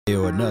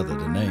or another,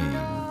 the name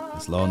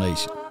is Law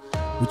Nation.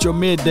 With your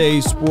midday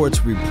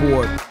sports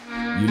report,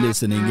 you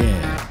listening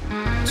in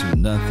to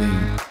nothing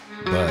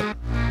but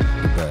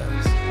the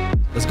best.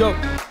 Let's go.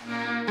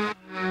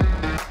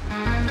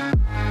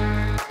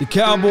 The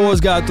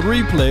Cowboys got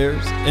 3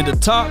 players in the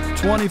top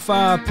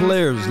 25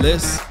 players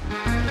list,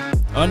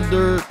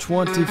 under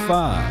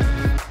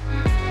 25.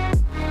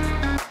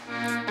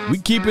 We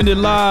keeping it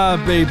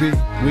live, baby.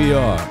 We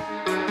are.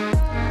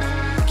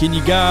 Can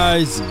you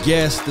guys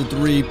guess the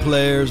 3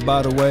 players,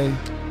 by the way?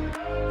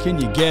 Can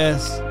you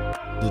guess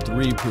the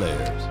 3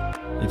 players?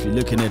 If you're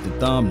looking at the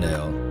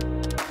thumbnail,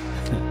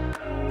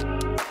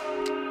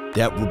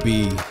 that would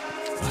be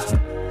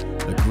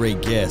a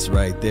great guess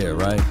right there,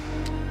 right?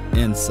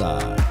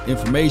 Inside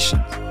information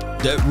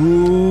that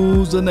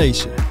rules the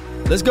nation.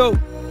 Let's go.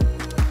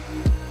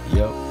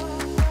 Yep.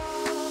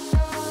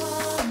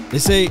 They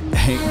say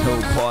ain't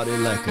no party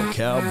like a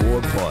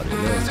cowboy party.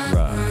 Let's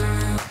ride.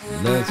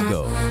 Let's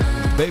go.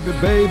 Baby,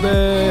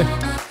 baby.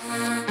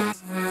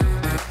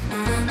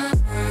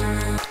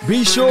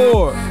 Be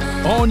sure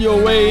on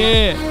your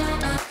way in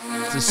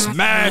to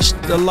smash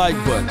the like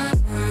button.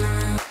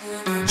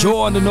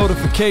 Join the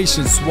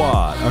notification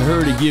squad. I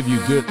heard it give you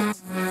good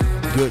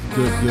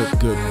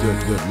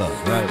luck,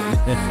 right?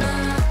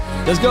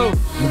 Let's go.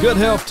 And good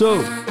health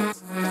too.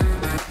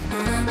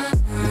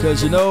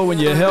 Because you know when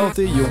you're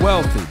healthy, you're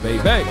wealthy,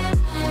 baby.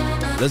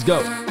 Let's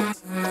go.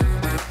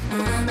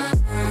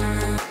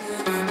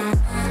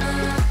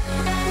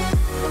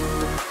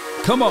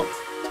 Come on.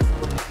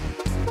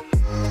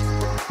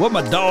 Where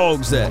my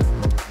dogs at?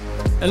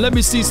 And let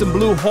me see some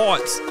blue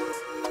hearts.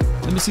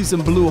 Let me see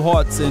some blue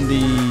hearts in the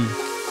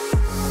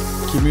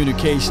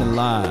communication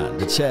line,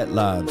 the chat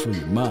line for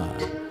your mind.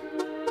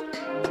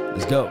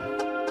 Let's go.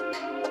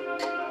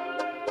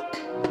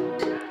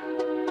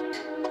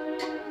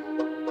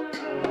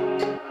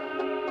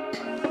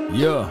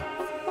 Yeah.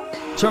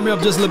 Turn me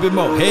up just a little bit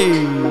more.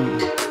 Hey.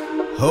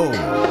 Ho.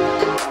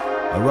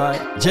 All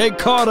right. Jay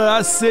Carter,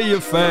 I see you,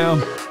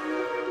 fam.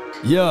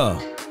 Yeah.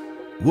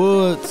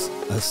 Woods,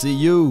 I see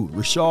you.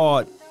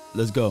 Rashard,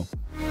 let's go.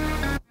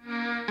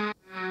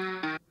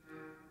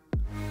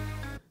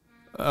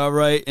 All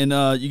right, and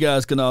you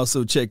guys can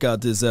also check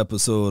out this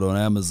episode on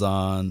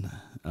Amazon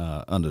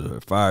under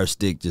the Fire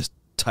Stick. Just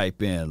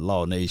type in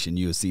Law Nation.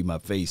 You'll see my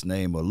face,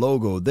 name, or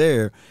logo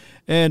there.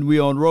 And we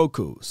on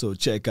Roku, so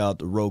check out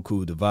the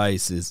Roku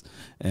devices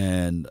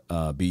and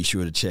be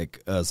sure to check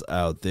us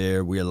out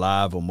there. We're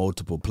live on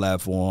multiple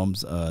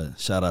platforms.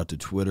 Shout out to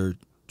Twitter,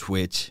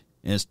 Twitch,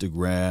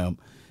 Instagram,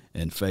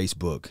 and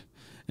Facebook.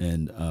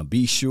 And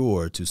be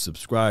sure to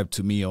subscribe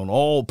to me on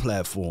all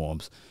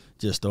platforms.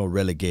 Just don't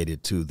relegate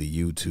it to the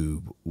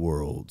YouTube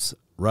worlds,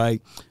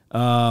 right?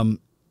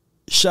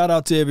 Shout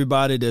out to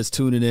everybody that's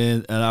tuning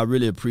in, and I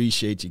really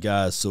appreciate you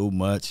guys so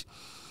much.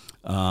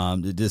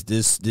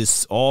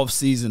 This off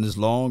season is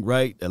long,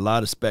 right? A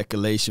lot of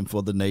speculation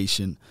for the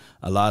nation,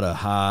 a lot of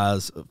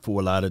highs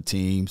for a lot of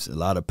teams, a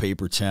lot of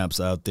paper champs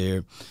out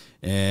there,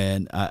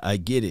 and I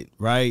get it,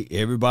 right?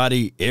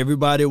 Everybody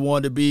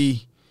want to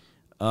be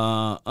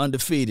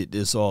undefeated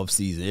this off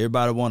season.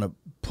 Everybody want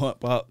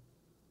to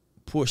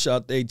push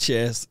out their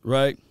chest,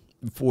 right,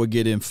 before it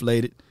get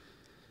inflated.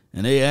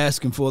 And they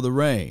asking for the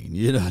rain.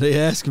 You know, they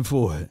asking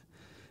for it.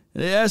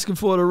 They asking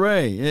for the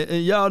rain.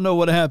 And y'all know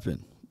what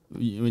happened.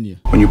 When you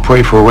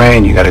pray for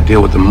rain, you got to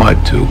deal with the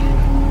mud, too.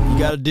 You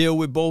got to deal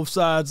with both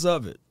sides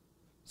of it.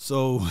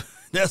 So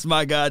that's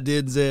my guy,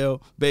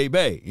 Denzel,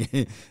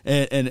 baby.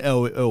 and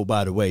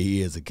by the way,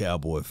 he is a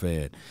Cowboy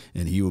fan.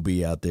 And he will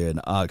be out there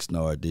in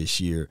Oxnard this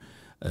year,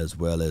 as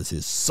well as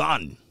his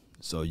son.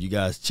 So you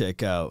guys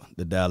check out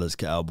the Dallas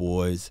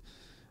Cowboys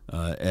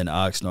and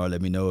Oxnard.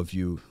 Let me know if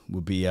you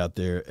will be out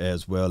there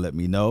as well. Let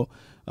me know,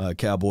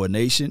 Cowboy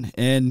Nation.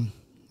 And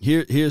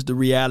here's the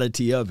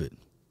reality of it.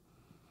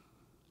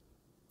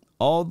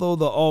 Although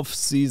the off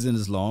season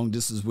is long,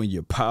 this is when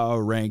your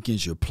power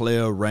rankings, your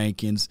player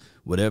rankings,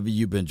 whatever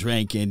you've been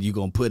drinking, you're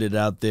going to put it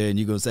out there and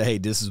you're going to say, hey,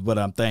 this is what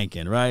I'm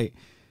thinking, right?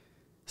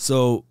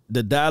 So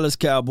the Dallas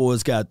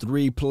Cowboys got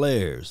 3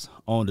 players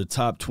on the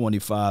top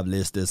 25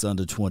 list that's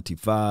under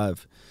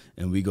 25,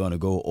 and we're going to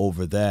go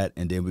over that,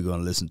 and then we're going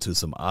to listen to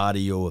some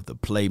audio of the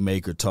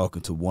playmaker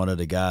talking to one of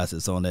the guys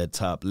that's on that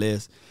top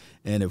list.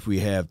 And if we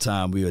have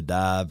time, we'll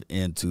dive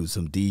into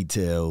some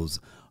details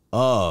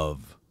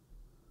of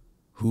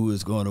who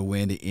is going to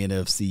win the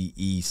NFC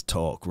East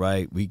talk,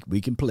 right? We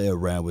can play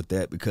around with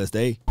that because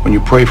when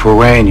you pray for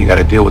rain, you got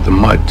to deal with the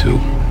mud, too.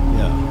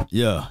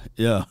 Yeah.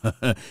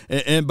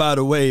 and by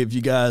the way, if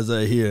you guys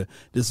are here,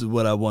 this is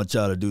what I want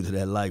y'all to do to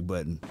that like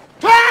button.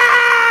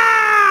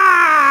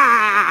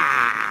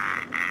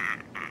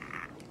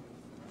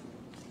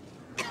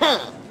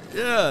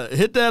 Yeah,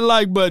 hit that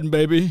like button,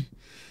 baby.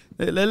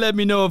 Let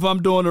me know if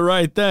I'm doing the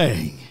right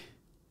thing,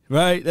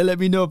 right? Let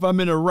me know if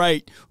I'm in the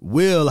right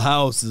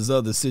wheelhouses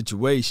of the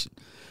situation.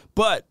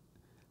 But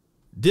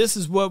This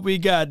is what we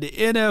got. The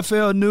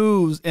NFL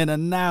news and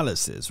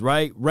analysis,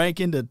 right?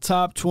 Ranking the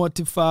top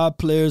 25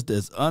 players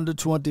that's under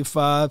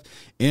 25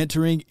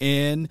 entering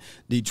in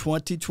the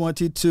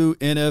 2022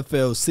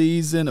 NFL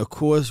season. Of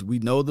course, we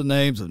know the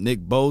names of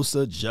Nick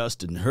Bosa,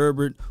 Justin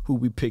Herbert, who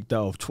we picked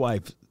off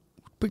twice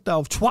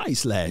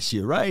last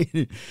year, right?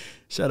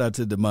 Shout out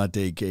to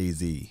DeMonte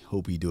KZ.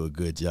 Hope he do a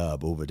good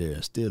job over there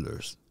in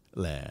Steelers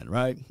land,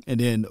 right?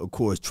 And then, of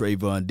course,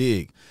 Trayvon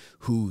Diggs,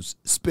 who's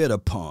spit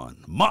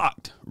upon,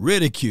 mocked,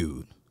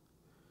 ridiculed.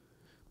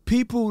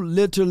 People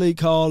literally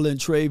calling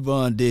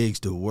Trayvon Diggs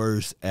the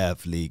worst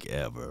athlete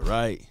ever,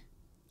 right?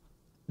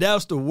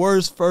 That's the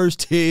worst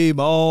first team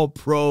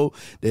all-pro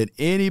that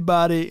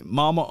anybody,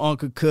 mama,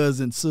 uncle,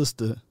 cousin,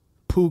 sister,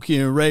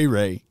 Pookie, and Ray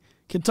Ray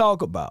can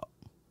talk about.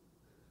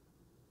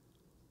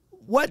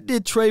 What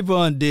did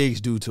Trayvon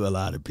Diggs do to a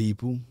lot of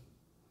people?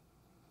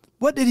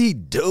 What did he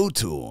do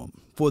to them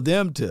for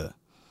them to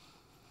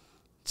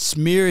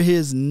smear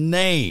his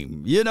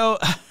name? You know,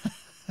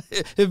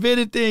 if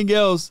anything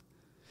else,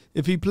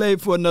 if he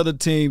played for another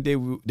team,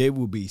 they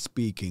would be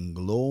speaking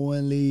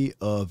glowingly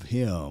of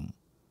him.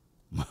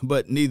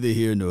 But neither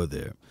here nor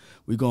there.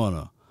 We're going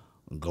to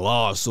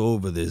gloss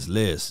over this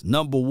list.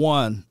 Number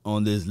one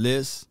on this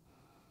list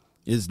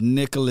is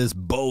Nicholas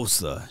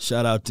Bosa.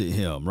 Shout out to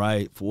him,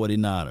 right?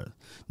 49ers.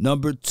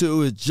 Number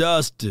two is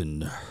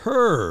Justin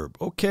Herb.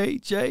 Okay,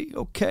 Jay.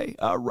 Okay,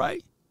 all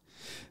right.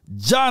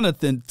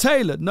 Jonathan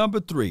Taylor, number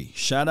three.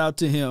 Shout out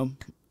to him.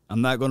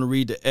 I'm not going to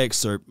read the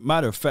excerpt.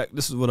 Matter of fact,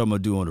 this is what I'm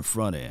going to do on the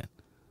front end.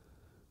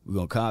 We're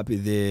going to copy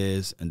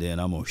this, and then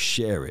I'm going to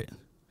share it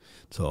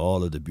to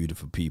all of the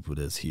beautiful people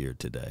that's here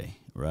today,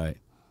 right?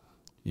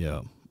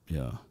 Yeah.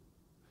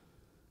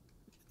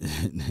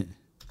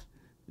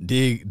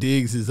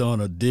 Diggs is on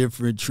a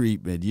different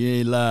treatment. You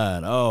ain't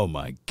lying. Oh,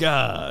 my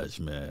gosh,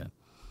 man.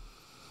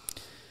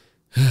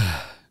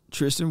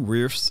 Tristan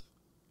Wirfs,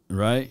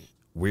 right?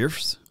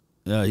 Wirfs.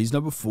 He's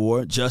number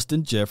four.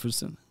 Justin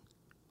Jefferson.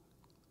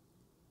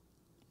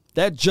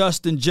 That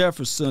Justin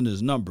Jefferson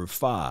is number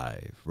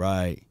 5,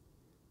 right?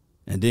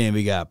 And then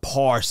we got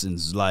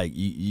Parsons. Like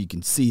you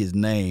can see his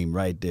name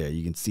right there.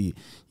 You can see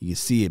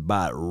it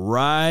about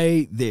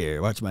right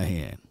there. Watch my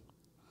hand.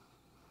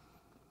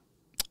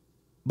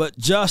 But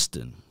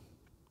Justin,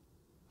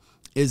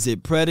 is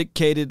it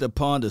predicated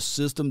upon the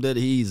system that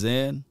he's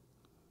in?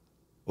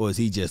 Or is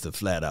he just a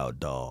flat-out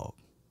dog?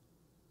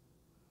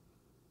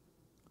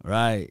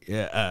 Right?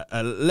 Yeah.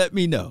 Let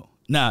me know.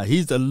 Now,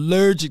 he's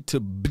allergic to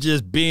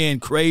just being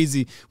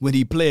crazy when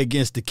he play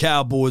against the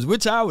Cowboys,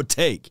 which I would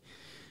take.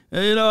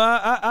 You know,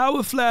 I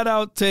would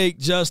flat-out take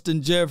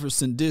Justin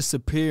Jefferson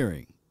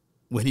disappearing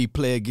when he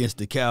play against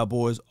the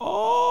Cowboys.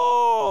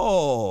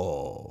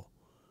 Oh,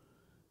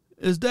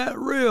 is that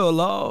real,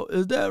 Law?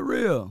 Is that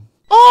real?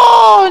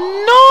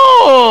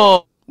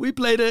 Oh, no! We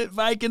play the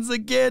Vikings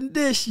again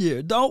this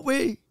year, don't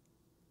we?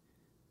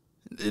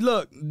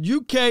 Look,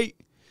 you can't.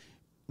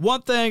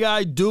 One thing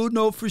I do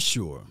know for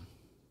sure,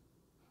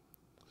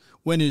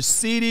 when it's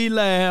CeeDee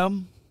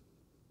Lamb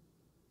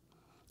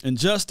and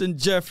Justin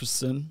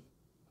Jefferson,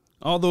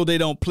 although they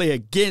don't play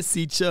against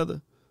each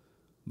other,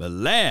 but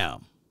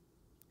Lamb,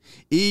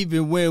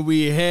 even when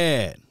we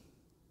had,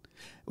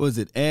 was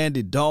it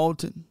Andy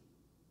Dalton?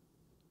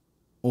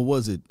 Or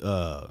was it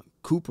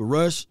Cooper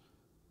Rush?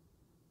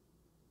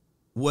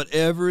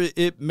 Whatever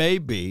it may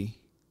be,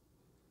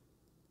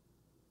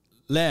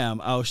 Lamb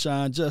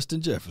outshined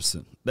Justin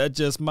Jefferson. That's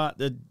just my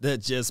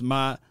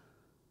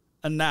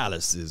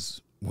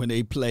analysis when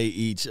they play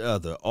each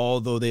other,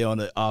 although they're on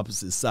the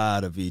opposite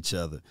side of each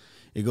other.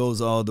 It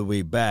goes all the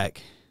way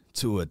back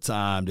to a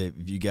time that,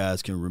 if you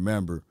guys can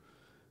remember,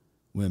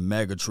 when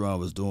Megatron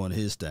was doing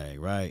his thing,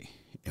 right?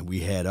 And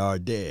we had our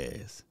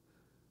Dez.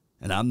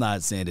 And I'm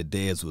not saying that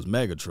Dez was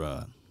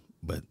Megatron,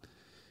 but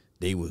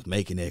they was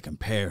making that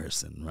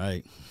comparison,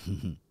 right?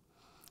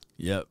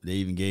 Yep, they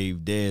even gave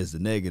Dez the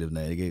negative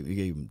name. They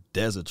gave him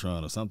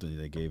Desitron or something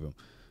they gave him.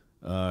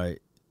 All right,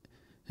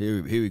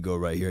 here we go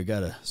right here. I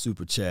got a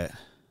super chat.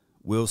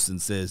 Wilson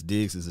says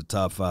Diggs is a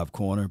top 5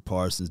 corner,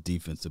 Parsons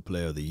defensive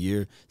player of the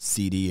year,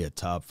 CD a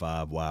top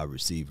 5 wide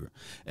receiver.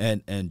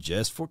 And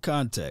just for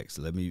context,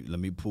 let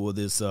me pull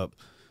this up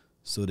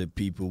so that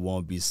people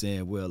won't be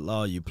saying, well,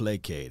 Law, you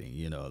placating.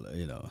 You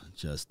know,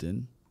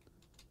 Justin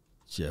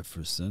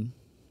Jefferson.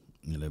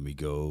 And let me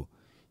go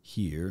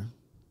here.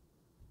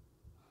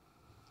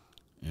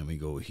 And we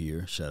go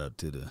here. Shout out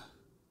to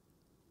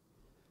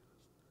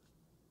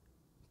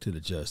the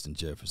Justin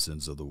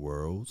Jeffersons of the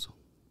world.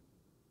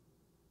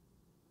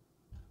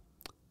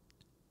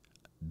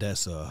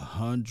 That's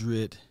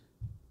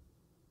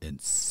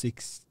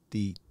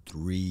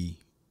 163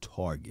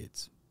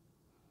 targets.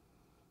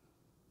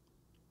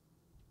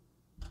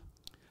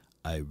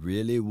 I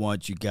really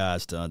want you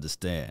guys to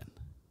understand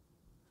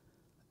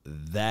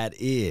that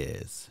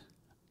is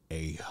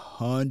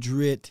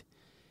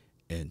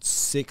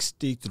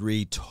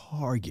 163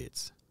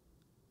 targets.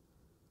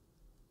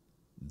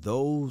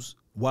 Those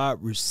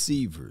wide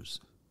receivers,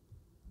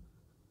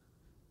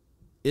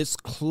 it's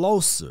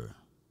closer.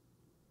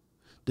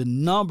 The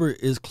number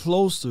is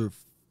closer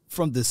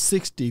from the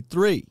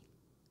 63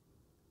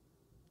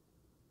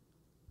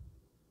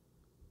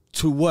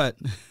 to what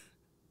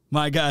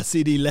my guy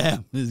CeeDee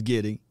Lamb is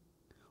getting,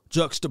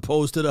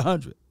 juxtaposed to the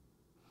 100.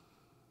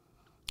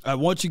 I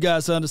want you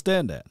guys to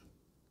understand that.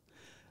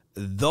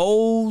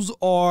 Those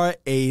are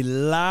a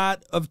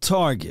lot of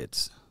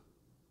targets.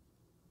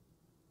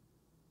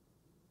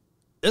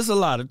 It's a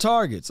lot of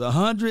targets.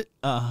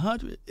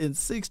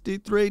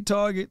 163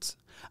 targets.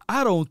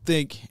 I don't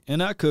think,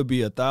 and I could be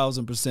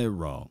 1,000%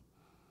 wrong,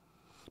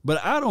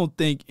 but I don't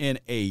think in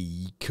a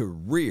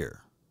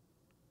career,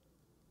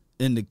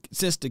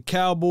 since the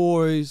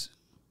Cowboys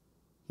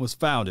was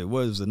founded,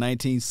 what was it,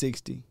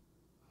 1960,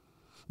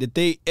 that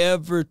they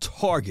ever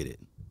targeted,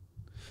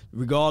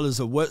 regardless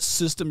of what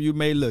system you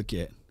may look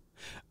at,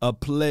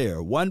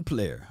 one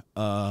player,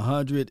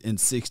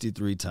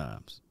 163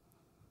 times.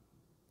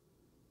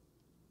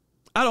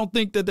 I don't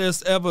think that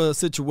there's ever a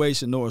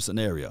situation nor a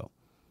scenario.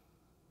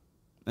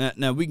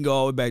 Now, we can go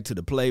all the way back to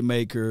the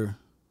playmaker,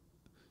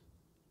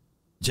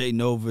 Jay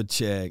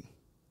Novacek,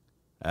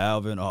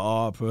 Alvin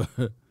Harper,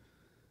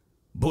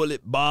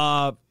 Bullet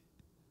Bob.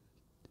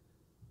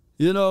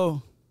 You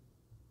know,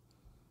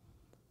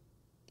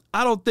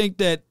 I don't think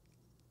that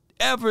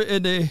ever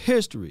in their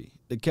history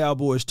the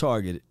Cowboys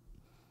targeted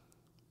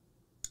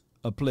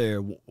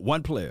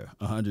one player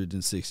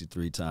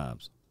 163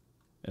 times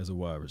as a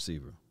wide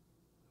receiver.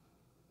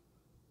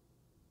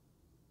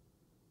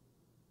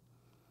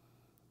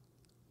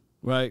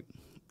 Right?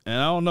 And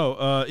I don't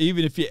know,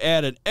 even if you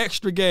add an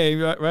extra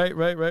game, right.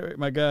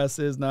 My guy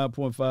says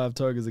 9.5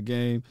 targets a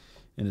game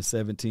in the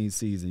 17th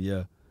season.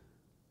 Yeah.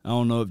 I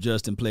don't know if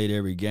Justin played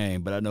every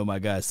game, but I know my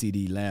guy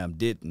CeeDee Lamb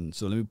didn't.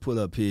 So let me pull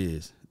up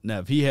his. Now,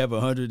 if he have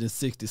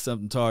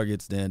 160-something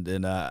targets,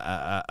 then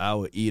I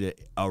would eat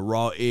a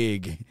raw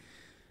egg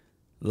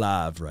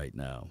live right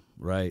now,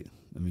 right?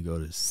 Let me go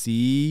to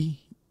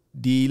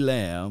CeeDee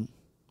Lamb,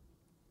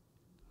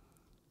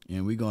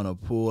 and we're going to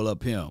pull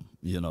up him.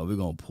 We're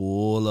going to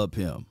pull up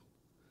him.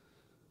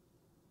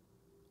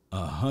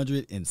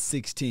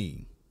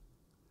 116.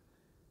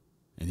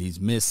 And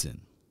he's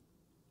missing.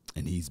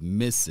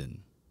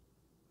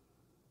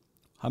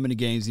 How many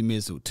games he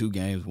missed? 2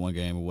 games, 1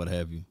 game, or what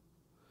have you.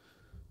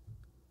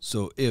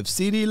 So if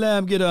CeeDee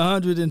Lamb get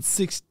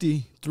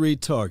 163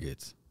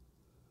 targets,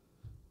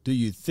 do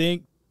you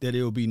think that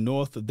it will be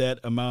north of that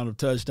amount of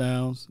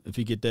touchdowns if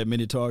he get that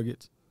many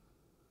targets?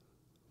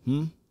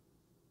 I'm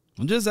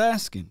just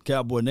asking,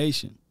 Cowboy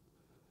Nation.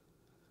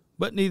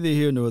 But neither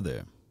here nor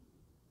there.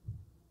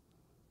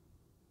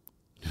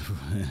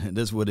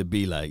 That's what it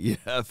be like. Yeah,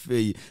 I feel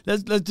you.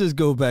 Let's just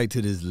go back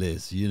to this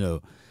list, All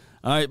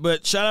right,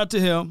 but shout out to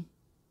him.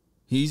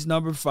 He's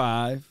number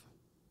 5.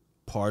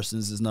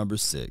 Parsons is number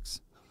 6.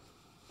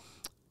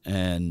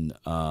 And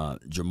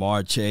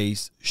Jamar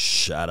Chase,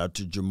 shout out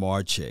to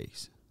Jamar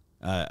Chase.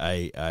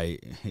 I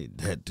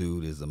that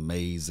dude is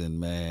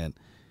amazing, man.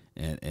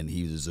 And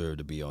he deserved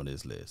to be on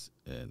this list.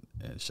 And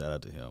shout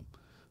out to him.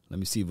 Let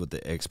me see what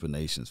the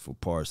explanations for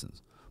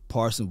Parsons.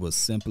 Parsons was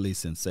simply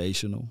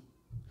sensational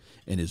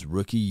in his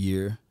rookie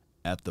year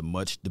after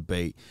much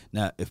debate.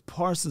 Now, if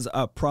Parsons,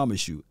 I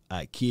promise you,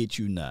 I kid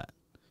you not,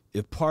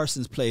 if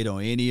Parsons played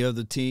on any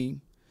other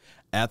team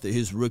after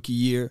his rookie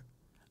year,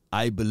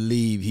 I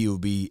believe he will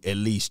be at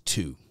least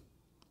 2.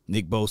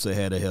 Nick Bosa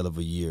had a hell of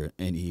a year,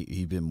 and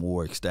he's been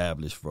more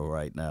established for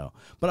right now.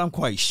 But I'm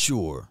quite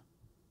sure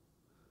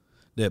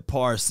that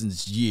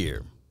Parsons'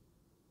 year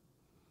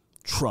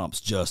trumps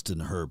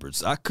Justin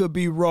Herbert's. I could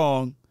be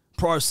wrong.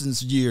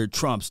 Parsons' year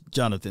trumps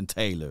Jonathan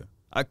Taylor.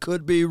 I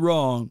could be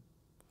wrong.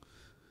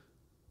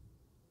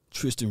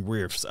 Tristan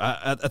Wirfs.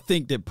 I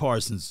think that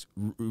Parsons'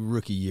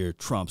 rookie year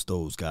trumps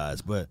those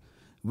guys, but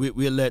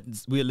we'll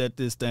let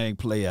this thing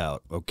play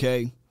out,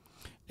 okay?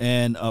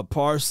 And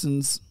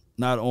Parsons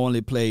not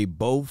only played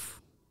both,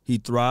 he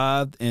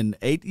thrived in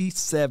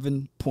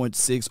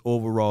 87.6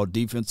 overall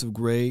defensive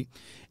grade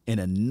and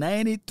a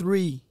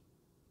 93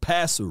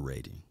 passer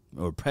rating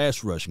or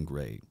pass rushing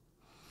grade.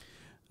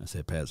 I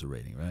said passer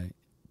rating, right?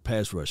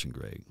 Pass rushing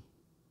grade.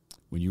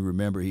 When you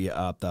remember he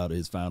opted out of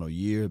his final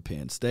year at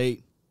Penn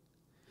State,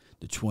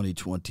 the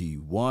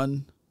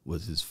 2021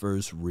 was his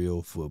first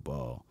real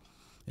football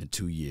in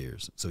 2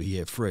 years. So he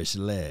had fresh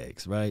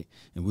legs, right?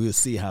 And we'll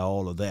see how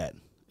all of that,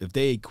 if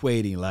they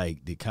equating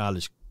like the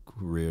college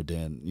career,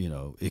 then,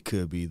 it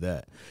could be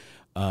that.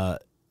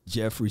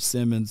 Jeffrey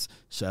Simmons,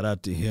 shout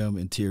out to him,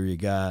 interior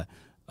guy.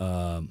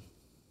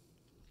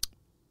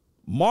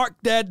 Mark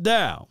that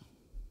down.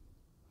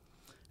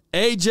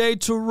 A.J.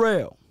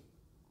 Terrell.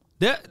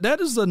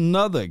 That is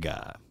another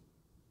guy.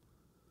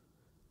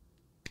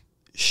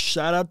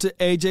 Shout out to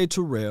A.J.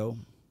 Terrell.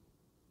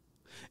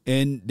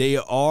 And they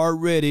are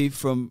already,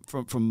 from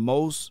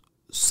most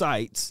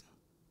sites,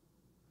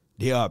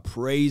 they are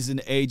praising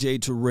A.J.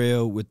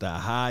 Terrell with the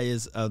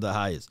highest of the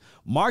highest.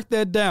 Mark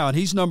that down.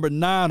 He's number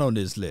 9 on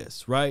this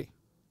list, right?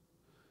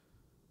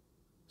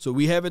 So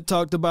we haven't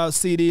talked about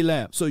CeeDee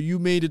Lamb. So you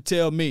mean to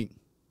tell me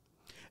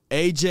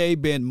A.J.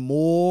 been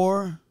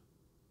more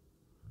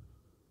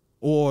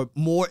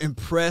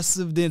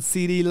impressive than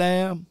CeeDee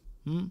Lamb?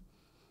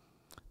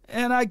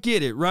 And I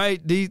get it,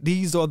 right?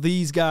 These are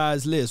these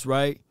guys' lists,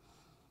 right?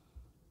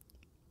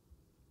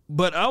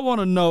 But I want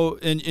to know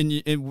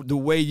in the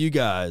way you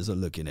guys are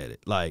looking at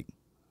it, like,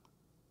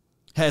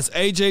 has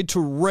A.J.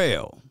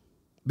 Terrell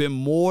been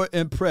more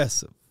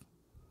impressive?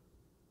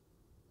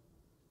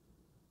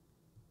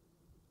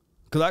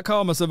 Because I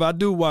call myself, I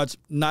do watch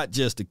not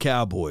just the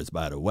Cowboys,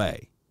 by the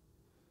way.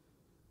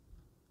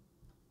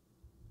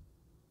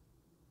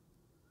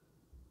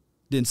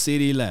 Then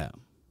CeeDee Lamb.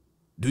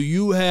 Do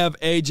you have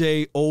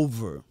A.J.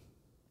 over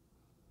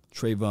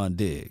Trayvon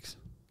Diggs?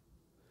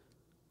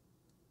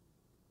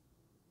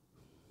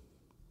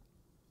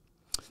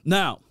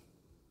 Now,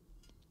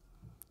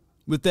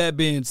 with that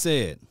being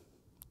said,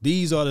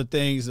 these are the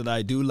things that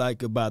I do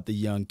like about the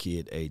young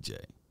kid, A.J.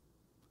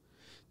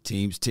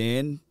 Teams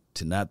tend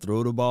to not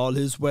throw the ball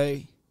his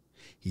way.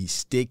 He's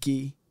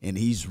sticky, and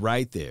he's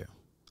right there.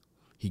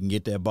 He can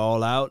get that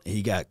ball out, and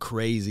he got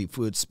crazy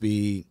foot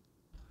speed.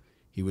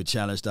 He would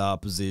challenge the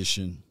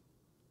opposition.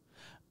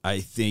 I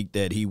think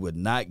that he would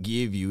not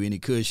give you any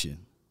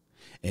cushion.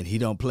 And he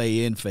don't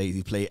play in phase.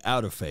 He play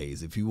out of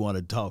phase, if you want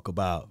to talk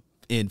about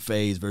in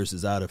phase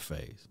versus out of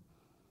phase.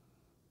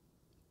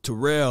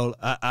 Terrell,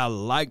 I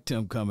liked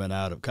him coming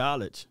out of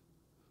college.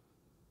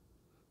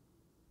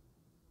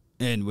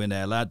 And when the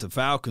Atlanta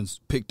Falcons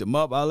picked him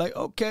up, I was like,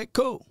 okay,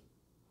 cool.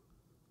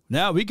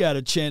 Now we got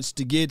a chance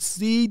to get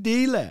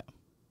CeeDee Lamb.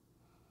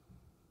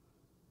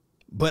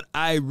 But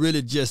I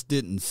really just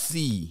didn't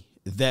see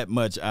that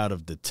much out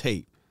of the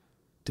tape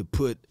to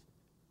put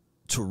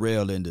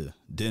Terrell into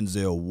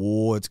Denzel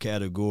Ward's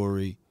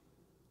category,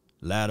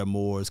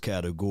 Lattimore's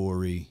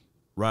category,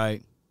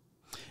 right?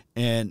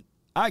 And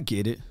I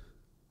get it.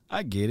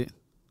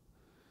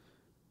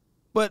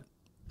 But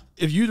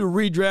if you to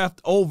redraft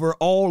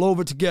all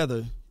over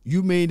together,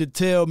 you mean to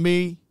tell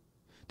me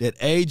that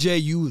A.J.,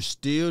 you would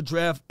still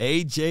draft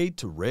A.J.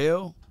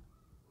 Terrell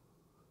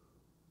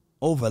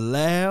over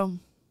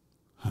Lamb?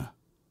 Huh.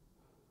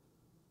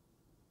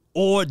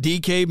 Or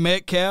DK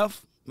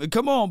Metcalf?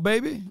 Come on,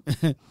 baby.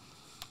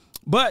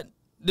 But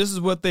this is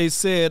what they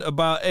said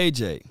about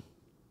A.J.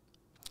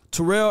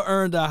 Terrell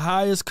earned the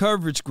highest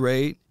coverage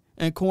grade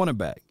and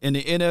cornerback in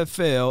the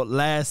NFL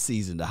last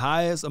season, the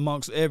highest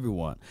amongst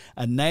everyone,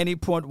 a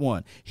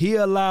 90.1. He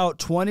allowed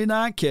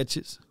 29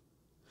 catches,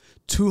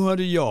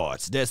 200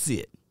 yards. That's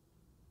it.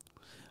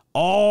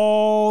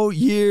 All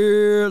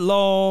year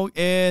long,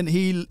 and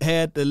he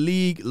had the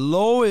league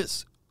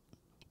lowest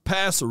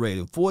passer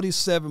rating,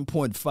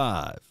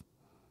 47.5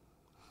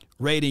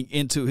 rating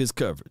into his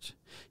coverage.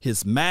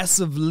 His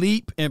massive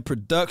leap in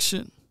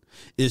production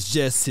is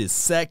just his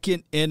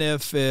second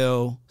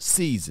NFL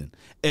season.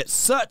 As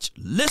such,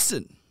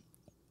 listen,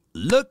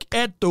 look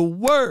at the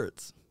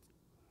words.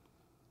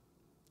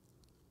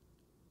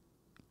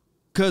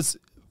 Because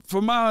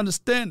from my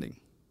understanding,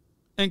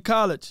 in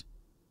college,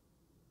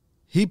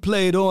 he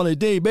played only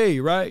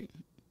DB, right?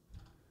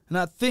 And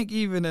I think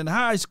even in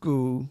high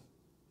school,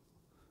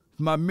 if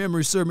my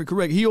memory serves me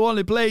correct, he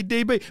only played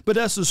DB, but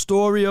that's a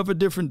story of a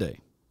different day.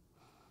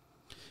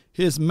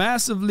 His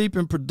massive leap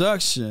in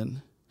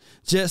production,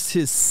 just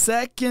his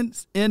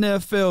second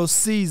NFL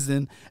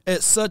season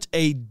at such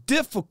a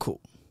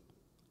difficult,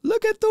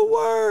 look at the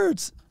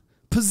words,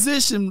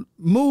 position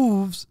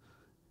moves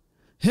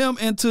him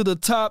into the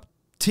top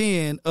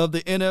 10 of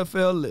the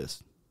NFL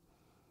list.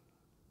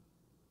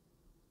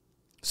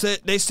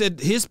 They said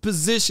his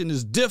position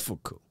is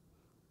difficult.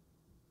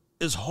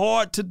 It's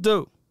hard to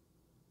do.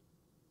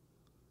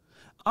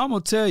 I'm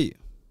going to tell you,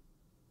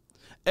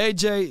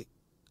 AJ,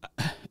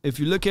 if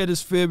you look at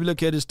his film, you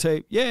look at his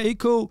tape, yeah, he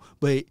cool.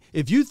 But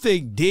if you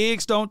think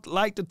Diggs don't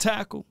like to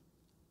tackle,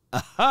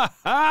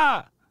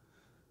 AJ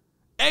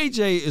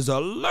is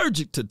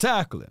allergic to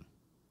tackling.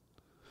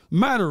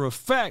 Matter of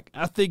fact,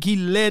 I think he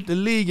led the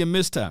league in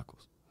missed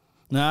tackles.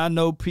 Now, I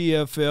know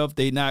PFF,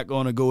 they not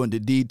going to go into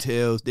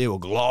details. They will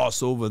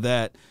gloss over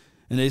that.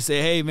 And they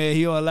say, hey, man,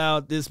 he don't allow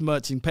this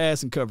much in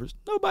passing coverage.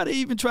 Nobody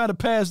even tried to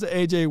pass the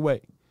AJ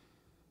way.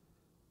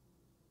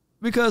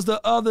 Because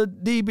the other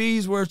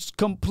DBs were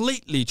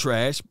completely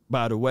trash,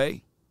 by the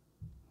way,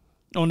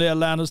 on the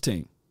Atlanta's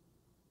team.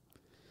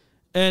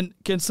 And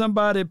can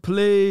somebody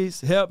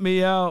please help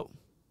me out?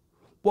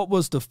 What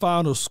was the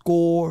final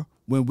score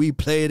when we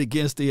played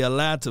against the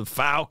Atlanta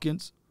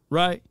Falcons,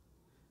 right?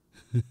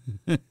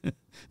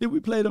 Did we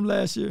play them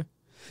last year?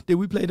 Did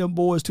we play them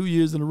boys 2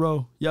 years in a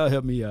row? Y'all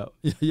help me out.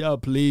 Y'all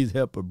please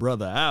help a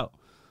brother out.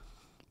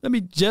 Let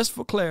me, just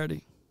for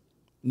clarity,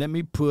 let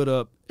me put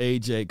up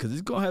AJ, because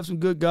he's going to have some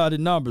good godly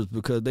numbers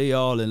because they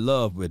all in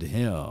love with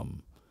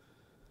him.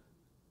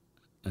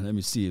 And let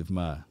me see if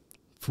my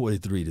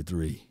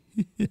 43-3.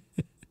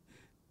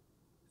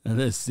 And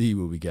let's see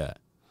what we got.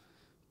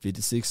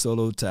 56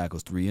 solo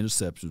tackles, 3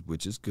 interceptions,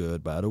 which is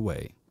good, by the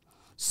way.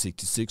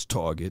 66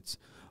 targets.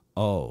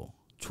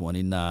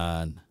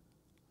 29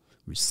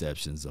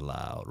 receptions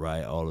allowed,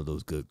 right? All of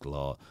those good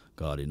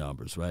gaudy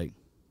numbers, right?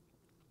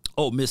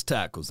 Missed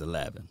tackles,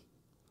 11.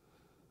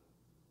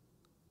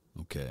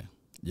 Okay.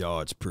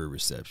 Yards per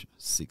reception,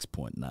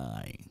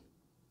 6.9.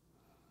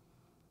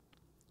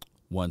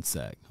 1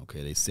 sack.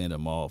 Okay, they sent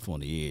him off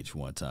on the edge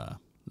one time.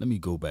 Let me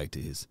go back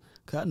to his.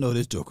 Cause I know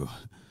this joker.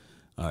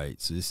 All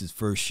right, so this is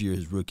first year,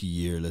 his rookie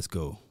year. Let's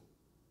go.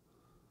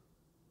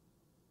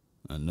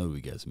 I know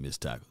we got some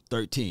missed tackles.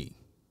 13.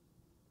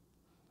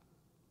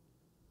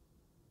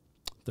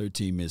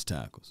 13 missed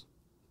tackles.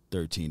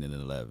 13 and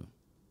 11.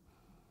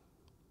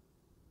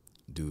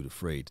 Dude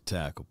afraid to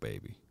tackle,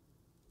 baby.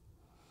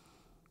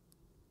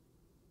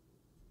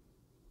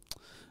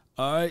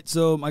 All right,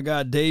 so my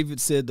guy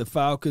David said the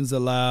Falcons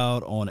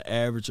allowed on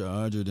average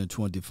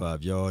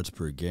 125 yards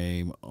per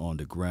game on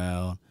the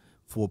ground,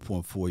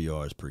 4.4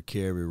 yards per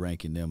carry,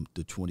 ranking them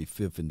the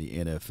 25th in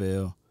the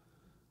NFL.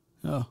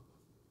 Oh.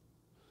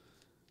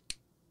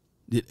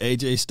 Did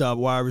AJ stop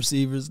wide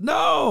receivers?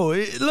 No.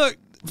 Look,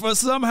 for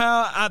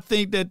somehow I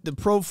think that the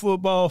Pro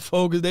Football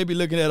Focus, they be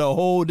looking at a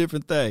whole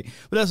different thing.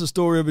 But that's a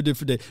story of a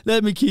different day.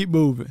 Let me keep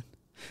moving.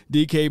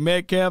 DK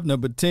Metcalf,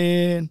 number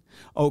 10.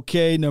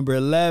 Okay, number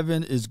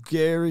 11 is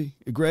Gary,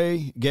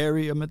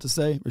 I meant to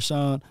say,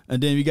 Rashawn.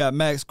 And then you got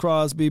Max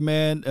Crosby,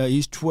 man.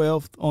 He's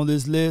 12th on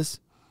this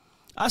list.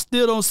 I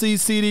still don't see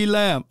CeeDee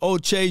Lamb. Oh,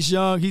 Chase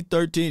Young, he's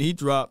 13. He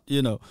dropped,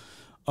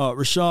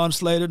 Rashawn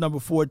Slater, number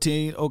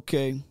 14.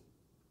 Okay.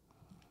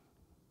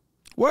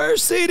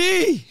 Where's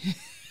CD?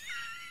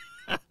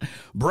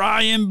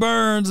 Brian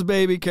Burns,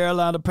 baby,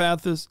 Carolina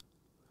Panthers.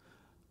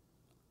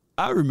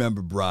 I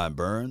remember Brian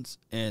Burns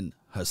and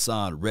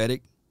Hassan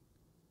Reddick.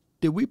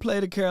 Did we play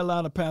the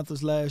Carolina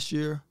Panthers last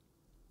year?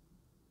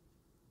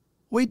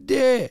 We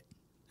did.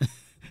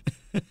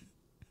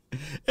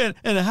 and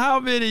how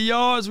many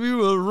yards we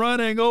were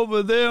running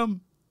over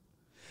them?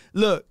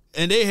 Look,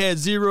 and they had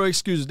zero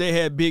excuses. They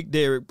had Big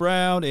Derrick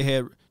Brown. They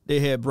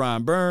had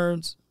Brian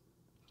Burns.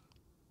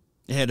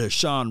 They had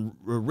Hassan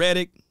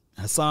Reddick,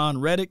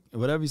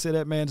 whatever you say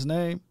that man's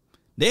name.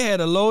 They had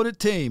a loaded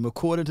team,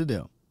 according to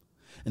them.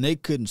 And they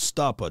couldn't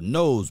stop a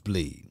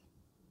nosebleed.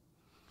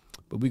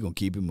 But we're going to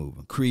keep it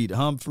moving. Creed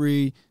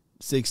Humphrey,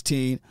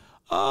 16.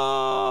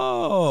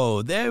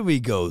 Oh, there we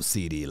go,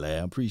 CeeDee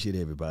Lamb. Appreciate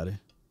everybody.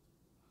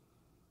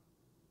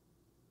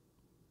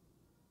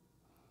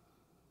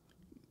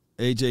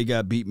 AJ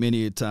got beat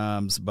many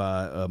times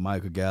by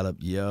Michael Gallup.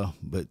 Yeah,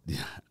 but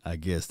I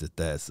guess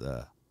that's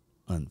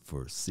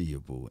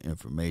unforeseeable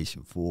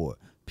information for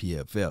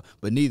PFL.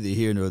 But neither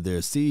here nor there.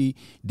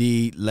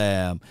 CeeDee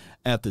Lamb,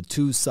 after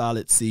 2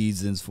 solid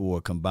seasons for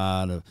a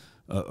combined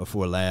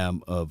for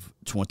Lamb of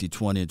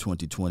 2020 and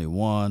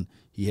 2021,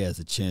 he has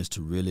a chance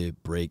to really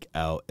break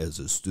out as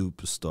a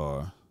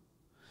superstar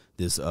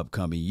this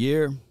upcoming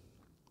year.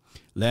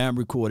 Lamb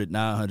recorded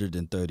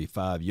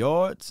 935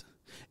 yards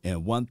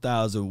and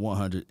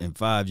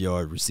 1,105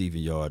 yard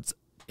receiving yards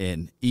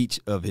in each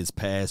of his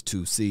past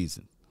 2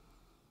 seasons.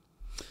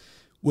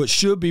 What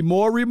should be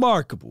more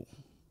remarkable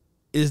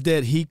is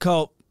that he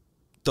caught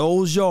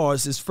those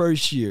yards his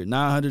first year,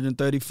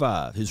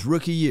 935, his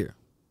rookie year,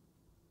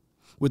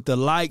 with the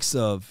likes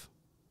of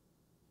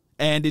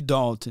Andy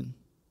Dalton,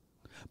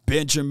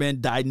 Benjamin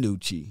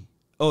DiNucci.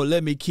 Oh,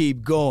 let me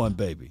keep going,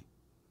 baby.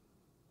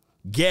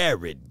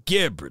 Garrett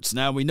Gilberts.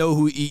 Now we know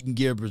who eating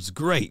Gilbert's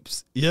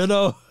grapes,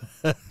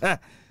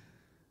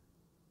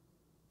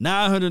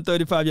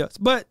 935 yards.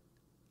 But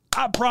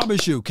I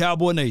promise you,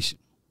 Cowboy Nation,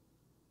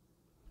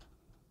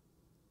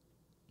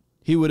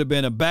 he would have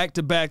been a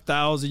back-to-back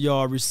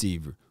 1,000-yard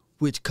receiver,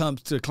 which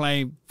comes to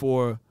claim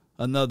for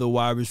another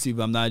wide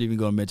receiver. I'm not even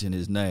going to mention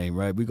his name,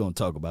 right? We're going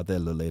to talk about that a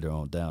little later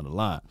on down the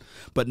line.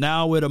 But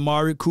now with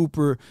Amari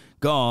Cooper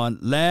gone,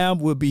 Lamb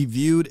will be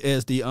viewed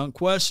as the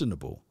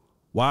unquestionable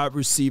wide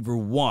receiver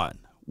 1.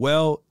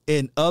 Well,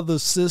 in other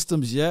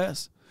systems,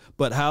 yes,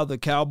 but how the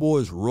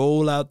Cowboys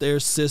roll out their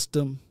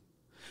system,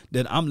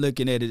 then I'm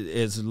looking at it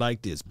as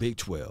like this, Big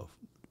 12.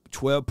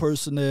 12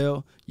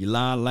 personnel, you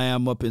line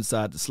Lamb up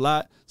inside the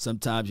slot.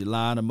 Sometimes you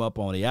line him up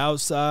on the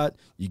outside.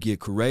 You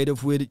get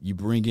creative with it. You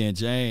bring in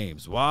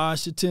James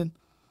Washington.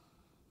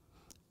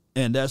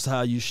 And that's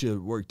how you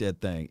should work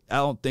that thing. I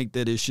don't think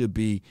that it should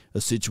be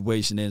a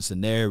situation and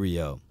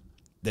scenario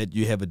that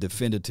you have a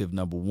definitive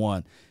number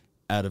 1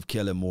 out of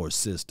Kellen Moore's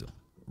system.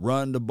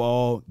 Run the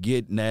ball,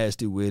 get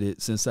nasty with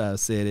it. Since I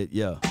said it,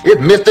 yeah.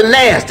 It's Mr.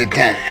 Nasty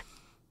time.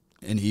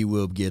 And he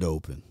will get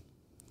open.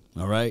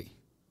 All right?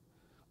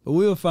 But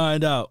we'll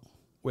find out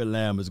where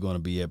Lamb is going to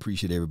be. I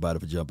appreciate everybody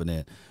for jumping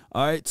in.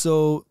 All right,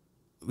 so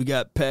we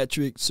got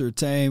Patrick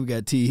Surtain. We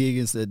got T.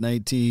 Higgins at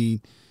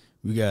 19.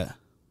 We got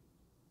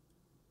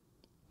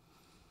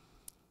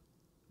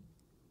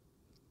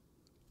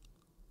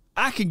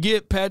I can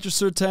get Patrick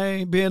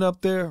Surtain being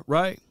up there,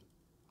 right?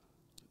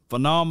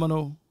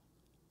 Phenomenal.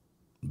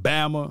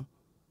 Bama,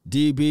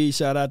 DB,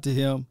 shout out to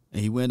him.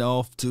 And he went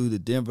off to the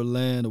Denver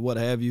land or what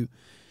have you.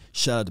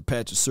 Shout out to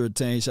Patrick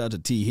Surtain. Shout out to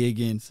T.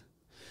 Higgins.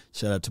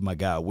 Shout out to my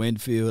guy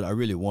Winfield. I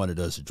really wanted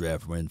us to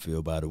draft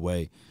Winfield, by the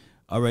way.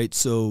 All right,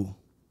 so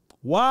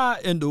why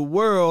in the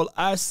world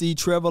I see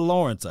Trevor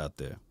Lawrence out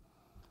there?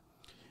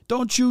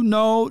 Don't you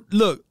know?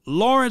 Look,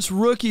 Lawrence's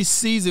rookie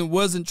season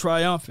wasn't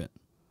triumphant.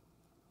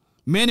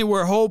 Many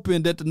were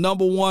hoping that the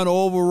number 1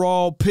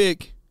 overall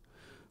pick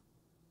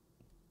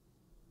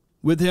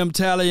with him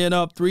tallying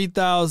up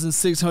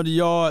 3,600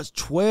 yards,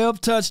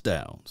 12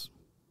 touchdowns,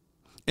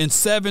 and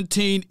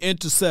 17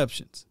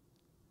 interceptions.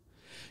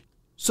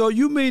 So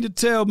you mean to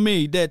tell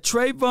me that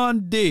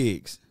Trayvon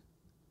Diggs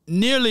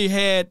nearly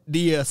had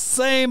the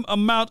same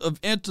amount of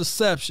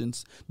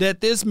interceptions that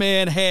this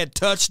man had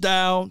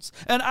touchdowns?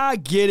 And I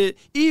get it,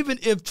 even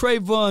if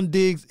Trayvon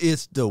Diggs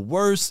is the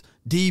worst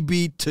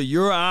DB to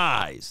your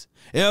eyes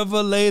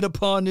ever laid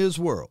upon this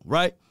world,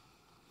 right?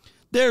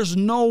 There's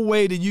no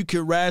way that you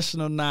can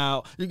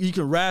rationalize.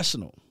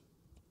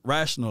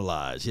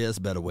 Yeah, that's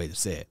a better way to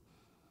say it.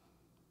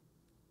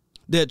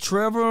 That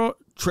Trevor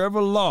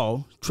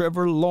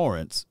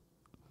Lawrence,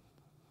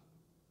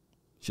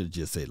 should have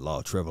just said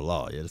Trevor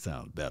Law. Yeah, that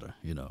sounds better,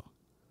 you know.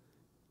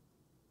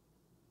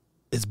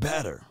 It's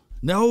better.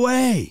 No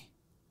way.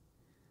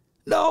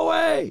 No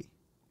way.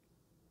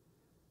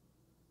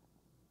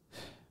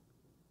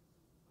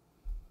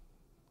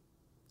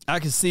 I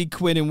can see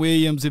Quentin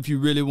Williams if you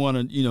really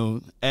want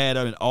to, add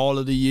in all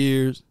of the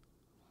years.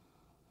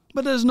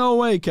 But there's no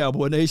way,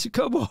 Cowboy Nation.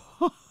 Come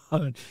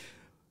on.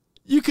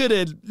 You could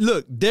have,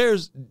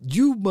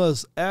 you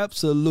must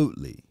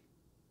absolutely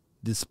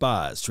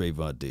despise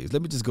Trayvon Diggs.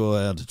 Let me just go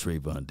out to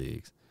Trayvon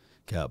Diggs.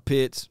 Kyle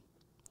Pitts.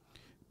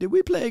 Did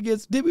we play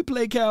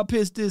Kyle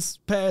Pitts this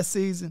past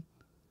season?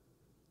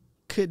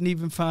 Couldn't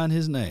even find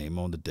his name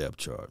on the depth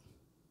chart.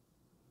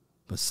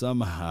 But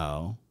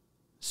somehow,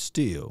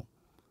 still,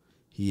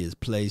 he is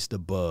placed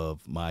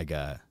above my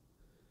guy,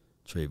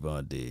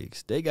 Trayvon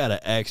Diggs. They got an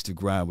axe to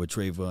grind with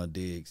Trayvon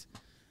Diggs.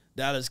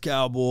 Dallas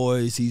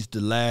Cowboys, he's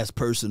the last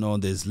person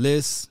on this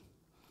list.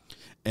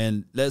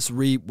 And let's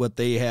read what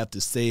they have to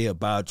say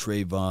about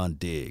Trayvon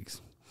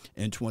Diggs.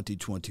 In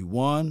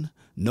 2021,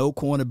 no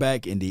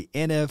cornerback in the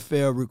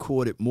NFL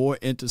recorded more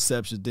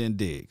interceptions than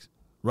Diggs,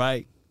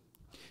 right?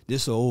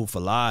 This is an old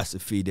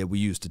philosophy that we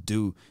used to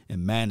do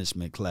in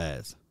management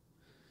class.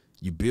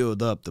 You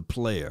build up the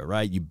player,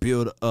 right? You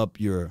build up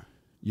your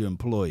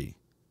employee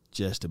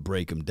just to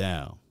break him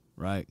down,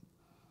 right?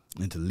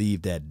 And to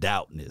leave that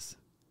doubtness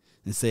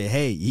and say,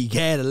 hey, he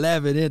had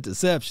 11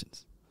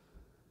 interceptions.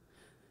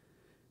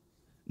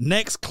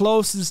 Next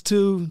closest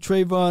to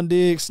Trayvon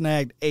Diggs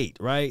snagged 8,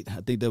 right?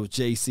 I think that was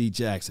J.C.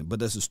 Jackson, but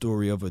that's a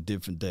story of a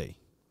different day.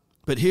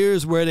 But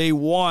here's where they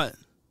want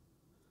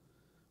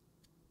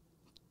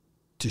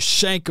to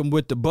shank him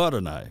with the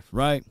butter knife,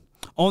 right?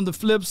 On the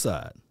flip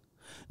side,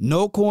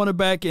 no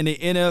cornerback in the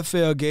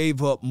NFL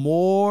gave up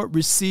more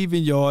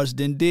receiving yards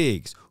than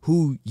Diggs,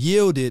 who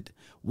yielded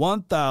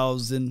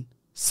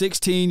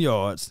 1,016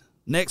 yards.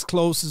 Next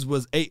closest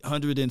was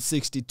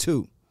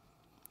 862.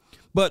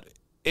 But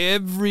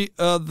every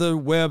other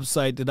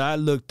website that I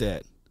looked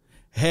at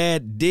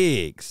had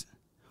Diggs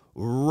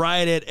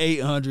right at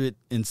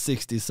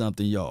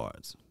 860-something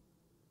yards.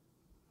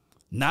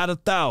 Not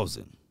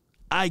 1,000.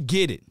 I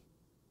get it.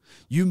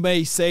 You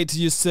may say to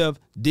yourself,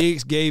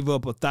 Diggs gave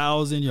up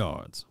 1,000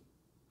 yards.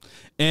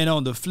 And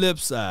on the flip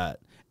side,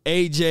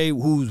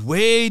 AJ, who's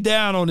way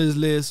down on his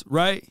list,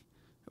 right?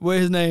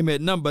 Where's his name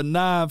at number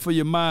 9 for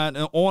your mind,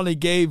 and only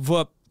gave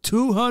up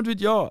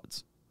 200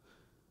 yards.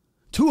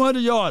 200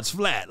 yards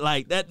flat.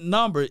 Like, that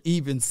number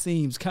even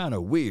seems kind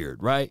of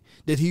weird, right?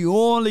 That he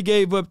only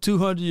gave up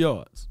 200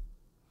 yards.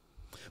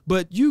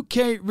 But you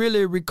can't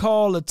really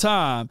recall a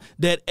time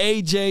that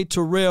A.J.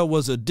 Terrell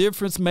was a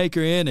difference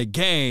maker in a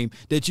game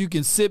that you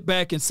can sit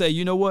back and say,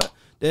 you know what?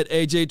 That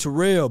A.J.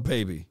 Terrell,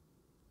 baby.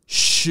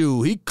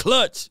 Shoo, he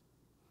clutched.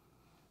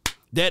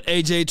 That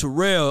A.J.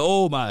 Terrell,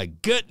 oh my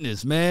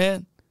goodness,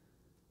 man.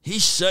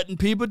 He's shutting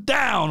people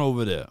down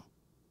over there.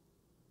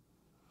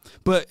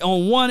 But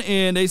on one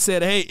end, they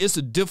said, hey, it's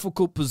a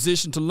difficult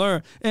position to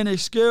learn. And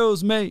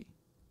excuse me,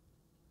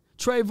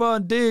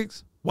 Trayvon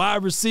Diggs,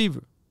 wide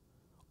receiver,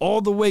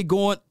 all the way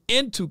going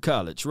into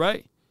college,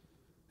 right?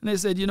 And they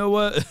said, you know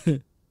what?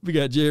 We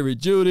got Jerry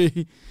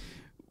Jeudy.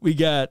 We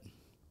got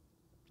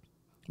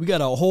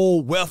a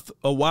whole wealth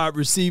of wide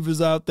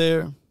receivers out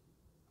there,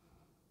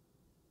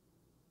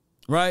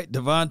 right?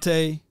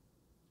 Devontae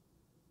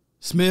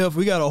Smith.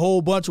 We got a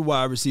whole bunch of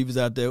wide receivers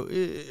out there.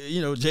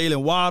 You know,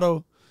 Jalen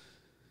Waddle.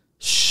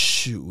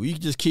 Shoot, we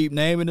just keep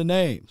naming the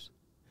names.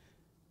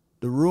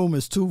 The room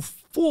is too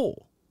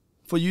full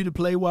for you to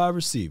play wide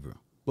receiver.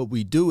 But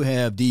we do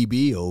have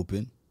DB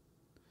open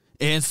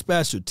and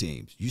special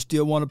teams. You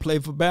still want to play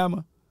for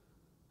Bama?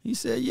 He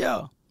said,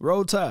 yeah,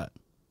 roll tide.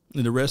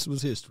 And the rest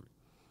was history.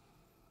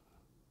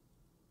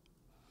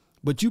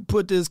 But you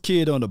put this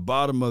kid on the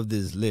bottom of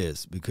this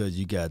list because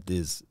you got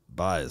this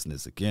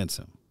biasness against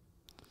him.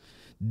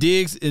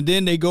 Diggs, and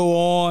then they go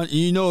on, and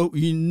you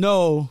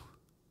know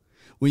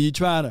when you're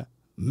trying to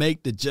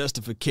make the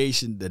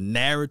justification the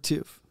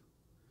narrative,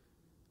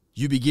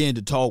 you begin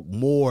to talk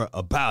more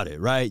about it,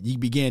 right? You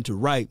begin to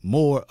write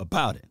more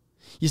about it.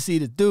 You see,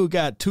 the dude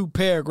got 2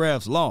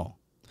 paragraphs long.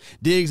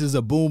 Diggs is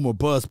a boom or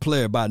bust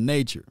player by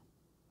nature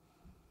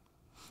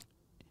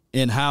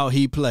in how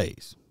he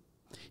plays.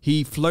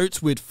 He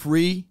flirts with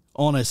free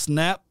on a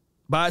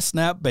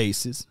snap-by-snap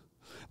basis,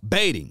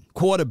 baiting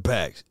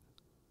quarterbacks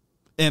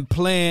and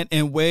playing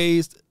in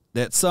ways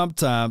that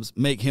sometimes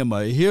make him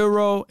a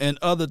hero and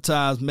other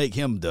times make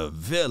him the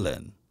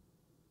villain.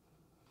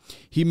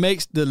 He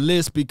makes the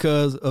list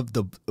because of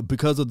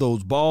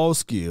those ball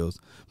skills,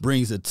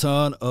 brings a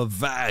ton of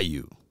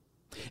value.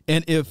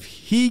 And if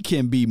he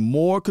can be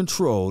more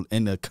controlled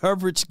in the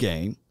coverage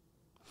game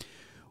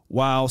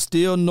while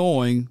still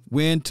knowing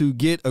when to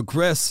get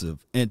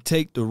aggressive and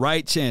take the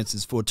right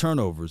chances for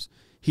turnovers,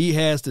 he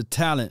has the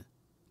talent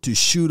to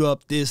shoot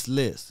up this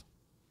list.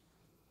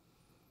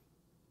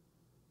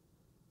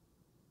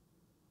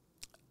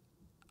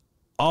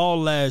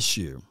 All last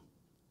year,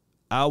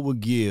 I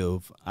would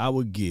give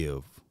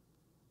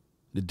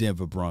the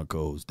Denver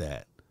Broncos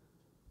that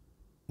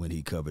when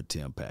he covered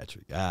Tim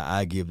Patrick.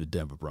 I give the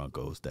Denver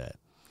Broncos that.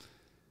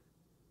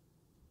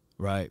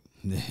 Right?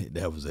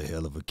 That was a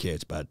hell of a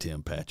catch by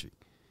Tim Patrick.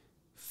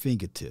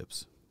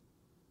 Fingertips.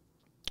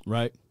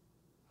 Right?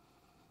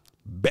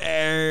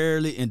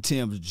 Barely, and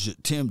Tim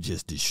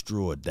just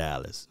destroyed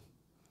Dallas.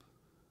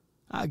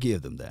 I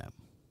give them that.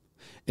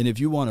 And if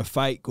you want to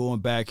fight going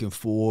back and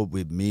forth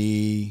with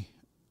me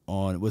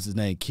on, what's his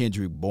name,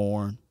 Kendrick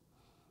Bourne,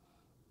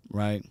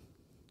 right?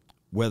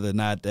 Whether or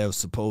not that was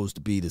supposed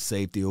to be the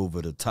safety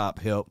over the top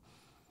help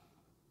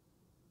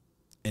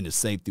and the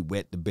safety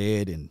wet the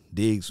bed and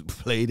Diggs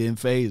played in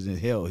phase, and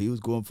hell, he was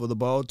going for the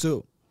ball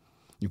too.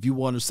 If you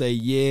want to say,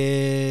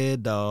 yeah,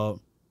 dog,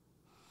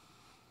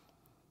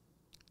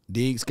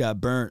 Diggs got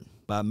burnt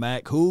by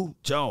Mac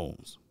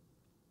Jones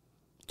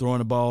throwing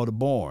the ball to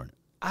Bourne.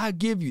 I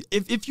give you,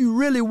 if you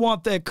really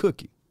want that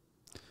cookie.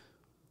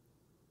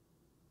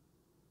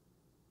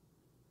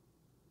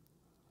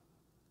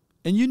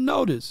 And you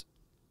notice,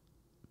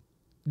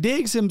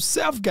 Diggs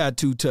himself got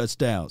 2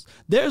 touchdowns.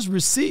 There's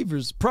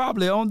receivers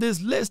probably on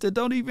this list that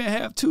don't even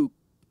have 2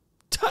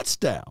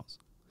 touchdowns.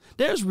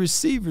 There's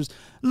receivers.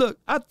 Look,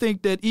 I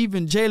think that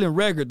even Jalen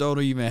Reagor don't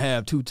even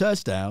have 2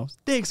 touchdowns.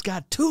 Diggs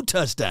got 2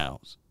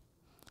 touchdowns.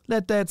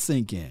 Let that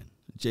sink in.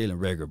 Jalen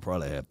Reagor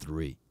probably have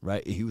 3,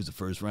 right? He was a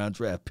first-round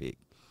draft pick.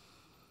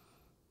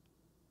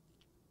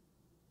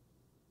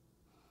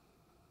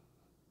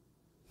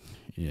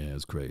 Yeah,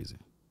 it's crazy.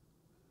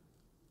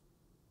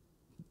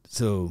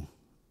 So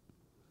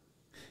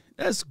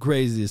that's the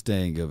craziest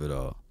thing of it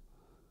all.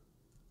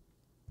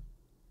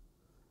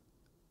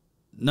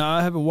 No,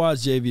 I haven't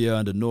watched JVR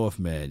and the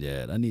Northman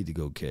yet. I need to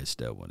go catch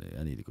that one.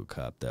 I need to go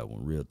cop that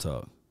one. Real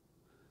talk.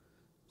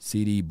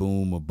 CD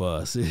boom or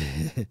bust.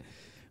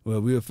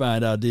 Well, we'll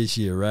find out this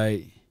year,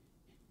 right?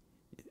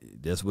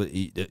 That's what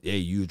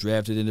you were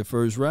drafted in the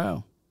first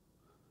round.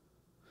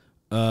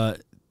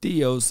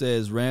 Theo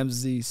says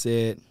Ramsey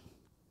said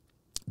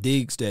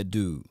Diggs that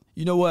dude.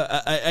 You know what?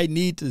 I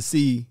need to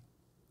see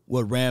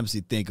what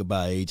Ramsey think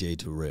about A.J.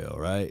 Terrell,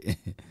 right?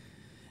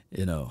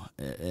 You know,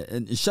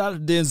 and shout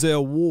out to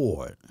Denzel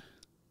Ward.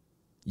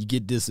 You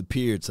get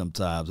disappeared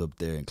sometimes up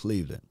there in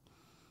Cleveland.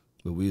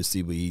 But we'll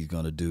see what he's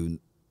going to do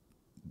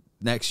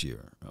next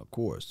year, of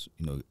course,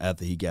 you know,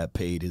 after he got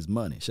paid his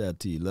money. Shout out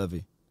to you,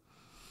 Lovey.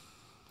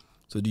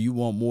 So do you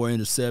want more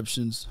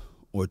interceptions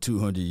or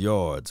 200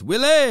 yards?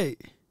 Willie!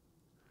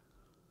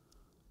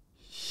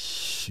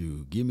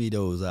 Shoot, give me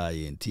those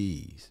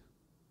INTs.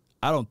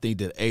 I don't think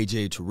that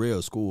A.J.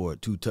 Terrell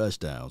scored 2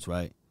 touchdowns,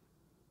 right?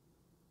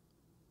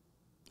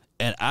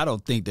 And I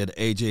don't think that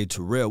A.J.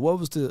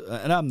 Terrell,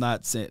 and I'm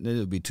not saying, it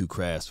would be too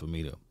crass for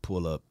me to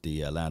pull up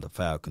the Atlanta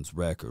Falcons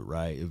record,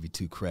 right? It would be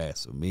too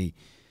crass for me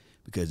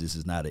because this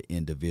is not an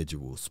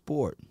individual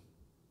sport.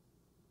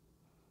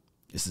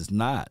 This is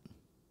not.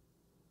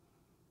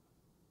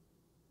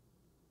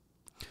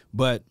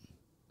 But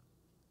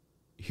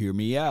hear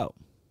me out.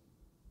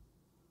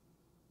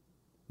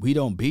 We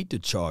don't beat the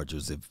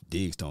Chargers if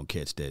Diggs don't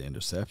catch that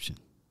interception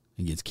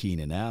against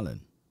Keenan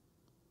Allen,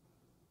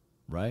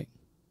 right?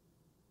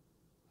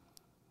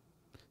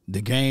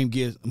 The game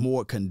gets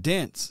more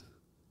condensed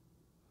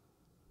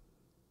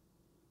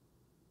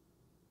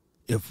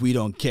if we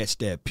don't catch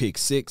that pick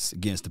 6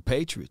 against the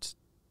Patriots,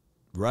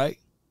 right?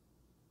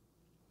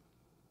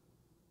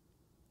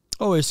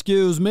 Oh,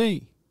 excuse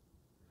me.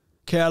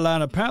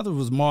 Carolina Panthers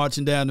was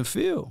marching down the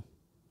field.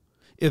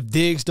 If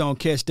Diggs don't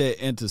catch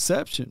that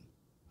interception,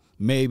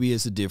 maybe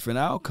it's a different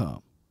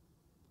outcome.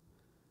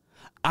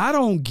 I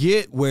don't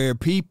get where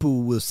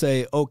people will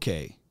say,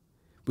 okay,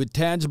 with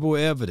tangible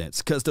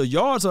evidence, because the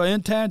yards are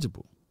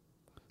intangible.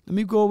 Let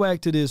me go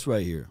back to this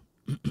right here.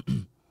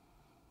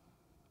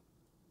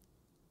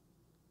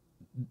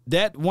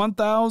 That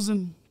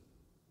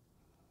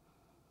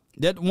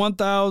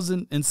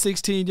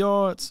 1,016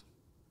 yards,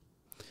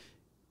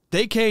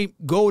 they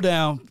can't go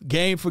down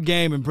game for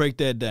game and break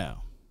that down.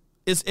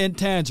 It's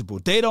intangible.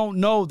 They don't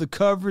know the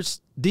coverage,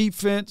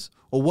 defense,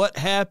 or what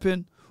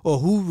happened, or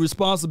whose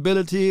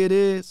responsibility it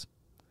is.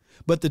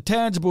 But the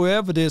tangible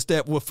evidence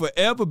that will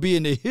forever be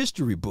in the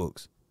history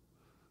books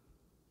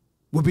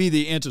will be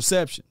the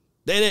interception.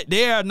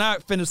 They are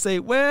not finna say,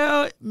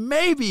 well,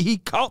 maybe he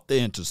caught the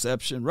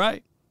interception,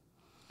 right?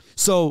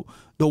 So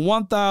the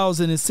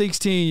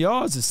 1,016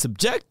 yards is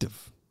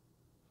subjective.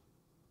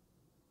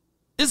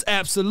 It's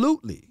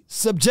absolutely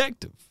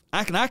subjective.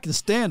 I can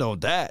stand on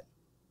that.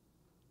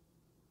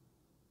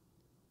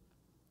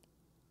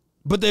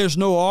 But there's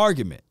no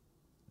argument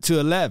to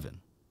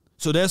 11.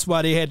 So that's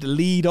why they had to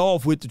lead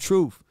off with the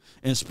truth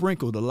and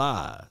sprinkle the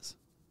lies.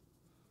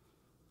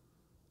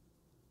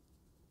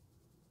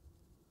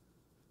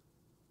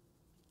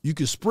 You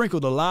can sprinkle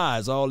the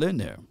lies all in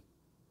there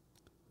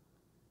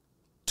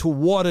to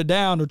water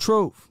down the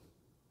truth.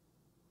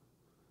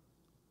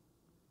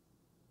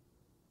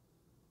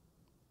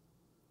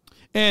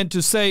 And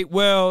to say,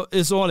 well,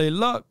 it's only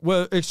luck.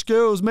 Well,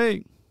 excuse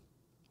me.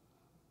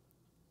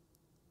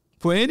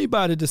 For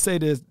anybody to say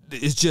that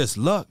it's just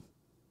luck,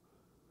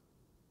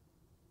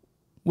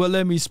 well,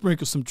 let me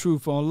sprinkle some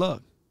truth on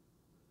luck.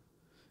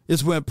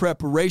 It's when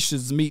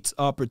preparations meets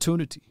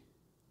opportunity.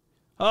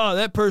 Oh,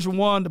 that person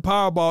won the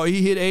Powerball.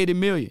 He hit 80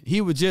 million.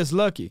 He was just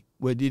lucky.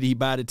 Well, did he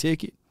buy the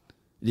ticket?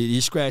 Did he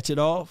scratch it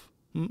off?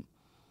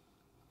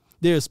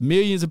 There's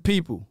millions of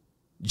people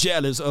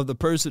jealous of the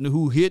person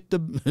who hit the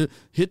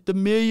 $1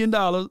 million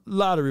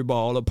lottery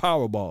ball or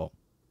Powerball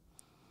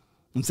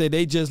and say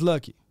they just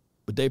lucky,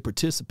 but they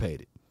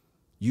participated.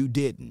 You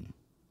didn't.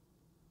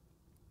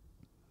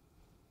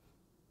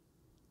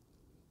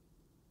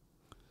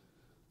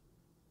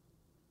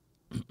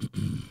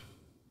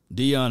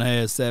 Deion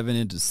has 7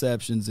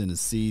 interceptions in a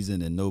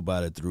season and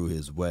nobody threw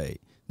his way.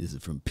 This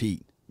is from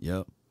Pete.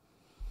 Yep.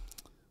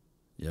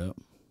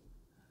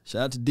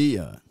 Shout out to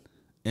Deion.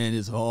 And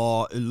it's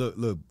hard.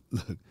 Look.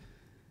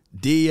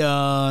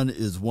 Deion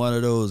is one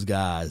of those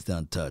guys, the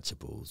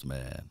untouchables,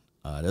 man.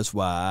 That's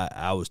why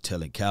I was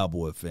telling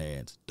Cowboy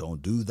fans,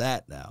 don't do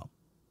that now.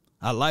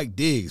 I like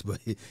Diggs, but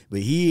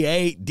he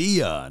ain't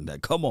Deion. Now,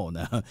 come on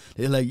now.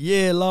 They're like,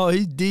 yeah, Lord,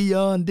 he's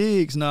Deion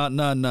Diggs. No.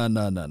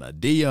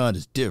 Deion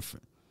is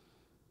different.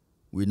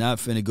 We're not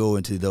finna go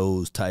into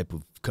those type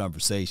of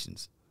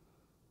conversations.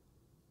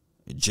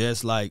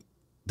 Just like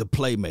the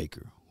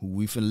Playmaker, who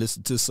we finna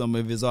listen to some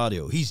of his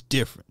audio. He's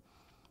different.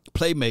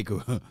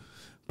 Playmaker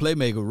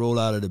roll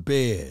out of the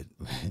bed.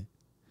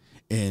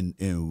 and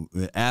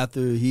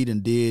after he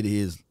done did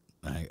his,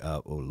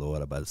 oh Lord,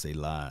 I'm about to say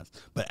lines.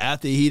 But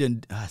after he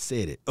done, I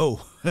said it.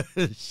 Oh,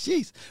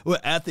 jeez. Well,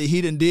 after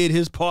he done did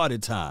his party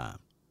time,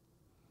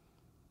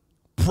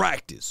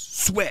 practice,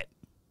 sweat,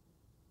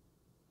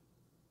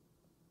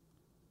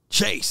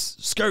 chase,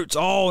 skirts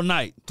all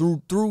night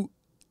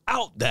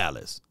throughout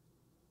Dallas,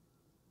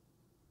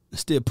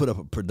 still put up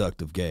a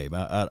productive game.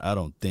 I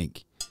don't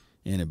think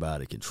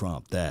anybody can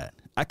trump that.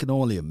 I can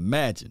only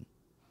imagine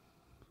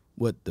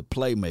what the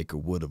Playmaker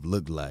would have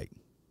looked like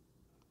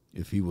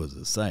if he was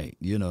a Saint.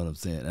 You know what I'm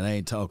saying? And I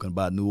ain't talking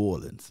about New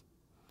Orleans.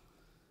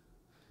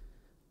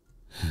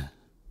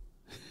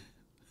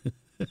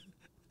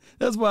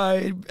 That's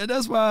why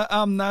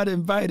I'm not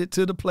invited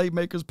to the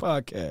Playmakers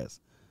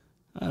podcast.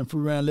 I'm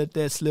for around let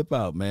that slip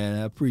out, man.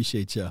 I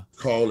appreciate y'all.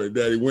 Call it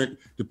that. He went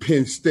to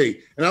Penn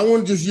State. And I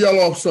want to just yell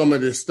off some of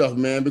this stuff,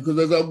 man, because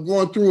as I'm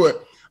going through it,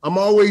 I'm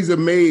always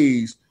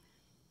amazed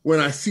when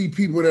I see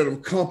people that have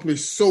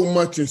accomplished so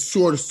much in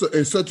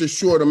such a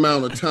short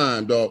amount of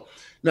time, dog.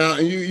 Now,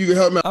 and you can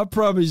help me. I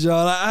promise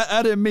y'all,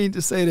 I didn't mean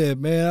to say that,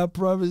 man. I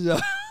promise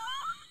y'all.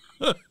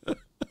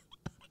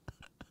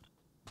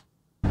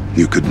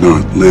 You could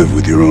not live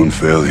with your own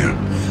failure.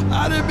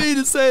 I didn't mean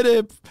to say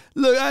that.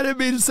 Look, I didn't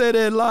mean to say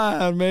that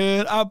line,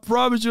 man. I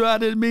promise you I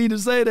didn't mean to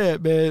say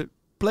that, man.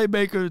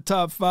 Playmaker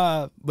top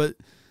 5, but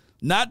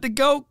not to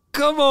go.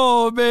 Come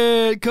on,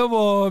 man.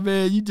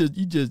 You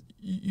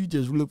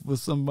just look for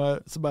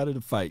somebody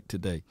to fight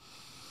today.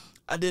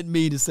 I didn't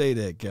mean to say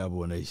that,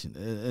 Cowboy Nation.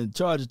 And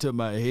charge it to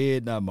my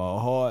head, not my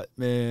heart,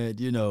 man.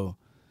 You know,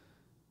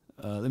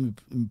 let me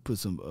put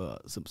some of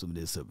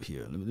this up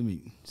here. Let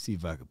me see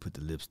if I can put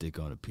the lipstick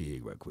on a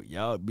pig right quick.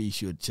 Y'all be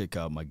sure to check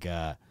out my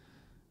guy.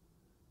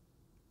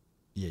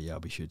 Yeah, y'all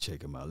be sure to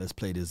check him out. Let's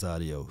play this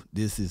audio.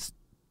 This is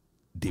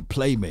the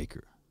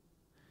Playmaker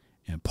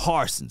and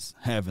Parsons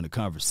having a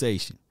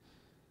conversation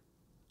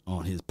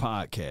on his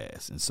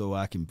podcast. And so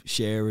I can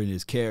share it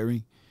is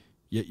caring.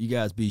 You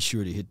guys be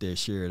sure to hit that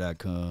share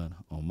icon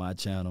on my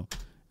channel,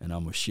 and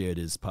I'm going to share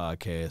this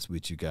podcast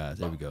with you guys.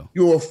 There we go.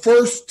 You're a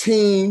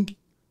first-team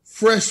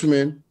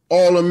freshman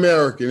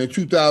All-American in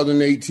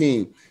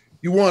 2018.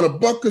 You won a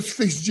Buckers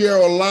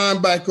Fitzgerald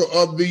Linebacker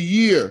of the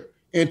Year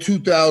in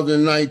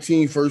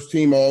 2019,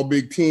 first-team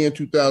All-Big Ten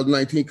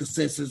 2019,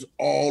 consensus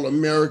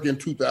All-American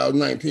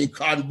 2019,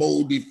 Cotton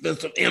Bowl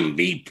Defensive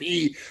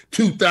MVP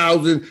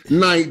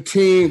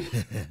 2019,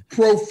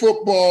 Pro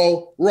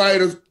Football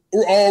Writers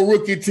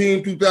All-Rookie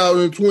Team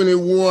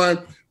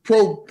 2021,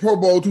 Pro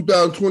Bowl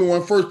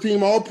 2021, First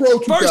Team All-Pro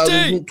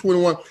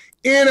 2021,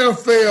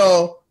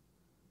 NFL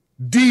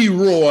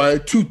D-Roy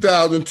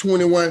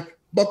 2021,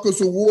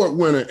 Buckers Award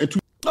winner.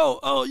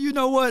 Oh, you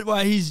know what?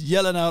 While he's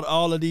yelling out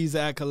all of these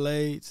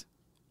accolades,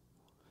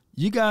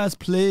 you guys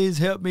please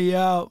help me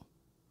out.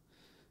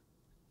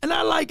 And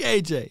I like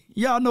AJ.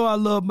 Y'all know I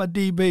love my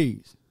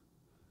DBs.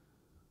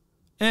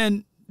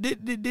 And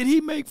did he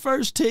make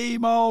first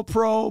team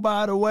All-Pro,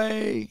 by the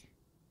way?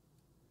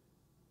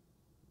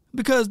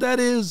 Because that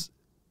is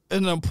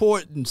an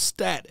important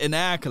stat and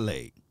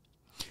accolade.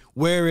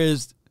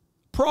 Whereas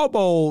Pro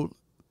Bowl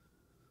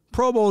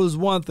is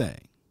one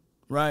thing,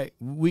 right?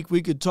 We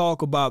could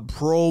talk about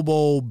Pro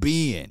Bowl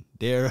being,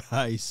 dare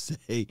I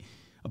say,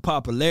 a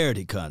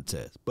popularity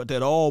contest, but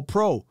that all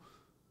pro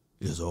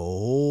is a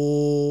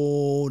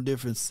whole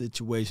different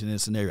situation and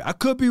scenario. I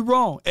could be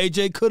wrong.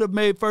 AJ could have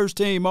made first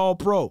team all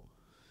pro.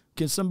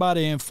 Can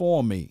somebody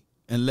inform me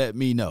and let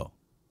me know?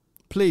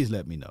 Please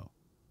let me know.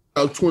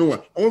 I was 21.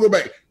 I want to go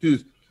back to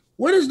this.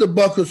 What is the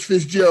Buckers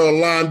Fitzgerald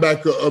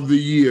Linebacker of the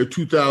Year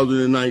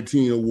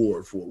 2019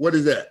 award for? What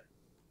is that?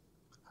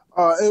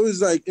 It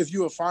was like if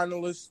you're a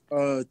finalist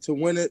to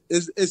win it,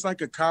 it's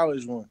like a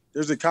college one.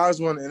 There's a college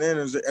one, and then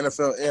there's an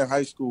NFL and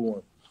high school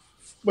one.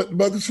 But the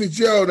Buckers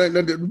Fitzgerald,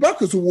 the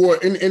Buckers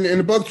Award, and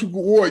the Buckers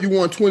Award, you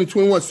won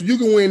 2021, so you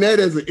can win that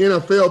as an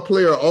NFL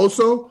player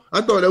also?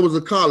 I thought that was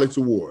a college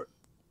award.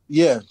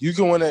 Yeah, you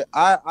can win it.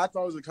 I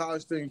thought it was a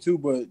college thing too,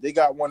 but they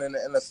got one in the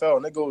NFL,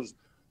 and it goes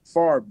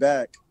far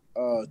back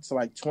to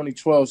like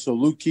 2012. So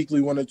Luke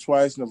Kuechly won it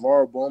twice,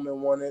 Navarro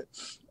Bowman won it,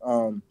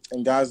 and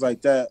guys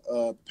like that.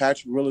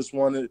 Patrick Willis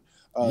won it.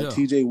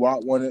 TJ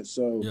Watt won it.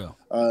 So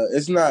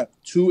it's not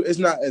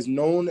as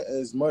known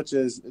as much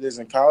as it is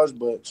in college,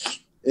 but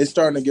it's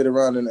starting to get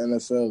around in the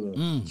NFL,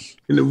 though.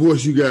 And the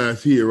voice you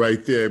guys hear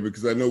right there,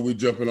 because I know we're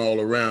jumping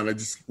all around. I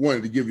just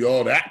wanted to give you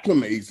all the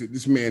acclimates that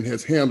this man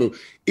has handled,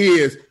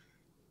 is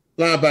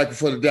linebacker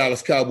for the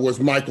Dallas Cowboys,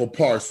 Michael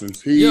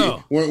Parsons.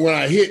 When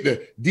I hit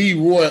the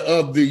D-Roy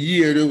of the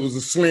year, it was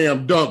a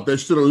slam dunk that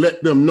should have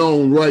let them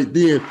know right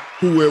then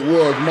who it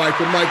was.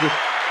 Michael,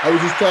 I was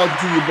just talking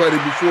to you, buddy,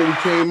 before we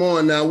came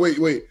on. Now, wait.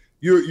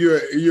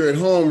 You're at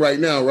home right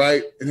now,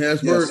 right? In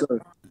Harrisburg? Yes, sir.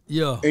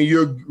 Yeah. And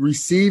you're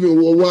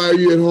receiving, well, why are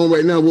you at home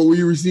right now? What were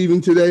you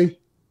receiving today?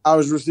 I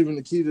was receiving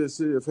the key to the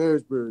city of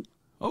Harrisburg.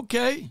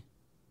 Okay.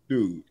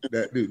 Dude,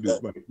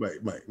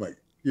 Mike.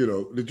 You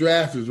know, the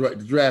draft is right.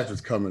 The draft is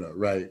coming up,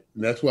 right?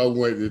 And that's why I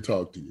wanted to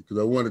talk to you, because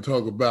I want to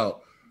talk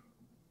about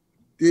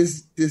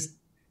this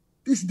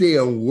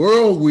damn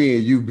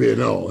whirlwind you've been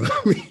on.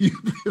 I mean,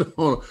 you've been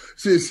on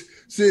since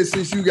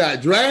you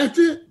got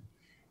drafted,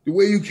 the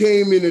way you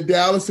came into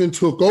Dallas and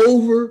took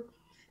over,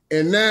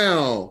 and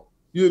now,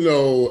 you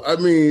know, I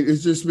mean,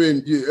 it's just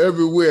been you're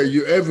everywhere.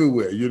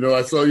 You know,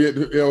 I saw you at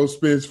the Errol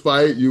Spence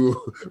fight. You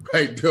were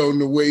right there on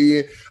the way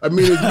in. I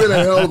mean, it's been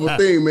a hell of a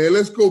thing, man.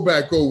 Let's go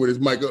back over this,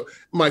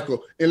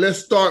 Michael, and let's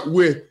start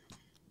with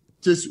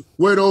just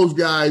where those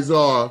guys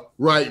are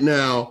right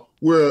now.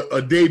 We're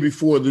a day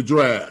before the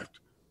draft.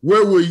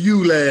 Where were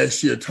you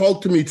last year?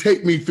 Talk to me.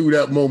 Take me through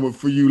that moment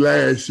for you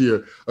last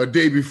year, a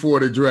day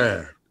before the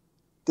draft.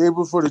 Day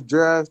before the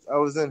draft, I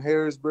was in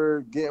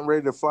Harrisburg getting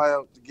ready to fly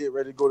out to get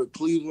ready to go to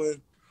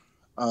Cleveland.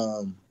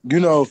 You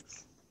know,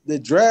 the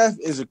draft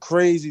is a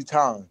crazy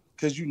time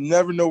because you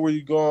never know where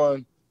you're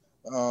going.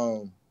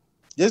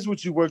 This is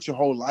what you worked your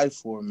whole life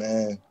for,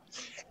 man.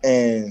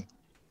 And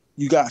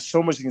you got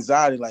so much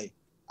anxiety. Like,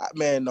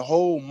 man, the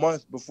whole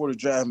month before the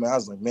draft, man, I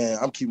was like, man,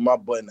 I'm keeping my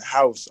butt in the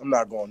house. I'm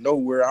not going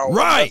nowhere. I don't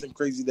want nothing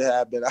crazy to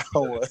happen.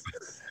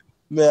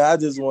 Man, I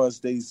just want to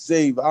stay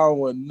safe. I don't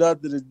want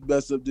nothing to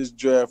mess up this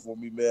draft for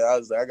me, man. I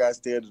was like, I got to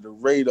stay under the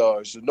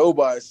radar. So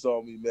nobody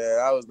saw me, man.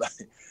 I was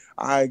like,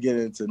 I ain't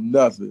getting into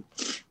nothing.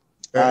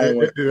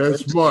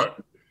 That's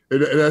smart.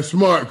 That's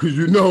smart because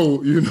you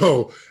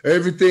know,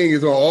 everything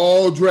is on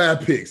all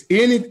draft picks.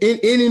 Any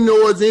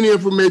noise, any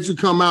information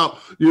come out,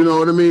 you know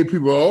what I mean?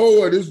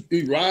 People,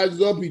 he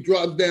rises up, he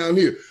drops down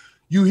here.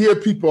 You hear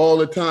people all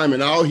the time,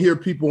 and I'll hear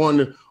people on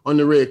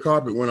the red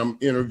carpet when I'm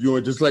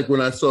interviewing, just like when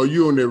I saw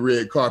you on the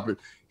red carpet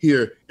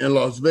here in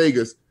Las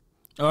Vegas.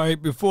 All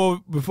right,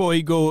 before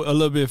we go a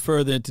little bit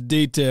further into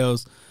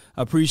details,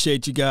 I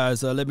appreciate you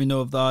guys. Let me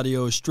know if the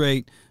audio is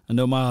straight. I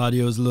know my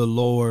audio is a little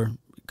lower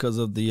because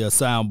of the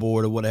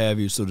soundboard or what have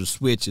you, so the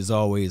switch is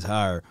always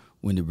higher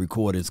when the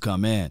recordings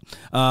come in.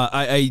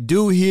 I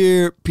do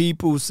hear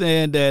people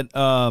saying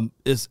that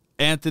it's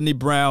Anthony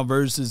Brown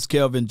versus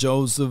Kelvin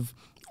Joseph,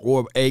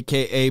 or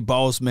a.k.a.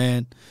 Boss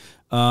Man.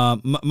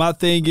 My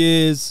thing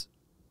is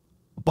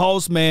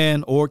Boss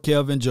Man or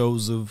Kelvin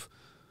Joseph,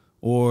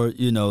 or,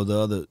 you know, the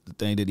other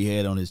thing that he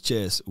had on his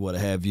chest, what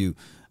have you.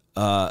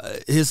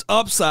 His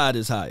upside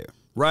is higher,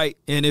 right?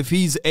 And if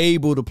he's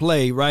able to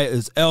play, right,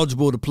 is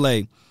eligible to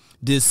play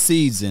this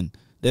season,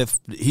 that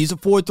he's a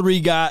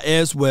 4-3 guy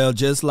as well,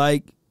 just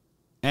like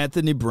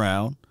Anthony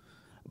Brown.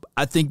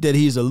 I think that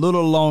he's a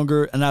little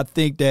longer, and I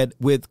think that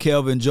with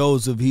Kelvin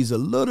Joseph, he's a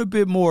little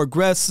bit more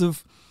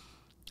aggressive.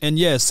 And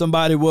yes,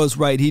 somebody was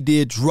right. He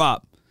did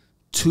drop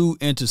 2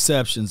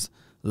 interceptions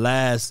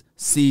last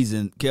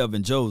season,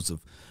 Kelvin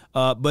Joseph.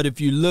 But if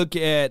you look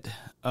at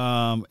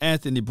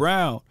Anthony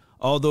Brown,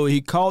 although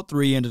he caught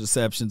 3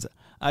 interceptions,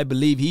 I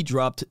believe he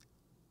dropped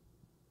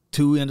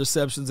 2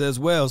 interceptions as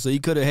well. So he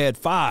could have had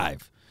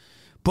 5.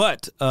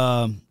 But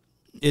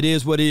it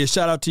is what it is.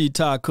 Shout out to you,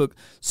 Todd Cook.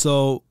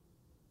 So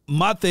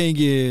my thing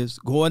is,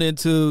 going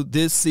into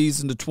this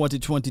season, the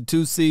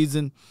 2022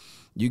 season,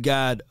 you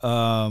got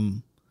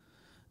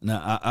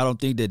now, I don't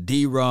think that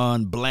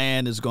Deron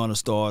Bland is going to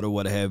start or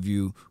what have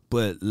you,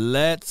 but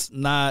let's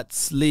not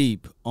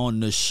sleep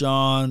on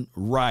Nahshon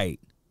Wright.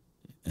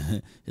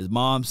 His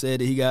mom said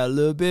that he got a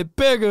little bit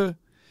bigger,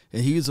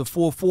 and he's a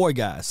 4-4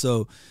 guy.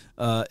 So,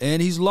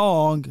 and he's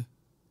long,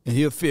 and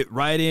he'll fit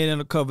right in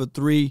a cover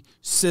 3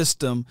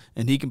 system,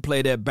 and he can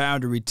play that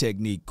boundary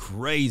technique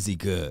crazy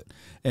good.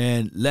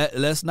 And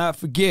let's not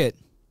forget,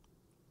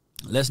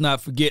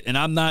 and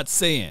I'm not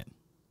saying,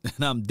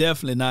 and I'm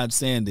definitely not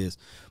saying this,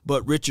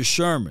 but Richard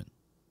Sherman,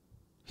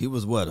 he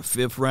was what, a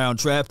 5th-round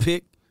draft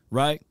pick,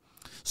 right?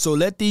 So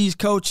let these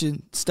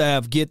coaching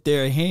staff get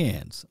their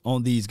hands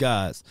on these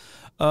guys.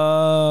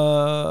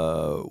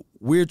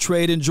 We're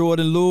trading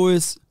Jordan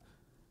Lewis.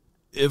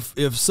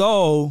 If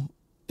so,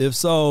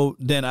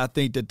 then I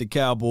think that the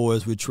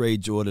Cowboys would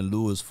trade Jordan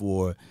Lewis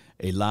for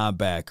a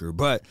linebacker.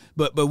 But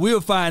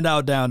we'll find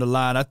out down the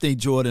line. I think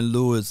Jordan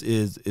Lewis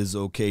is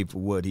okay for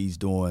what he's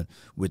doing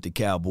with the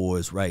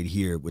Cowboys right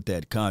here with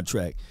that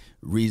contract,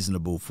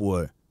 reasonable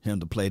for him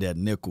to play that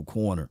nickel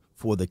corner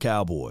for the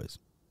Cowboys.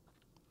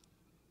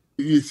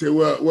 You say,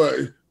 well,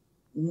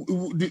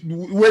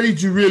 where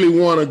did you really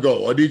want to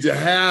go? Or did you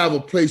have a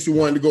place you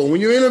wanted to go?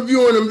 When you're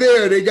interviewing them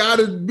there, they got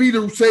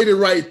to say the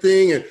right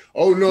thing. And,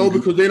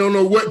 because they don't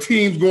know what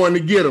team's going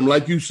to get them.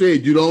 Like you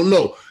said, you don't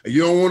know. And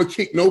you don't want to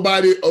kick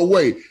nobody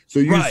away. So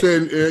you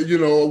said,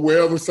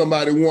 wherever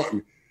somebody want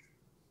me.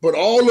 But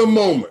all the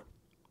moment,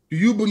 do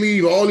you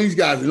believe all these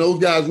guys and those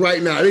guys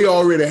right now, they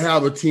already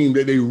have a team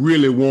that they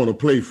really want to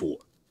play for?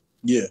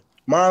 Yeah.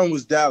 Mine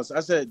was Dallas.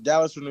 I said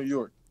Dallas or New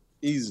York.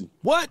 Easy.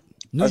 What?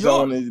 New York? I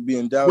wanted to be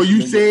in Dallas. Were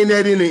you saying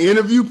that in the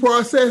interview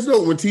process,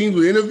 though, when teams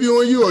were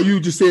interviewing you, or you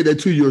just said that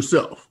to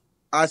yourself?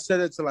 I said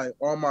it to, like,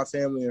 all my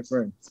family and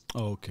friends.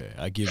 Okay.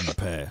 I give you a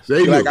pass.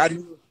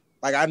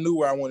 I knew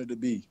where I wanted to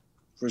be,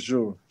 for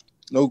sure.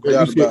 No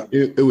doubt about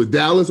it. It was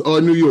Dallas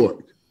or New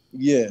York?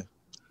 Yeah.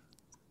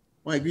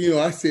 Like,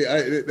 I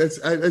said,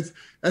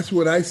 that's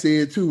what I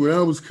said too when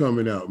I was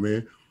coming out,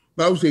 man.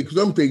 But I was saying, because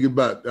I'm thinking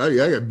about, I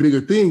got bigger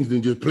things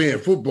than just playing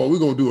football. We're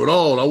going to do it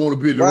all. I want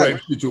to be in the right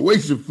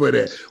situation for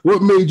that.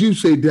 What made you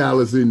say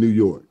Dallas in New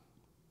York?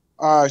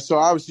 All right, so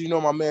obviously,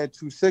 my man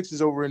 2-6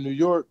 is over in New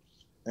York.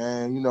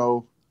 And,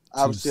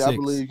 obviously, I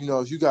believe,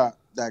 if you got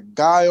that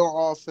guy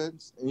on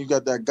offense and you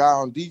got that guy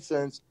on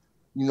defense,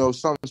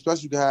 something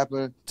special can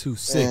happen.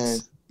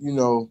 2-6.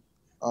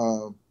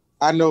 And,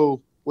 I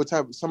know what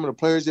some of the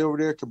players over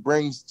there could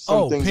bring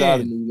some things out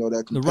of me,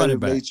 that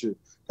competitive nature.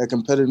 That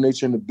competitive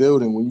nature in the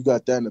building. When you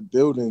got that in the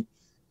building,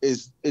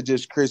 it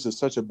just creates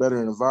such a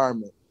better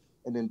environment.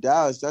 And then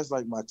Dallas, that's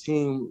like my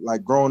team.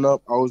 Like growing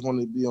up, I always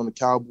wanted to be on the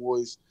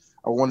Cowboys.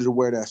 I wanted to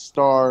wear that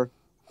star.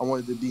 I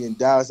wanted to be in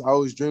Dallas. I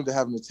always dreamed of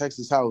having a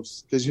Texas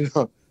house because,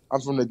 I'm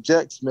from the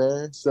Jets,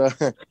 man. So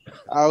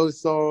I always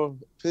saw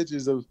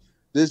pictures of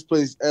this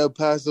place, El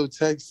Paso,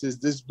 Texas,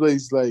 this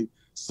place like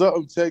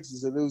Sutton,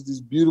 Texas, and it was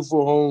these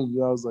beautiful homes.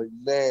 And I was like,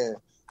 man,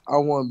 I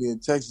want to be in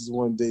Texas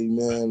one day,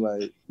 man.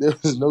 Like, there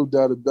was no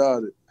doubt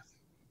about it.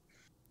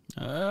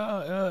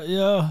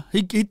 Yeah.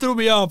 He threw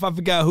me off. I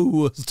forgot who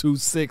was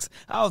 2-6.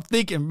 I was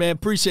thinking, man,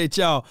 appreciate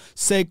y'all.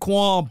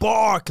 Saquon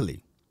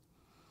Barkley.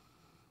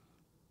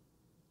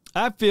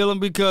 I feel him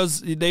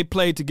because they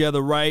played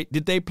together, right?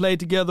 Did they play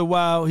together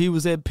while he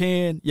was at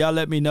Penn? Y'all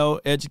let me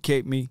know.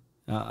 Educate me.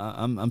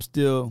 I'm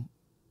still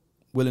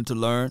willing to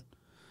learn.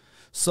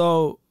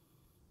 So,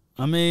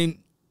 I mean,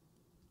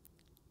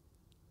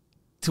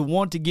 to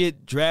want to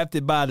get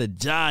drafted by the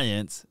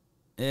Giants,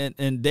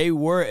 and they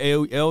were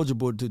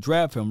eligible to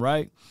draft him,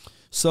 right?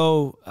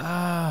 So,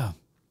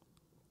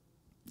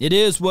 it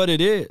is what it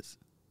is.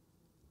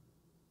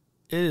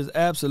 It is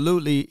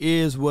absolutely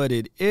is what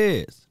it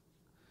is.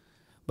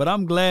 But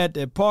I'm glad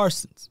that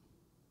Parsons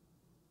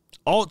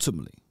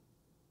ultimately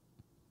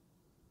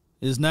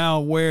is now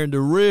wearing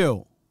the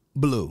real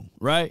blue,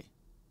 right?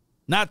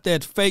 Not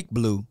that fake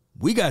blue.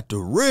 We got the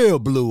real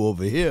blue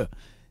over here.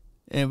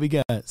 And we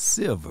got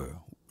silver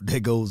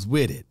that goes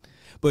with it.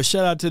 But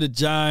shout out to the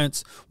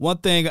Giants. One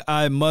thing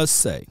I must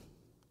say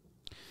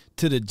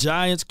to the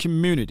Giants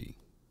community,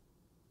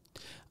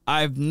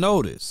 I've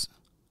noticed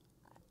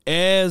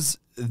as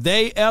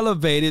they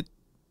elevated,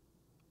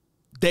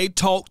 they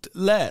talked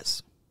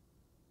less.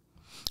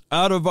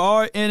 Out of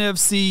our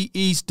NFC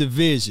East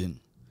division,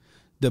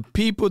 the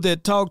people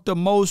that talk the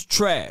most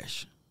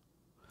trash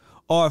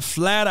are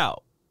flat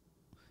out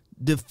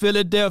the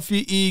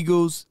Philadelphia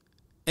Eagles,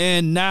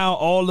 and now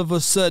all of a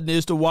sudden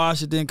it's the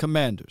Washington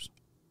Commanders.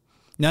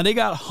 Now they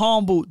got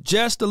humbled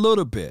just a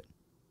little bit.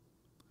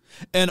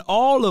 And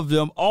all of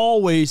them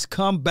always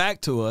come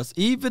back to us,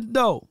 even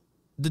though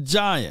the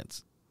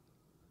Giants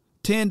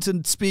tend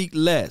to speak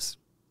less.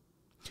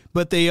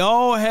 But they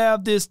all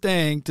have this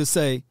thing to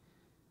say,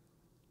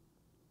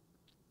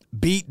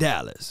 beat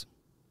Dallas.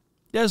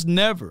 There's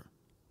never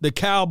the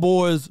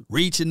Cowboys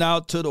reaching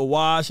out to the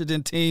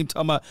Washington team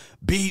talking about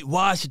beat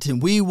Washington.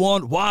 We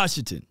want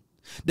Washington.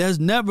 There's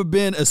never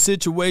been a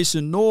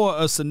situation nor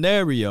a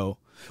scenario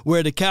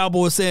where the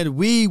Cowboys said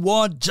we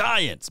want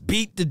Giants,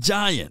 beat the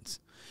Giants.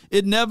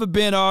 It never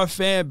been our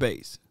fan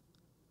base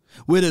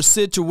with a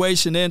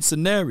situation and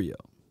scenario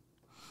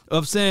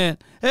of saying,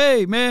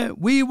 hey, man,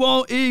 we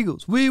want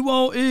Eagles. We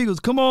want Eagles.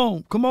 Come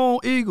on,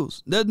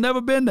 Eagles. There's never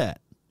been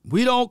that.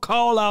 We don't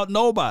call out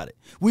nobody.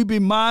 We be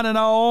minding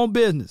our own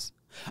business.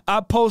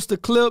 I post a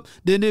clip,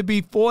 then there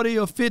be 40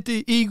 or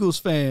 50 Eagles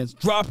fans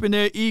dropping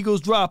their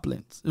Eagles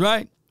droplings,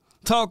 right?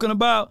 Talking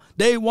about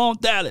they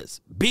want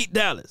Dallas, beat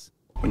Dallas.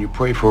 When you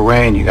pray for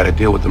rain, you got to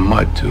deal with the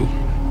mud, too.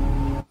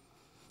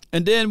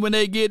 And then when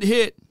they get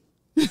hit,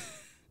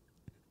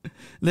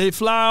 they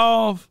fly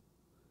off.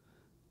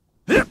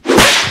 They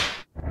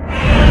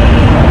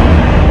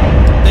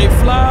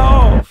fly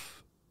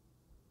off.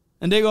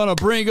 And they're going to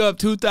bring up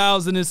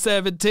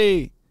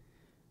 2017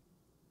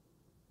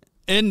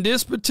 in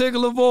this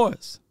particular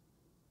voice.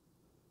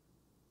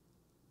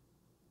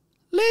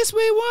 At least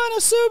we won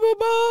a Super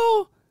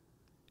Bowl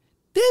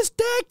this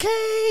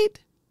decade.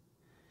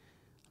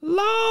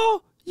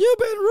 Law, you've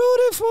been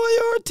rooting for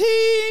your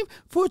team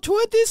for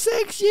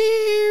 26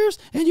 years,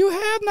 and you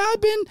have not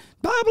been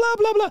blah, blah,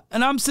 blah, blah.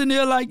 And I'm sitting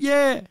there like,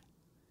 yeah,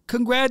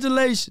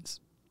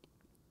 congratulations.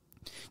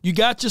 You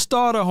got your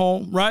starter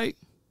home, right?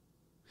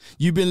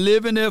 You've been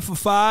living there for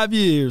 5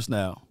 years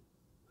now.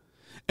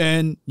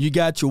 And you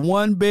got your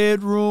 1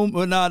 bedroom.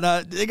 Well,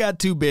 no, they got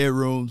 2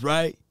 bedrooms,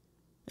 right?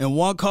 And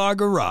 1-car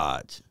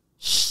garage.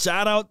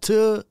 Shout out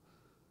to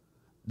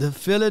the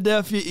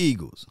Philadelphia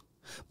Eagles.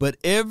 But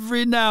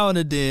every now and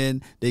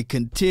then, they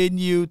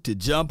continue to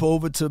jump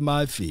over to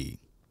my feed.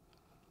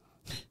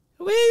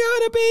 We're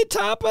going to be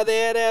top of the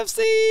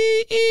NFC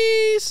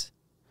East.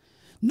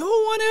 No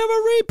one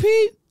ever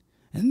repeat.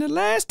 And the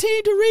last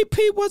team to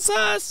repeat was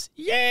us.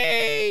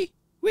 Yay!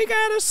 We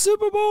got a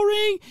Super Bowl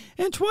ring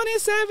in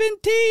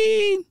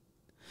 2017.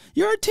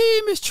 Your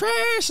team is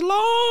trash,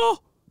 Law.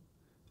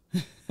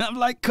 I'm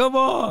like, come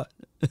on.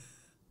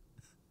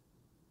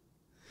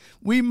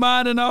 We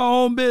minding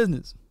our own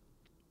business.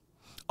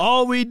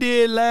 All we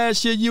did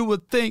last year, you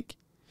would think,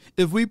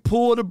 if we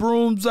pull the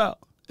brooms out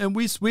and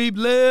we sweep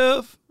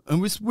left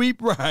and we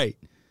sweep right,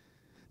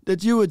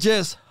 that you would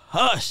just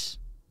hush.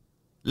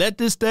 Let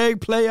this thing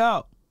play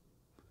out.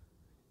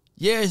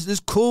 Yes, it's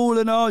cool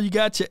and all. You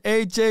got your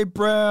A.J.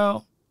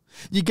 Brown.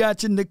 You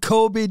got your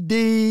Nakobe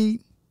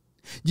Dean.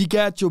 You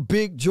got your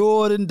big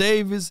Jordan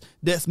Davis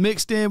that's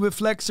mixed in with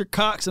Fletcher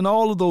Cox and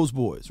all of those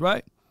boys,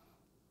 right?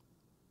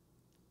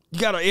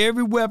 You got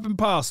every weapon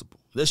possible.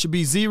 There should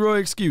be 0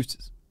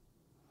 excuses.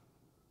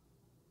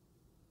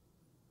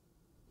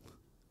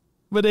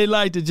 But they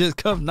like to just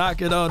come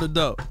knocking on the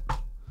door.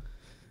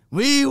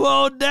 We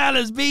want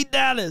Dallas, beat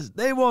Dallas.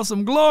 They want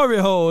some glory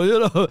hole, you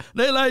know.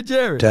 They like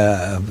Jerry.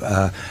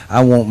 I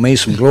want me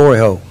some glory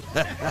hole.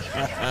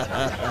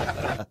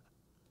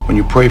 When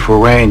you pray for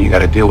rain, you got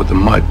to deal with the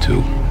mud,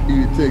 too.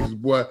 Texas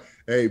boy,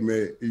 hey,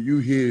 man, you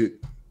hit it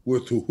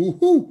with the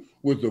hoo-hoo,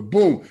 with the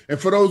boom. And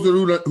for those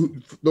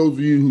of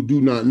you who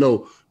do not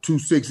know,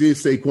 2-6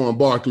 is Saquon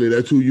Barkley.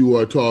 That's who you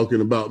are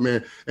talking about,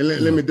 man. And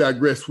let me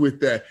digress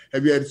with that.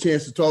 Have you had a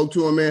chance to talk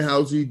to him, man?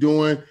 How's he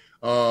doing?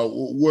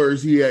 Where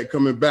is he at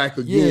coming back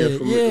again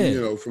from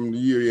the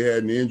year he had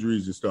and the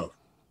injuries and stuff?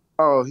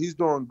 Oh, he's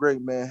doing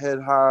great, man. Head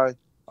high.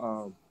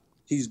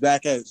 He's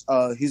back he's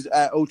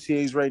at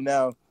OTAs right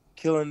now,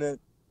 killing it.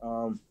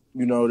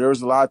 There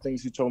was a lot of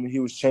things he told me he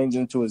was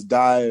changing to his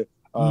diet,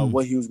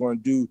 what he was going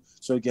to do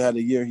so he could have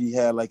the year he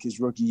had like his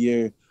rookie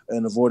year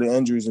and avoid the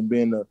injuries and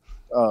being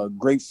a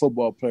great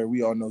football player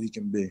we all know he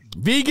can be.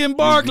 Vegan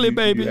Barkley,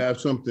 baby. You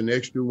have something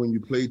extra when you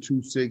play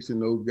 2-6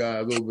 and those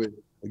guys over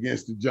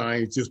against the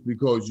Giants just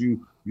because you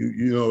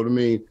know what I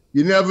mean?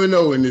 You never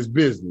know in this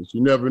business.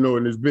 That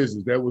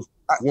was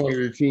one of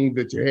the teams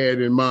that you had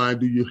in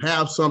mind. Do you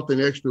have something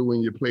extra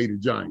when you play the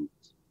Giants?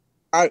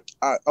 I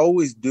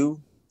always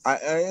do.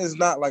 It's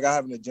not like I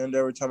have an agenda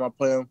every time I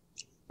play them,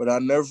 but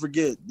I'll never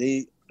forget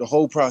the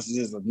whole process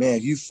is like, man,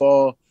 if you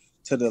fall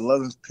to the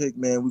 11th pick,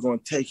 man, we're going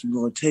to take you.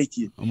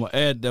 I'm going to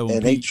add that one.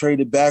 And they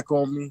traded back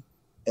on me,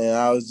 and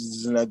I was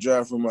just in that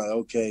draft room like,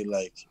 okay,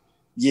 like,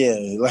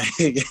 yeah, like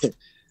 –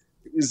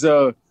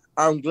 so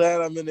I'm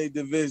glad I'm in a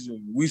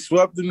division. We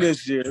swept them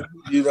this year,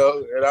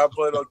 and I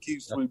plan on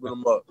keep sweeping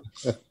them up.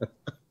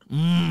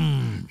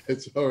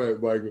 It's all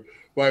right, Michael.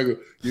 Michael,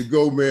 you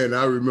go, man.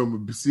 I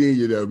remember seeing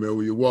you there, man,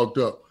 when you walked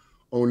up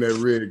on that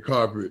red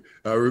carpet.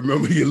 I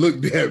remember you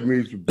looked at me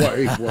and said,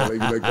 hey, boy,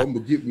 like, I'm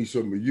going to get me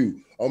some of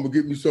you. I'm going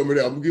to get me some of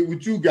that. I'm going to get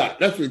what you got.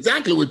 That's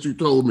exactly what you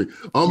told me.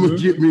 I'm going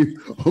to get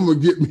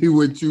me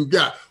what you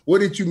got.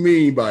 What did you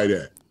mean by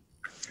that?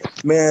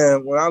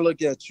 Man, when I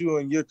look at you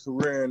and your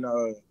career and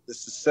the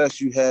success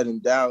you had in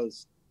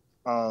Dallas,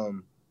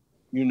 and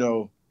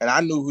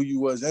I knew who you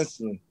was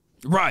instantly.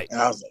 Right.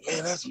 And I was like,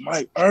 man, that's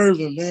Mike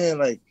Irvin, man.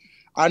 Like,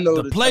 I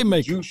know the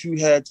playmaker juice you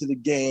had to the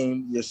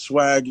game, your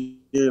swagger,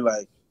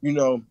 like, and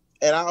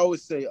I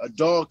always say a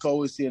dog can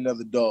always see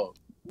another dog.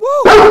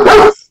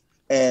 Woo!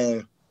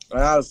 And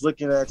when I was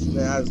looking at you,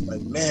 man, I was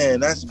like, man,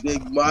 that's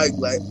Big Mike.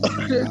 Like,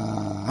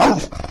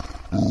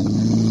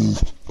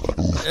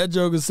 that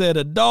joker said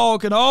a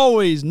dog can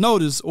always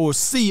notice or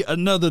see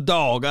another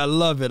dog. I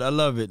love it. I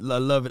love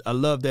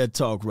that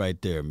talk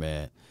right there,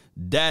 man.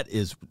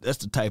 That's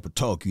the type of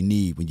talk you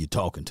need when you're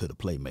talking to the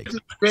playmaker. It's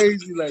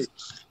crazy. Like,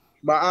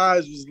 my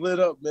eyes was lit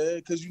up, man,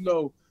 because,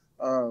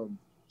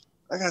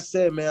 like I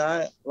said,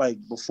 man,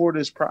 before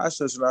this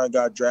process and I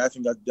got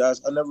drafted, got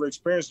Dallas, I never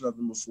experienced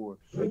nothing before.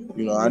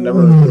 You know, I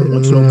never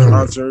went to no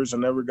concerts. I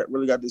never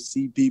really got to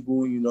see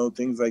people, you know,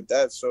 things like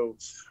that. So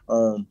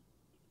when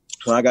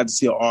I got to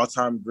see an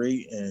all-time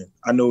great and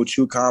I know what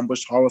you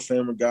accomplished, Hall of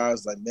Famer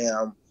guys, like,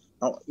 man,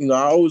 I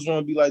always want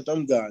to be like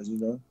them guys, you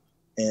know.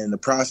 And the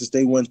process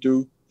they went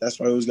through,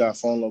 that's why I always got to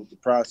fall in love with the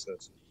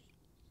process.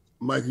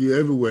 Mike, you're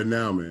everywhere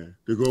now, man.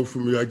 To go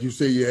from, like you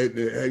say, you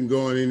hadn't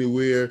gone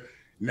anywhere.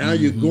 Now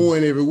you're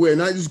going everywhere.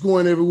 Not just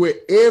going everywhere.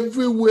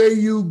 Everywhere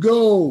you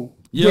go,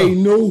 they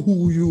know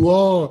who you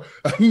are.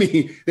 I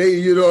mean,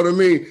 you know what I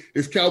mean?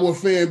 This Cowboy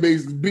fan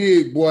base is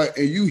big, boy,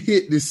 and you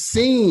hit the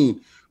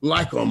scene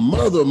like a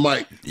mother,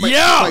 Mike.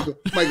 Michael,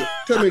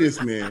 tell me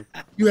this, man.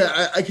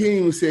 I can't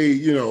even say,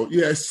 you know,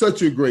 you had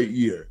such a great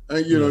year.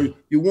 You know,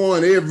 you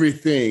won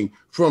everything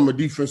from a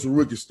defensive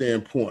rookie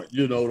standpoint.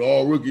 You know, the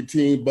all-rookie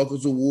team,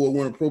 Buckles Award,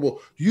 won a Pro Bowl.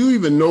 Do you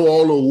even know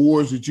all the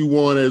awards that you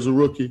won as a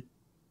rookie?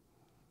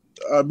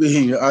 I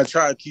mean, I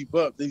try to keep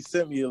up. They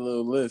sent me a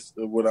little list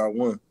of what I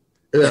won.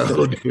 Yeah,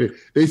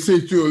 they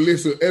sent you a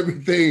list of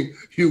everything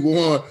you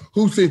won.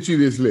 Who sent you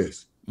this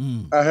list?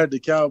 I had the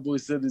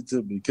Cowboys send it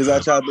to me because I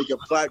tried to make a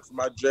plaque for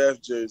my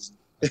draft jersey.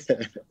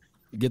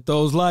 Get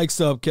those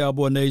likes up,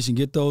 Cowboy Nation.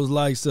 Get those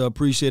likes up.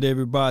 Appreciate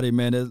everybody,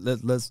 man.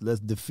 Let's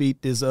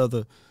defeat this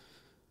other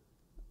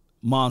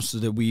monster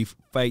that we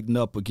fighting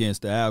up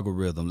against, the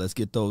algorithm. Let's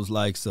get those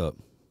likes up.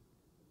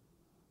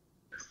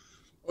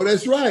 Oh,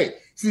 that's right.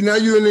 See, now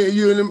you're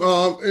in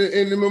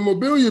the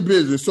memorabilia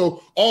business,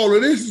 so all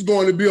of this is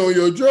going to be on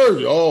your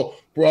jersey. All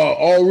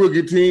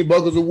rookie team,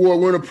 Buckles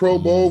Award winner, Pro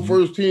Bowl,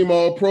 first team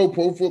All Pro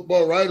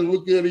Football Writers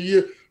Rookie of the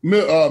Year,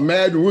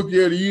 Madden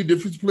Rookie of the Year,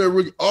 Defensive Player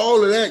Rookie.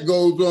 All of that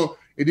goes on,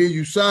 and then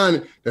you sign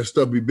it. That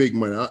stuff be big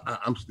money.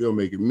 I'm still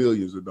making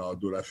millions of dollars,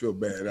 dude. I feel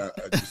bad.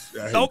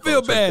 I don't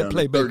feel bad.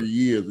 Play 30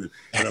 years,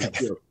 and I'm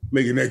still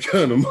making that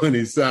kind of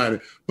money signing.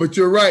 But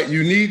you're right.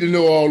 You need to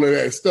know all of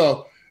that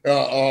stuff.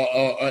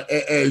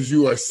 As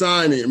you are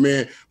signing,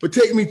 man. But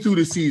take me through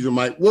the season,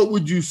 Mike. What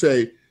would you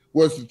say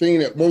was the thing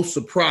that most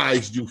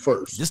surprised you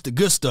first? Just the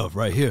good stuff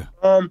right here.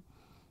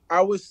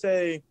 I would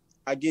say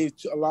I gave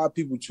a lot of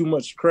people too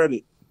much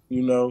credit,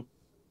 you know.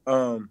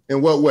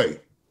 In what way?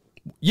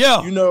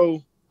 Yeah. You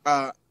know,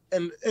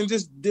 and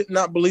just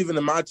not believing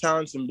in my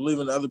talents and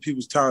believing in other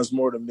people's talents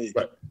more than me.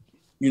 Right.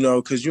 You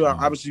know, because you are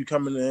obviously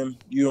coming in,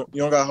 you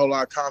don't got a whole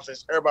lot of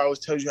confidence. Everybody always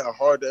tells you how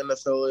hard the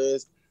NFL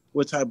is,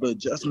 what type of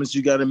adjustments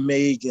you got to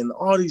make, and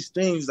all these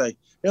things. Like,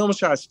 they almost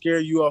try to scare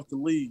you off the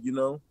league, you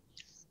know?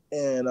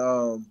 And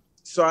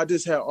so I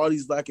just had all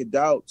these lack of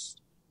doubts.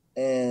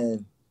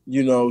 And,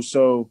 you know,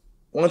 so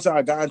once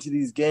I got into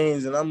these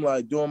games and I'm,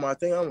 like, doing my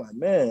thing, I'm like,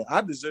 man,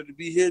 I deserve to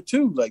be here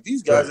too. Like,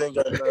 these guys ain't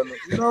got nothing.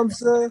 You know what I'm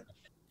saying?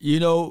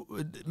 You know,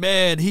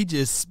 man, he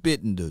just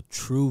spitting the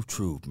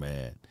truth,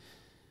 man.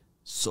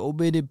 So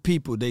many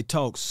people, they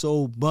talk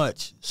so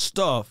much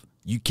stuff.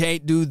 You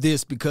can't do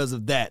this because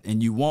of that,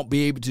 and you won't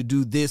be able to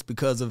do this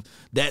because of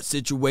that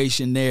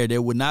situation there.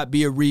 There will not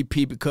be a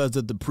repeat because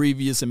of the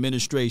previous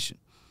administration.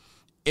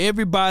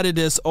 Everybody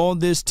that's on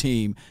this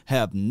team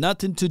have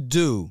nothing to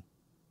do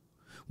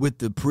with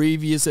the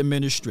previous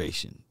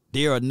administration.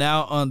 They are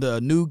now under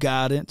a new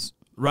guidance,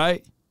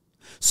 right?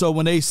 So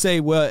when they say,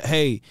 well,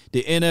 hey,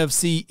 the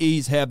NFC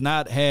East have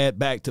not had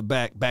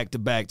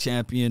back-to-back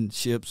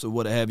championships or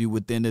what have you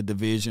within the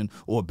division,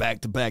 or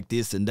back-to-back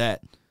this and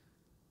that,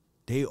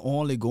 they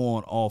only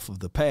going off of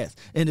the past.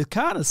 And it's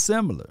kind of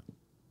similar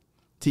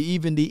to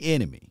even the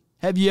enemy.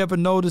 Have you ever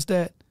noticed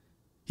that?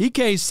 He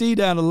can't see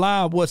down the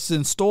line what's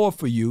in store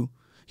for you.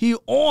 He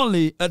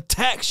only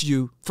attacks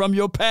you from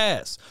your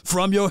past,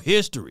 from your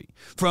history,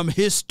 from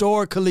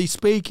historically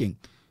speaking.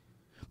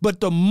 But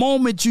the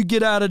moment you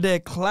get out of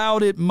that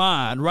clouded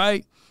mind,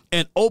 right,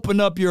 and open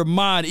up your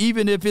mind,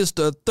 even if it's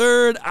the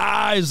third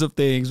eyes of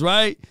things,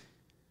 right,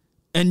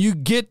 and you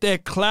get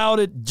that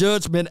clouded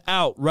judgment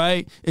out,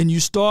 right? And you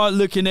start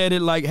looking at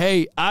it like,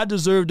 hey, I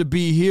deserve to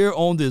be here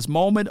on this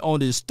moment,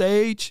 on this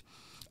stage.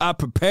 I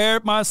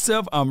prepared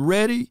myself. I'm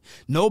ready.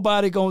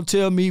 Nobody going to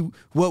tell me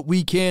what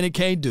we can and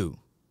can't do.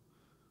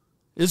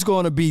 It's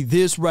going to be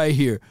this right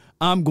here.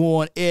 I'm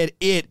going at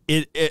it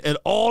at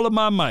all of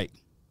my might.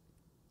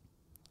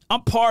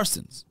 I'm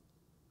Parsons.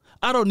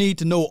 I don't need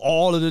to know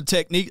all of the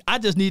techniques. I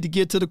just need to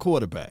get to the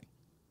quarterback.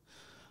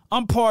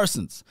 I'm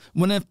Parsons.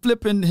 When they're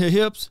flipping the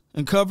hips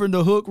and covering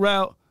the hook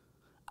route,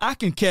 I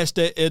can catch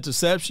that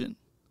interception.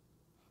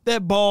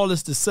 That ball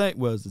is the same.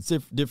 Well, it's a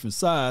different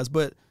size,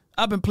 but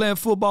I've been playing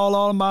football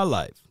all of my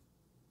life.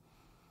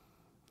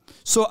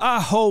 So I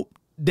hope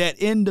that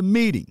in the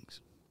meetings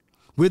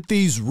with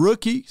these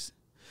rookies,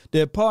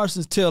 that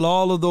Parsons tell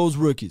all of those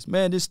rookies,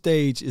 man, this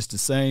stage is the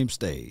same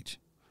stage.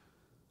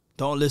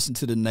 Don't listen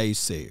to the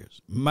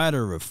naysayers.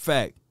 Matter of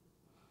fact,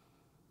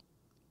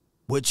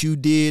 what you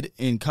did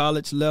in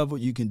college level,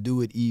 you can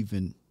do it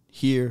even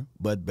here,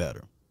 but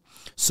better.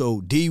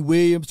 So D.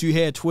 Williams, you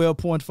had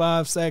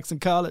 12.5 sacks in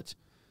college.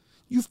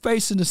 You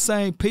facing the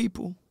same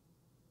people,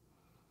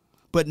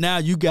 but now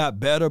you got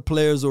better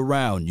players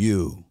around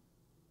you.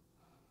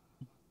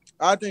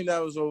 I think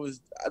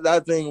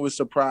that thing would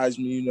surprise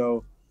me,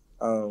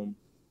 and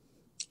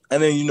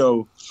then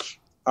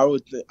I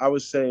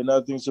would say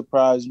another thing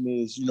surprised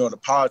me is the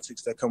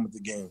politics that come with the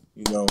game.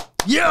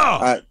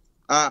 Yeah.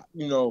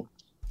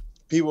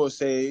 People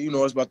say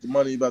it's about the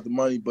money, but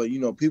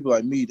people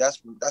like me,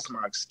 that's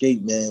my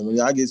escape, man. When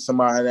I get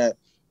somebody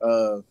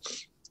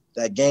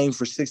that game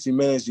for 60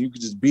 minutes, and you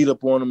could just beat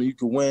up on them, and you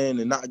could win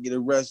and not get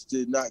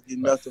arrested, not get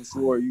nothing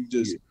for it. You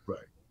just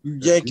you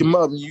yank them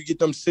up, and you get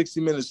them 60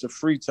 minutes of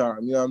free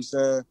time. You know what I'm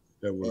saying?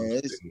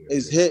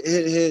 It's hit,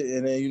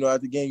 and then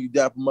at the game you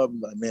dap them up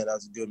and like, man, that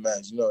was a good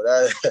match.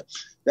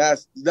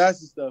 That's the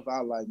stuff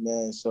I like,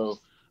 man. So,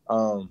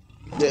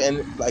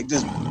 and like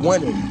just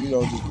winning,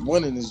 just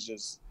winning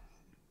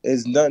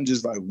it's nothing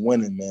just like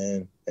winning,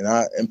 man.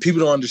 And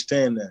people don't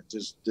understand that.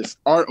 Just the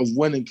art of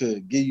winning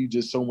could give you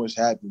just so much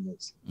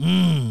happiness.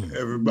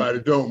 Everybody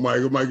don't,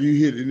 Michael. Michael,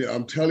 you hit it.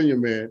 I'm telling you,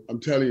 man.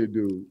 I'm telling you,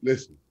 dude.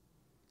 Listen,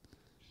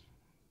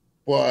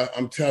 boy,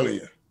 I'm telling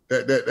you.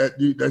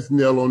 That's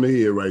nail on the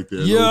head right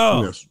there.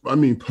 Yeah. I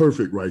mean,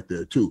 perfect right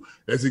there, too.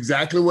 That's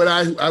exactly what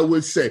I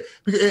would say.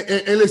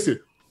 And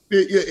listen,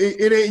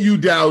 it ain't you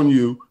down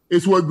you.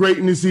 It's what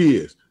greatness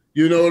is.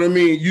 You know what I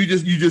mean? You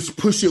just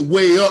push it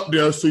way up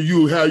there so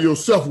you have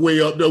yourself way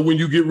up there when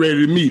you get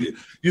ready to meet it.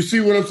 You see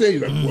what I'm saying?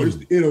 You're like, boy, it's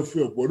the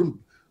NFL, boy, them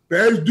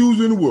baddest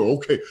dudes in the world.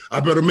 Okay, I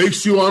better make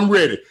sure I'm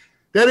ready.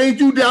 That ain't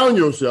you down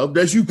yourself.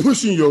 That's you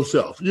pushing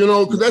yourself,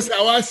 because that's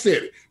how I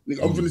said it.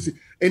 I'm finna see.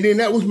 And then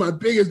that was my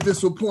biggest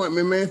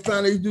disappointment, man.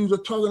 Finally, these dudes are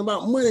talking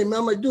about money,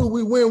 man. I'm like, dude,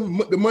 we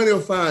win. The money will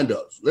find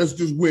us. Let's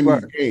just win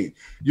this game.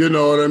 You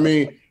know what I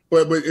mean?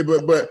 But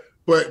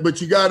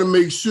you got to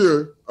make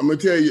sure. I'm gonna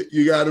tell you,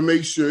 you got to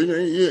make sure.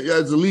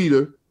 As a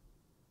leader,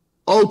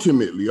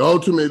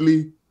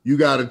 ultimately, you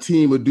got a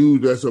team of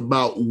dudes that's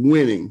about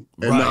winning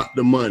and not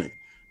the money.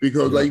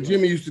 Because like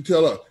Jimmy used to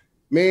tell us,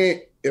 man,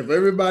 if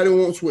everybody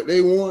wants what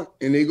they want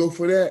and they go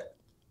for that,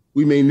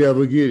 we may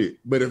never get it.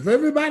 But if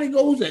everybody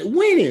goes at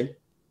winning,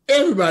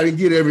 everybody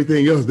get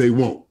everything else they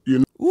want.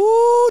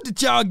 Ooh,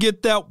 did y'all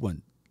get that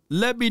one?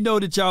 Let me know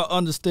that y'all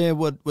understand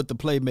what the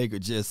playmaker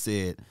just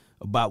said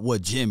about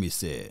what Jimmy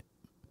said.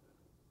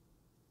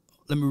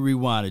 Let me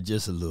rewind it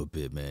just a little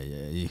bit,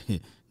 man. Yeah,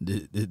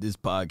 this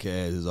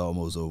podcast is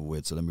almost over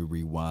with, so let me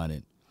rewind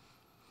it.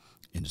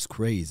 And it's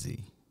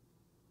crazy.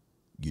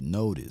 You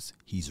notice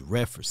he's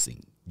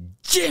referencing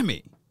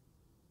Jimmy.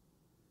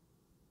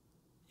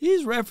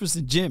 He's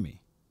referencing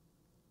Jimmy.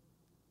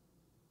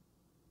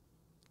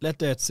 Let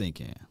that sink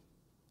in.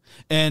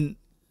 And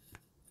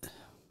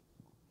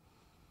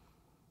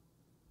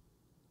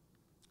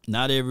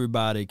not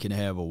everybody can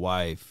have a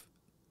wife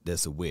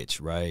that's a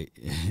witch, right?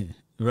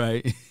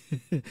 Right?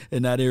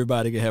 And not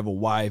everybody can have a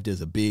wife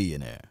that's a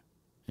billionaire,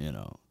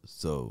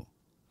 So,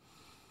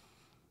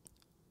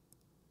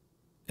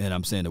 and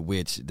I'm saying a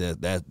witch,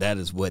 that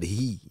is what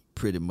he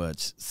pretty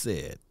much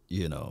said,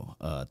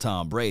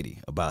 Tom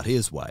Brady about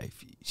his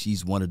wife.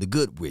 She's one of the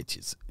good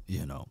witches,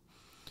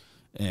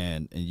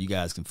 And you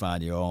guys can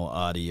find your own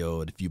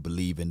audio, and if you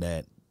believe in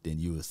that, then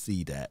you will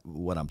see that,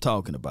 what I'm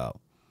talking about.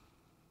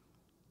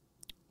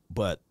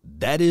 But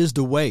that is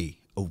the way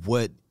of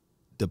what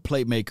the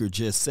playmaker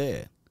just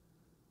said.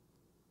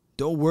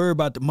 Don't worry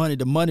about the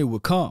money will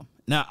come.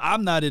 Now,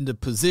 I'm not in the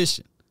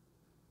position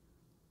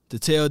to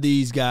tell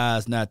these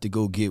guys not to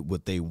go get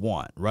what they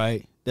want,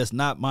 right? That's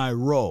not my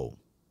role.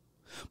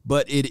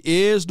 But it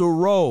is the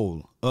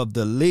role of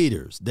the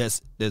leaders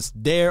that's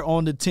there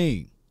on the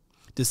team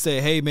to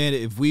say, hey, man,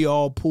 if we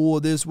all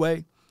pull this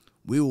way,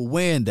 we will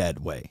win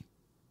that way.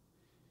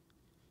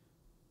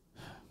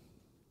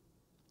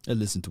 And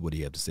listen to what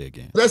he had to say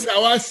again. That's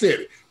how I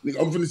said it.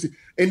 I'm finna see.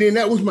 And then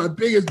that was my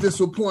biggest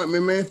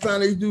disappointment, man.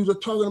 Finally, these dudes are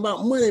talking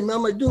about money, man.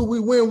 I'm like, dude, we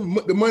win.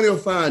 The money will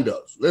find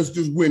us. Let's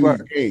just win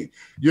this game.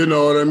 You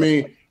know what I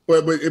mean?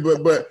 But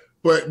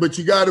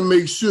you got to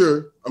make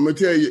sure. I'm gonna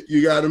tell you,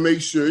 you got to make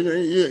sure.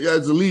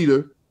 As a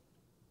leader,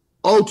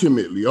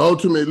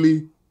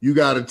 ultimately, you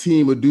got a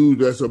team of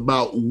dudes that's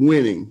about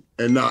winning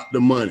and not the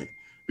money.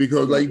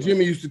 Because like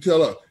Jimmy used to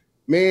tell us,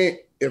 man,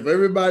 if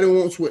everybody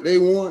wants what they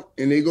want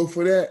and they go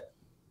for that,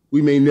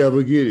 we may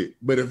never get it.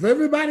 But if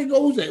everybody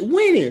goes at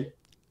winning,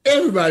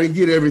 everybody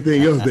get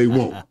everything else they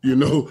want,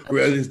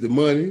 whether it's the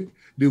money,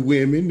 the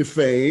women, the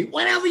fame,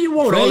 whatever you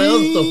want. All that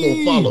other stuff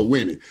gonna follow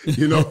winning.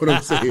 You know what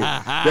I'm saying?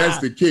 That's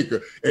the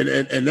kicker.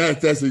 And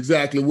that's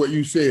exactly what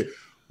you said.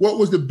 What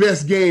was the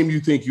best game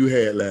you think you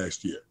had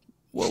last year?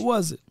 What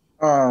was it?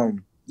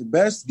 The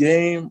best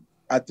game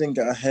I think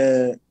I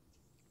had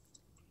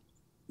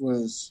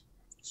was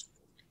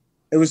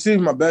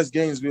my best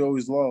games we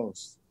always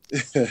lost.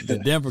 The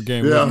Denver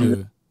game was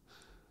good.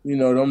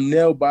 Them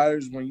nail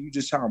biters when you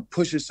just try and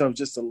push yourself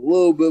just a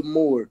little bit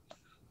more.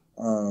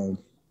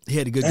 He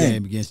had a good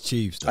game against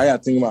Chiefs, though. I got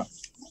to think about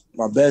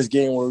my best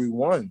game where we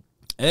won.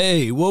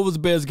 Hey, what was the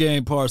best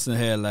game Parson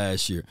had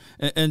last year?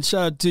 And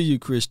shout out to you,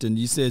 Christian.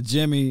 You said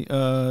Jimmy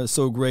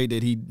so great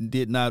that he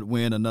did not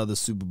win another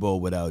Super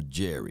Bowl without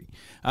Jerry.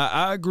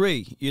 I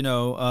agree. You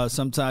know,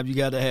 sometimes you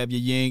got to have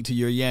your yin to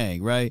your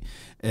yang, right?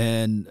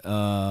 And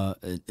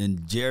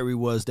Jerry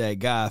was that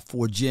guy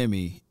for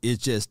Jimmy.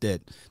 It's just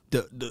that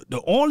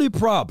the only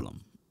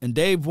problem, and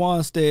Dave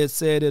Wanstead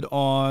said it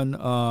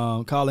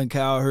on Colin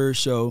Cowherd's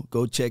show.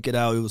 Go check it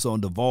out. It was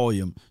on The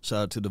Volume.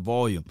 Shout out to The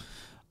Volume.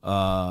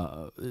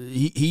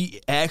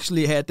 He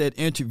actually had that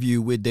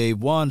interview with Dave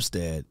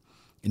Wanstead,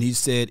 and he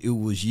said it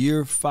was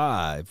year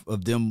 5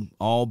 of them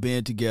all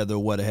being together,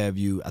 what have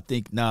you. I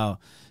think now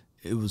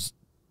it was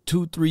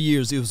 2-3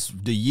 years. It was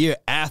the year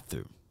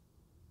after.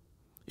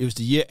 It was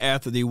the year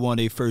after they won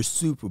their first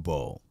Super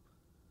Bowl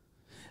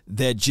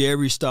that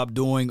Jerry stopped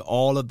doing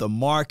all of the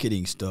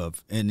marketing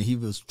stuff, and he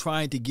was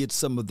trying to get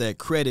some of that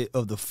credit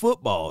of the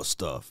football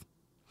stuff.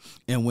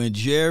 And when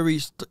Jerry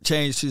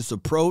changed his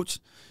approach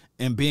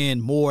and being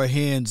more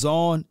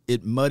hands-on,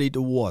 it muddied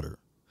the water.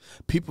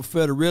 People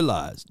fail to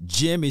realize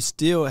Jimmy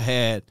still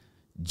had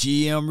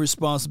GM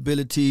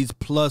responsibilities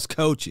plus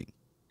coaching.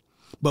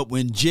 But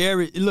when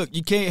Jerry, look,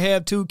 you can't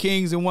have 2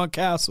 kings in one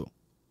castle.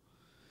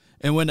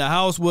 And when the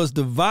house was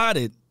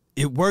divided,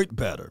 it worked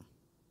better.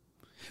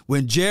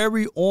 When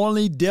Jerry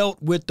only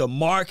dealt with the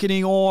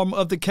marketing arm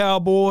of the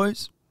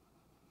Cowboys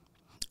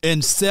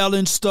and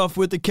selling stuff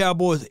with the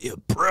Cowboys, it was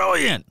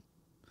brilliant.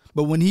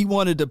 But when he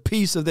wanted a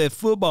piece of that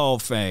football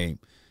fame,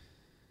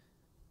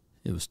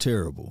 it was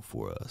terrible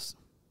for us,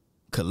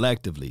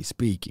 collectively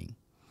speaking.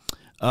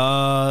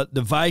 The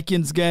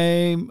Vikings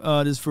game,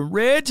 this is from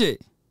Reggie.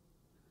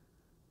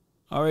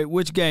 All right,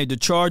 which game? The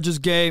Chargers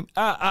game?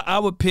 I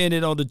would pin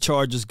it on the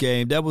Chargers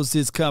game. That was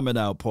his coming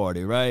out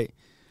party, right?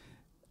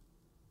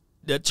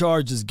 That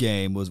Chargers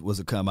game was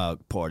a come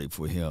out party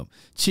for him.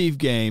 Chief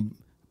game,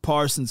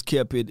 Parsons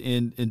kept it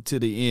into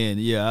the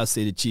end. Yeah, I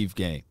say the Chief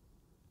game.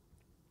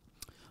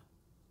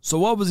 So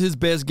what was his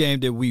best game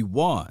that we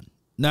won?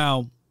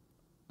 Now,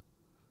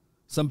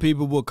 some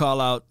people will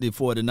call out the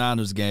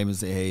 49ers game and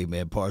say, hey,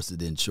 man, Parsons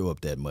didn't show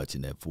up that much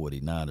in that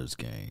 49ers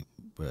game.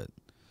 But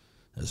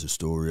that's a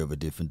story of a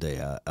different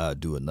day. I'll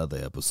do another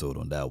episode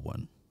on that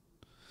one.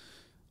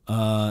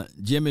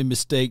 Jimmy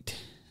mistake.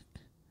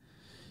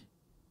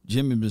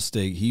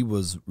 He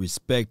was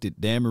respected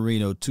Dan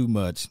Marino too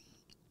much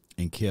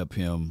and kept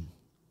him.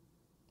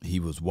 He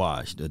was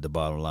washed at the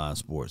Bottom Line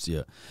Sports.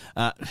 Yeah.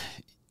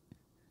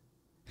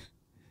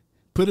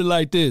 Put it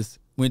like this.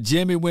 When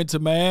Jimmy went to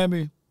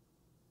Miami,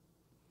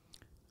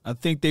 I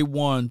think they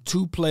won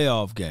 2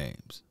 playoff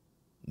games.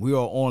 We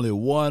are only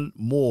one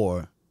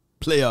more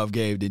playoff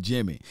game than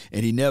Jimmy.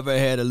 And he never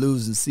had a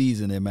losing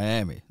season in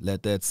Miami.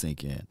 Let that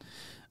sink in.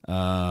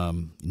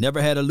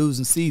 Never had a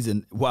losing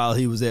season while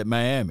he was at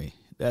Miami.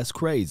 That's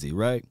crazy,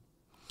 right?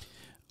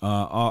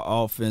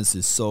 Our offense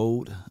is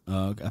sold.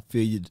 I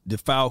feel you. The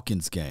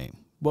Falcons game.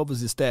 What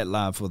was the stat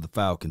line for the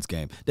Falcons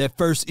game? That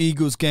first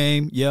Eagles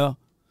game, yeah.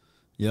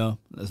 Yeah,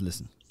 let's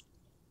listen.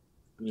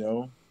 You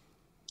know,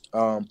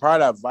 probably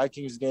that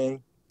Vikings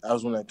game, that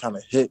was when that kind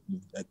of hit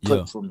me, that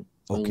clicked for me.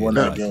 When we won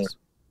that game.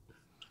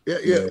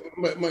 Yeah.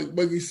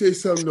 But you said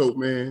something, though,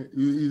 man.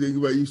 You think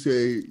about, you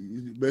say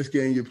the best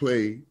game you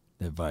played.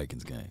 That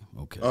Vikings game,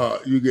 okay.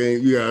 You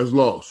guys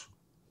lost.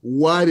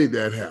 Why did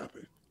that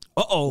happen?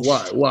 Uh-oh.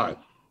 Why?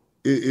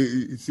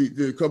 See,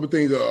 there are a couple of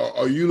things.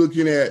 Are you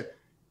looking at,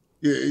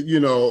 did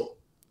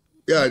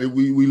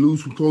we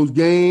lose some close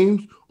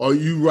games? Or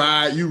you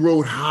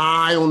rode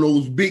high on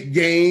those big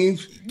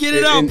games? Get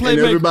it out, playmaker. And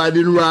everybody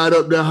didn't ride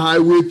up that high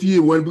with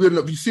you. It wasn't good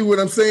enough. You see what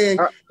I'm saying?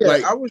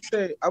 I would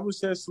say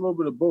it's a little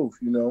bit of both,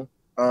 you know.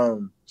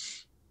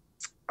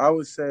 I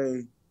would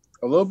say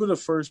a little bit of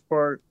first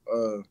part,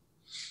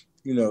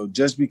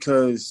 just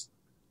because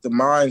the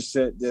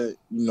mindset that,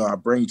 I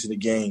bring to the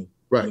game.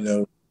 Right.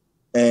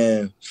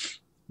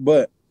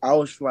 But I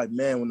always feel like,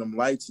 man, when them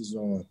lights is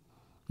on,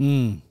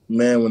 you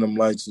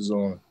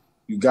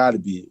got to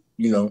be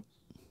it,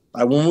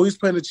 Like when we was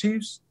playing the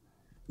Chiefs,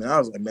 man, I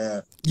was like,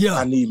 man,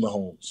 I need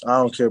Mahomes. I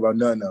don't care about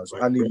nothing else.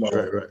 I need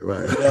Mahomes.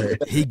 Right.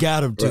 He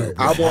got him too.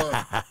 I want,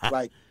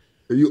 like.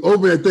 You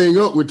open that thing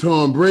up with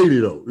Tom Brady,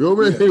 though. You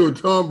open that thing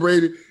with Tom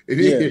Brady, and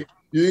then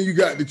you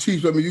got the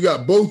Chiefs. I mean, you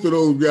got both of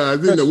those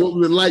guys in there. What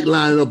was it like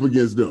lining up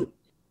against them?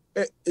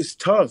 It's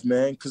tough,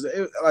 man, because I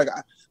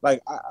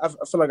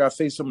feel like I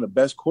faced some of the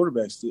best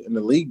quarterbacks in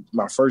the league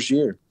my first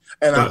year,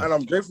 and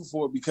I'm grateful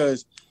for it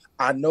because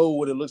I know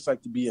what it looks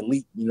like to be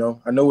elite.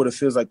 I know what it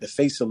feels like to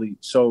face elite.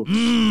 So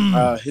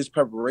his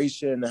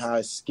preparation, how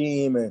his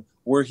scheme, and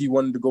where he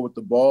wanted to go with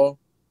the ball,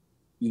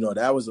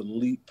 that was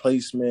elite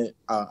placement,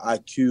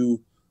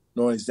 IQ,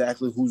 knowing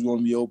exactly who's going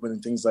to be open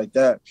and things like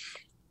that.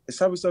 It's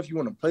type of stuff you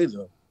want to play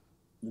though,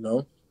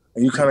 and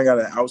you kind of got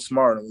to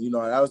outsmart him.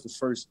 That was the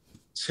first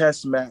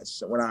chess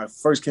match when I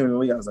first came in the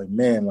league. I was like,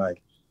 man,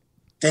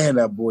 damn,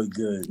 that boy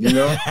good,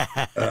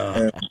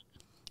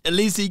 At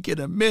least he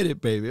can admit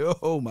it, baby.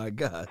 Oh, my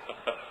God.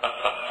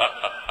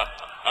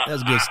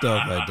 That's good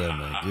stuff right there,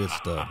 man. Good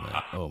stuff,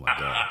 man. Oh, my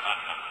God.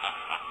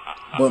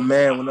 But,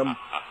 man, when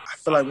I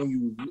feel like when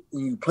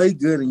you play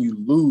good and you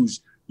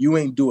lose, you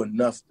ain't do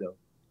enough though.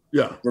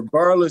 Yeah.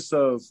 Regardless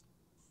of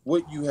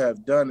what you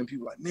have done, and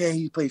people are like, man,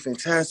 he played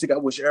fantastic. I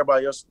wish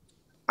everybody else.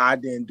 I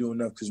didn't do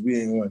enough because we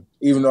didn't win.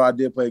 Even though I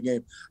did play a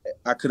game,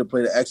 I could have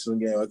played an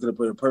excellent game. I could have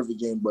played a perfect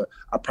game, but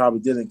I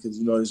probably didn't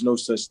because there's no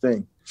such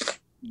thing.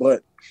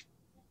 But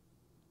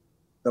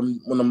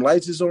when them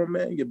lights is on,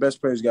 man, your best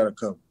players got to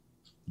come.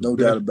 No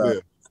doubt about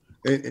it.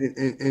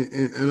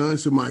 And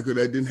honestly, Michael,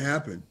 that didn't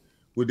happen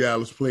when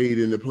Dallas played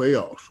in the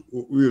playoffs.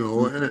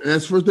 And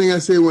that's the first thing I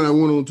said when I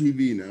went on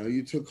TV. Now,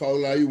 you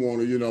call it how you want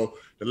to.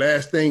 The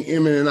last thing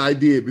Emmett and I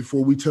did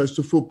before we touched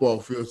the football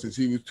field, since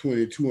he was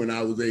 22 and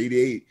I was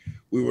 88,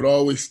 we would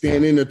always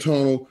stand in the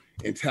tunnel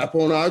and tap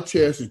on our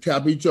chest and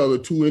tap each other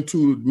 2 and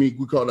 2. We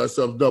called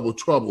ourselves double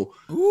trouble.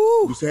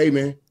 Ooh. We say, hey,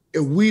 man,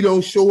 if we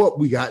don't show up,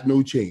 we got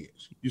no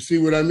chance. You see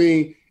what I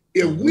mean?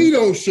 If we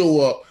don't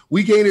show up,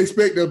 we can't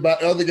expect the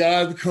other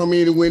guys to come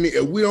in and win it.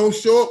 If we don't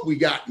show up, we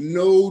got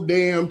no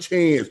damn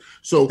chance.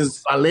 So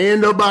by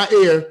land or by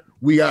air,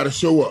 we got to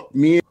show up.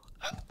 Man,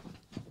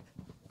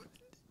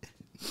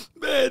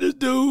 this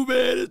dude,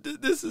 man,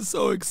 this is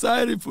so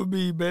exciting for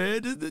me,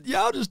 man.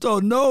 Y'all just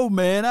don't know,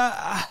 man.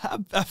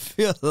 I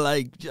feel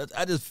like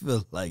I just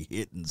feel like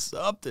hitting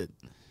something.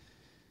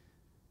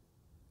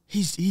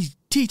 He's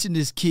teaching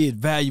this kid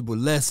valuable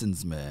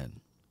lessons, man.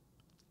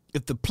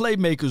 If the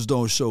playmakers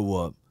don't show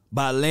up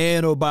by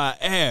land or by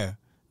air,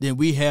 then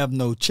we have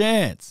no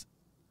chance.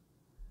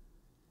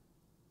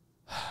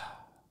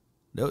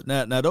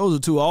 Now those are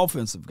two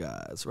offensive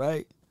guys,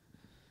 right?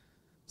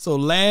 So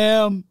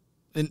Lamb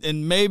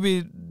and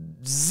maybe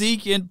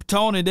Zeke and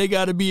Tony, they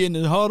got to be in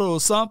the huddle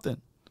or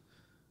something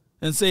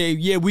and say,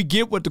 yeah, we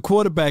get what the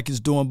quarterback is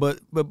doing, but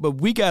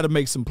we got to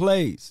make some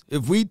plays.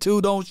 If we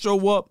two don't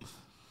show up,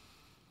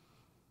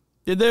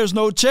 then there's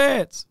no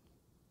chance.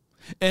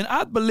 And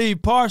I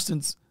believe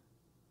Parsons,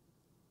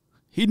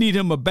 he need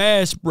him a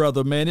bash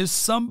brother, man. It's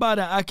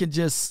somebody I could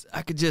just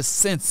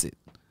sense it.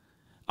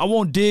 I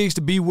want Diggs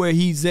to be where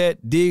he's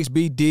at. Diggs,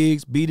 be the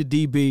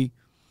DB.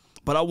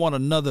 But I want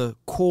another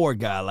core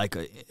guy, like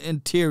an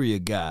interior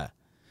guy.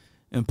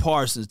 And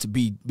Parsons to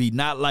be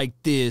not like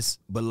this,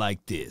 but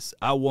like this.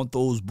 I want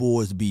those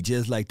boys to be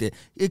just like that.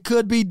 It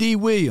could be D.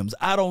 Williams.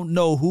 I don't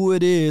know who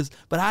it is,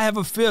 but I have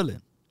a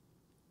feeling.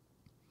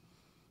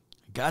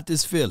 I got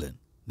this feeling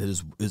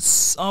that it's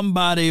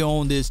somebody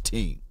on this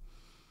team.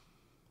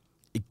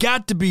 It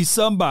got to be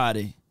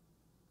somebody.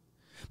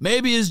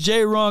 Maybe it's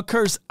J-Ron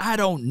Curse. I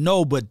don't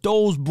know, but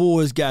those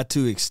boys got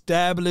to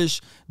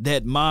establish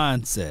that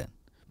mindset.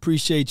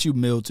 Appreciate you,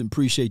 Milton.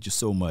 Appreciate you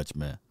so much,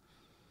 man.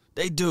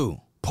 They do.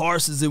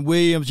 Parsons and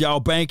Williams, y'all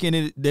banking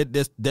it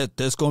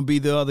that's going to be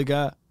the other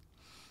guy?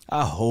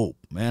 I hope,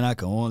 man. I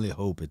can only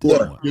hope at this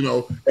point. And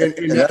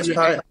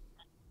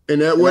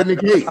that wasn't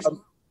the case.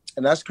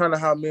 And that's kind of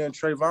how me and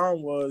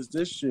Trayvon was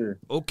this year.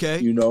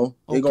 Okay.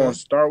 They're going to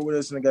start with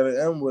us and they got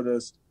to end with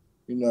us,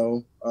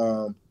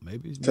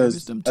 Maybe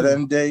because at the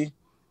end of the day,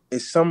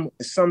 if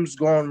something's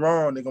going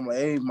wrong, they're going to be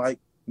like, hey, Mike,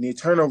 we need a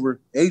turnover.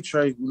 Hey,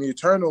 Trey, we need a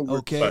turnover.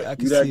 Okay, like, I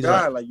can you that see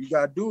guy. that. Like, you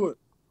got to do it.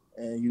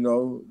 And,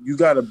 you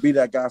got to be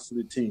that guy for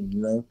the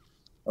team,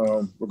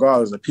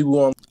 regardless of people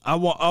want. I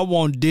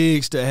want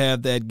Diggs to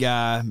have that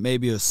guy,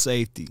 maybe a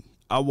safety.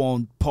 I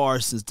want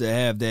Parsons to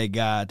have that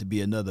guy to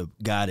be another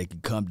guy that can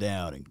come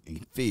down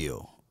and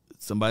feel.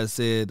 Somebody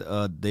said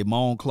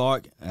Damone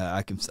Clark.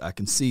 I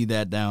can see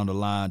that down the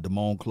line.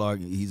 Damone Clark,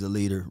 he's a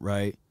leader,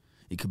 right?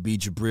 It could be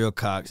Jabril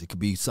Cox. It could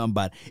be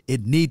somebody.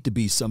 It need to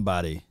be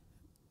somebody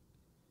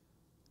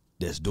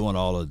that's doing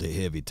all of the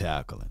heavy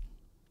tackling.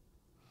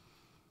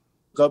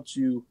 Up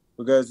to you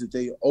because if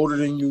they older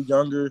than you,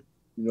 younger,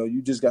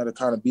 you just got to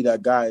kind of be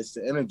that guy. It's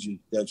the energy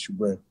that you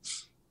bring.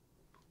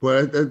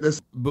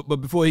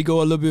 But before he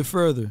go a little bit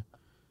further,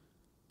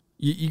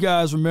 you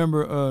guys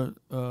remember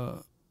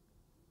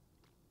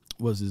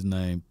what's his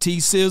name? T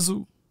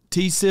Sizzle,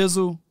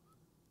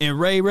 and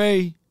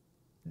Ray,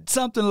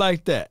 something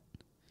like that.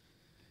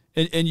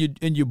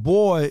 And your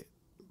boy,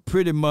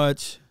 pretty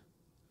much,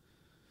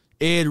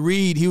 Ed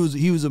Reed. He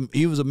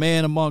was a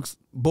man amongst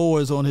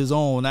boys on his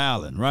own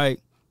island,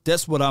 right?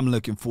 That's what I'm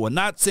looking for.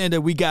 Not saying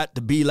that we got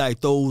to be like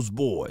those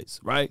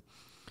boys, right?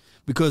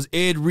 Because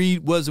Ed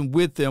Reed wasn't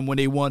with them when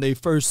they won their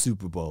first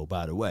Super Bowl,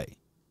 by the way.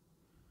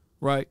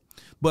 Right?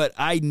 But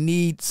I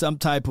need some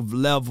type of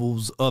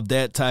levels of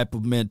that type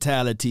of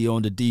mentality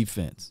on the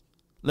defense.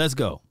 Let's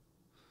go.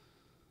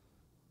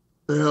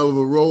 A hell of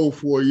a role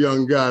for a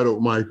young guy, though,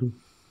 Michael.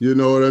 You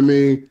know what I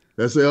mean?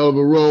 That's a hell of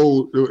a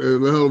role,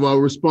 a hell of a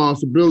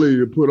responsibility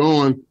to put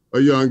on a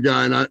young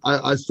guy. And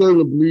I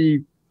certainly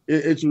believe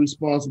it's a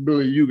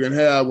responsibility you can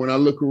have when I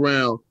look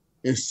around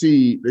and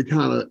see the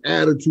kind of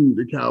attitude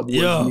the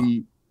Cowboys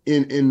need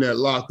in that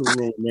locker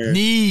room, man.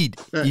 You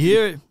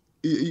hear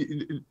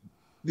it?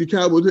 The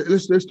Cowboys,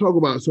 let's talk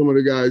about some of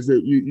the guys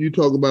that you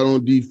talk about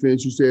on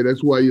defense. You said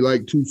that's why you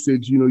like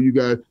 2-6.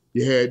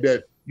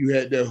 You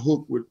had that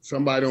hook with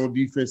somebody on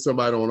defense,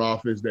 somebody on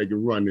offense that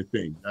can run the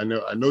thing. I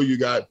know you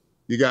got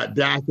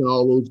Dak and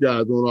all those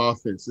guys on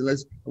offense. And I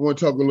want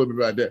to talk a little bit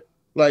about that.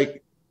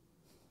 Like,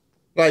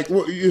 Like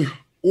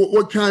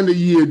what kind of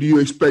year do you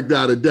expect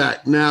out of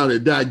Dak now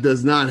that Dak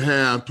does not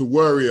have to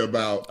worry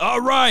about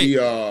All right.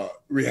 the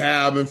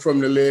rehabbing from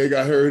the leg?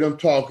 I heard him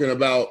talking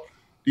about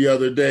the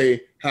other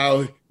day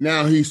how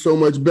now he's so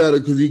much better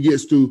because he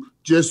gets to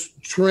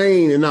just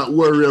train and not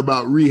worry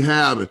about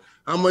rehabbing.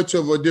 How much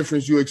of a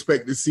difference you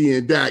expect to see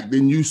in Dak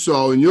than you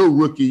saw in your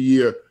rookie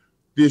year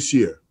this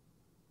year?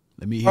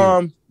 Let me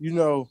hear. You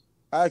know,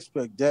 I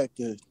expect Dak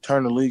to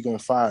turn the league on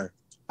fire.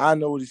 I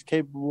know what he's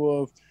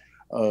capable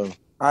of.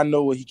 I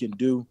know what he can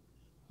do.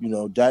 You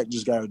know, Dak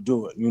just got to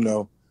do it. You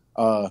know,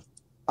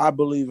 I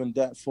believe in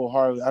Dak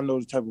full-heartedly. I know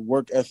the type of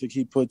work ethic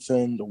he puts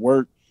in, the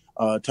work,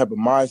 type of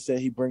mindset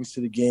he brings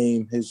to the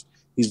game.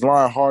 He's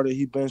lying harder.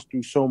 He's been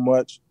through so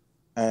much,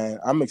 and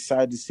I'm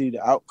excited to see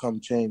the outcome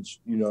change.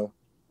 You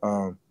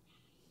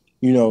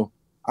know,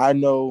 I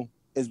know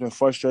it's been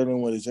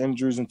frustrating with his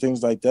injuries and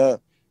things like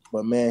that,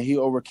 but man, he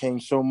overcame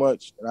so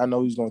much, and I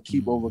know he's going to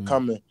keep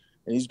overcoming,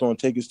 and he's going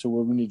to take us to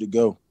where we need to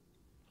go.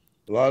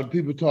 A lot of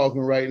people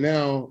talking right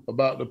now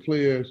about the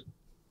players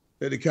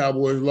that the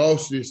Cowboys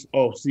lost this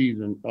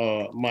offseason,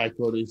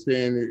 Michael. They're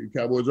saying that the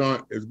Cowboys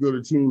aren't as good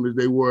a team as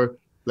they were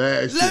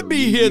last year. Let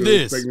me hear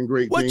this.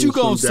 What you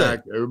gonna say?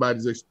 Dak.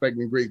 Everybody's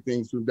expecting great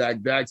things from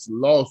Dak. Dak's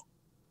lost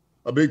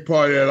a big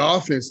part of that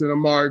offense in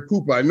Amari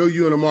Cooper. I know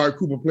you and Amari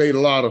Cooper played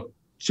a lot of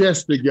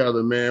chess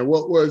together, man.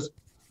 What was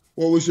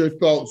your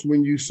thoughts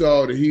when you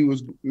saw that he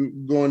was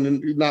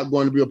not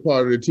going to be a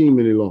part of the team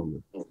any longer?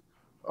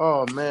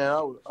 Oh, man,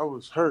 I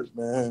was hurt,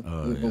 man.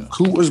 Yeah.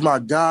 Coop was my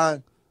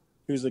guy.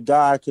 He was a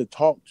guy I could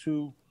talk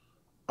to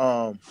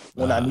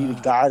when I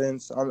needed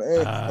guidance,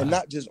 and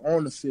not just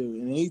on the field.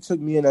 And he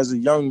took me in as a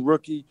young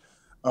rookie.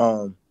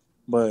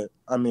 But,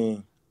 I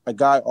mean, a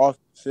guy off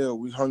the field,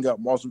 we hung out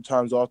multiple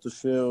times off the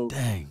field.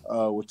 Dang.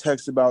 With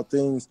texts about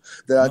things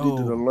that I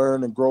needed to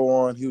learn and grow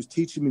on. He was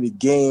teaching me the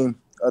game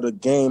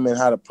and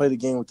how to play the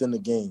game within the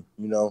game,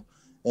 you know.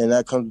 And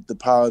that comes with the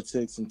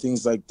politics and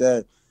things like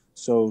that.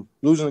 So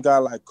losing a guy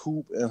like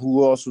Coop, and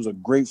who also was a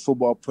great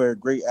football player,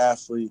 great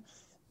athlete,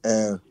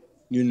 and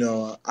you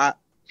know, I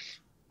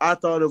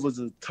thought it was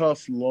a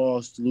tough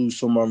loss to lose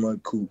someone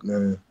like Coop,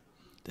 man.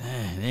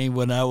 Dang, ain't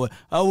when I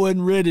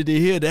wasn't ready to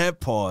hear that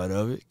part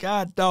of it.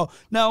 God dog.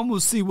 Now I'm gonna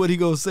see what he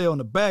gonna say on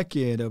the back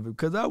end of it,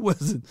 because I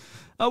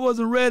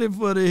wasn't ready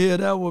for to hear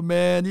that one,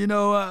 man. You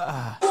know,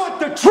 Want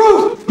the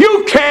truth?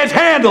 You can't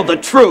handle the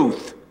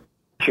truth.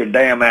 Get your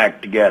damn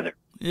act together.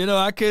 you know,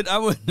 I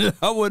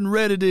wasn't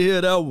ready to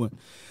hear that one.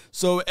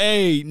 So,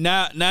 hey,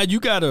 now you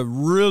gotta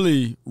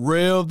really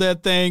rev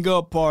that thing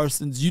up,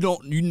 Parsons. You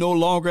no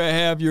longer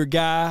have your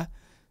guy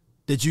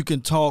that you can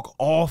talk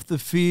off the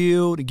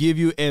field and give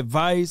you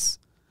advice.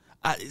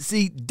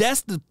 See,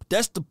 that's the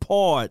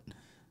part,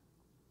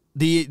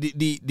 the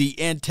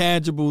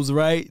intangibles,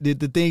 right?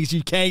 The things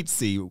you can't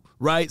see,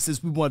 right?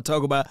 Since we want to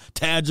talk about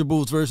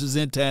tangibles versus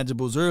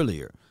intangibles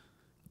earlier.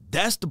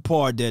 That's the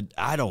part that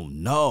I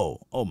don't know.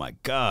 Oh my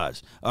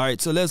gosh. All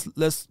right, so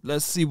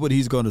let's see what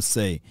he's gonna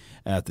say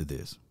after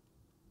this.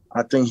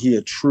 I think he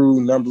a true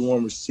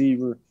 #1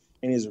 receiver,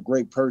 and he's a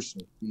great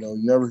person. You know,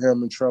 you never hear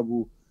him in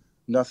trouble,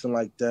 nothing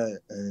like that.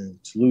 And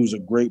to lose a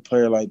great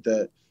player like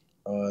that,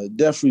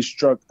 definitely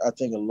struck, I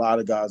think, a lot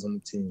of guys on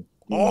the team.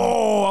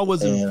 Oh, I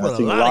wasn't. And I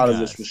think a lot of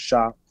us was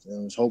shocked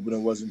and was hoping it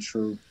wasn't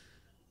true.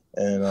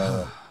 And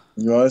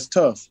you know, it's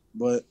tough,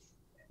 but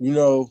you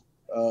know,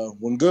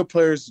 when good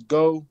players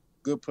go,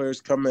 good players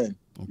come in.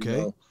 Okay.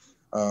 You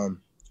know?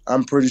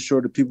 I'm pretty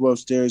sure the people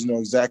upstairs know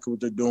exactly what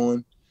they're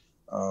doing.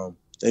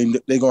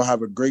 They're going to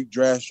have a great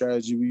draft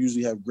strategy. We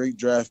usually have great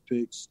draft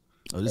picks.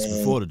 Oh, this is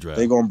before the draft.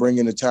 They're going to bring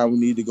in the time we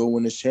need to go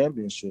win this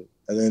championship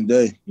at the end of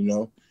the day, you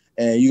know.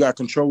 And you got to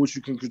control what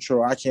you can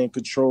control. I can't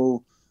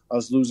control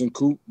us losing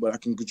Coop, but I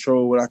can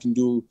control what I can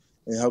do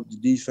and help the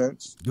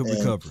defense. Good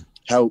recovery.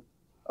 Help,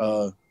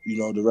 you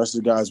know, the rest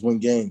of the guys win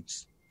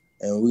games.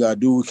 And we got to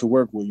do what we can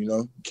work with, you know.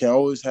 You can't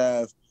always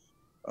have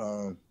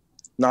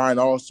 9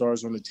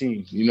 all-stars on the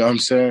team. You know what I'm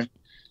saying?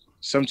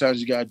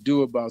 Sometimes you got to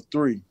do about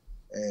 3,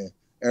 and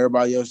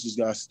everybody else just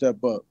got to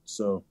step up.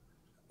 So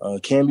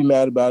can't be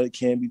mad about it.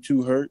 Can't be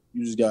too hurt.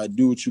 You just got to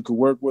do what you can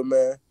work with,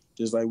 man,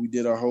 just like we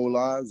did our whole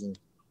lives, and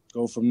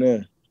go from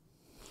there.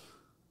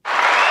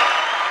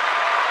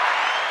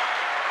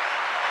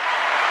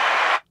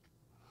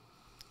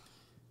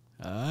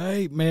 All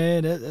right,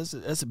 man.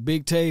 That's a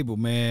big table,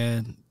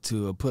 man,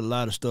 to put a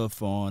lot of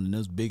stuff on, and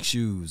those big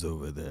shoes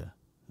over there.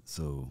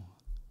 So,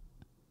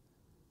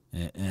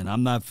 and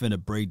I'm not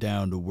finna break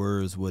down the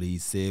words what he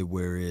said,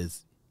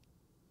 whereas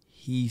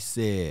he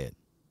said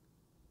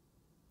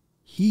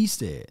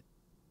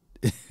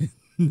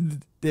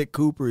that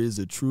Cooper is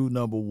a true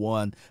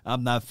 #1.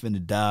 I'm not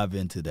finna dive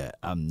into that.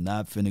 I'm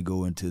not finna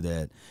go into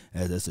that,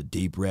 as that's a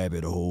deep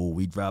rabbit hole.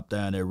 We drop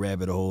down that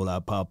rabbit hole, I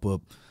pop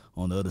up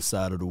on the other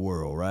side of the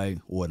world, right?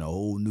 Or in a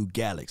whole new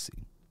galaxy,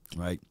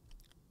 right?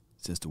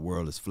 Since the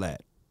world is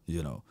flat,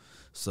 you know.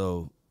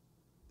 So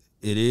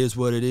it is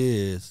what it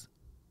is.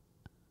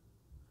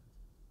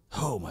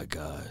 Oh my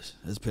gosh,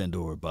 that's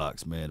Pandora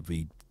box, man, if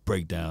we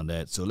break down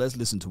that. So let's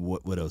listen to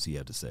what else he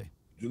had to say.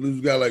 You lose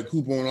a guy like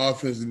Cooper on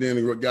offense, and then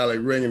a guy like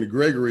Randy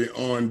Gregory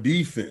on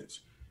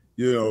defense.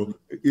 You know,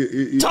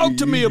 talk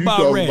to me about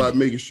talk Randy. about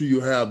making sure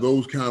you have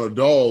those kind of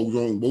dogs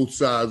on both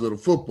sides of the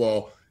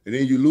football, and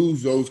then you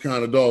lose those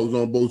kind of dogs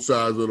on both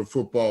sides of the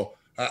football.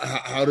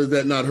 How does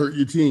that not hurt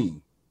your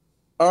team?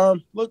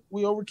 Look,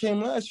 we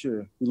overcame last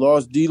year. We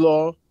lost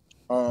D-Law.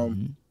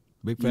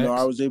 Big facts. You know,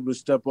 I was able to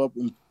step up,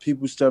 and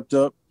people stepped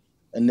up,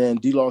 and then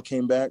D-Law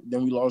came back.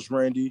 Then we lost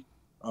Randy.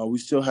 We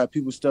still have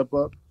people step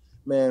up.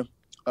 Man,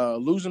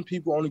 losing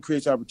people only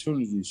creates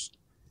opportunities,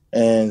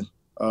 and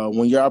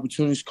when your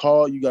opportunities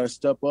call, you got to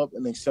step up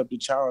and accept the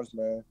challenge,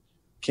 man.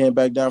 Can't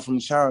back down from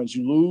the challenge.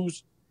 You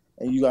lose,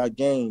 and you got to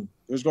gain.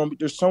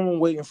 There's someone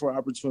waiting for an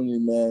opportunity,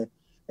 man.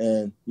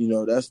 And you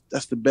know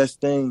that's the best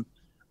thing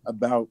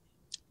about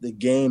the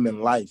game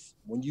and life.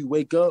 When you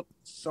wake up,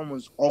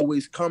 someone's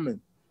always coming.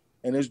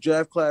 And this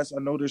draft class,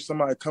 I know there's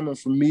somebody coming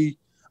for me.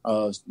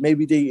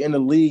 Maybe they in the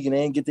league and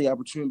they didn't get the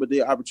opportunity, but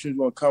the opportunity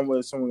gonna come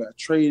whether someone got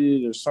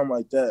traded or something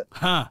like that.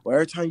 But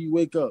every time you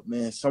wake up,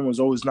 man, someone's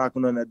always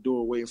knocking on that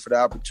door, waiting for the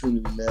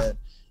opportunity, man.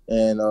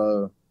 And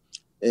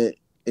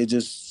they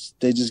just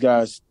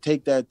gotta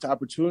take that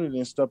opportunity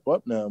and step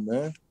up now,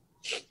 man.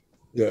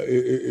 Yeah,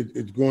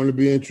 it's going to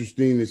be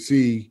interesting to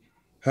see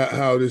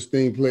how this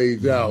thing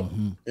plays out,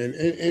 and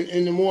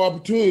the more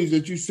opportunities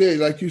that you say,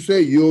 like you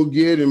say, you'll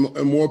get, and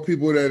more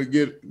people that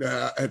get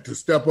to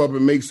step up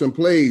and make some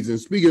plays. And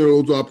speaking of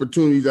those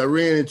opportunities, I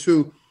ran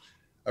into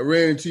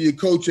your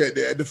coach at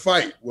the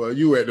fight. Well,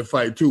 you were at the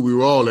fight too. We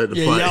were all at the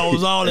fight. Yeah, y'all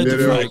was all at the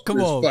fight.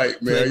 Come on,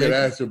 fight, man. I got to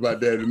ask you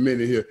about that in a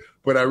minute here.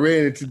 But I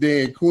ran into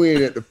Dan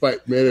Quinn at the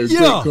fight, man. Had a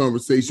great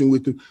conversation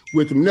with him.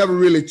 Never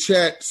really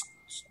chat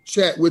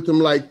with him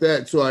like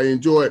that, so I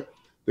enjoyed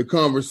the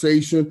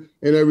conversation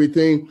and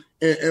everything.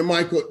 And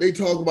Michael, they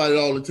talk about it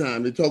all the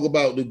time. They talk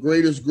about the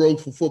greatest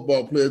growth for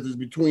football players is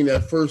between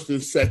that first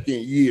and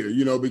second year,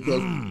 you know,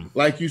 because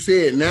like you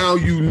said, now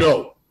you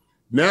know.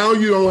 Now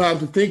you don't have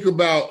to think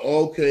about,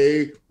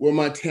 okay, will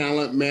my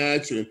talent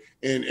match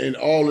and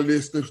all of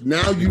this stuff.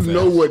 Now you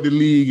know what the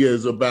league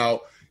is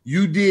about.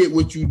 You did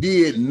what you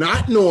did,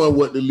 not knowing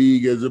what the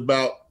league is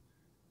about.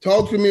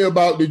 Talk to me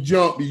about the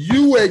jump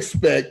you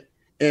expect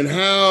and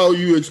how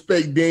you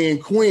expect Dan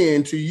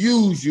Quinn to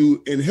use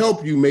you and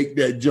help you make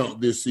that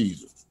jump this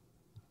season.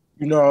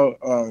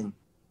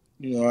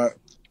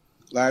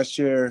 Last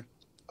year,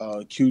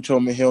 Q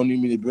told me he don't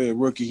need me to be a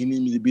rookie. He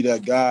needs me to be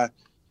that guy.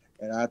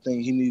 And I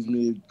think he needs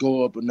me to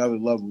go up another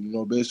level. You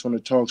know, based on the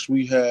talks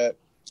we had,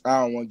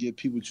 I don't want to give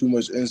people too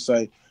much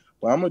insight.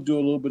 But I'm going to do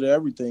a little bit of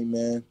everything,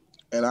 man.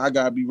 And I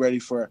got to be ready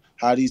for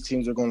how these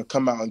teams are going to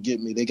come out and get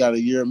me. They got a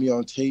year of me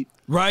on tape.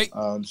 Right.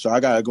 So I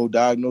got to go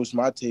diagnose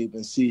my tape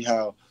and see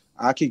how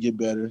I could get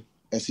better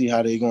and see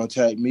how they're going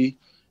to attack me.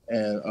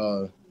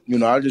 And,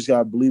 I just got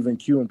to believe in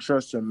Q and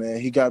trust him,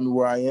 man. He got me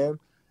where I am,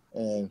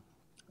 and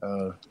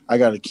I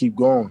got to keep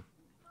going.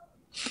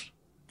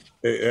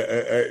 So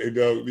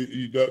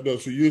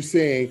you're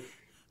saying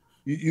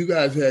you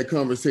guys had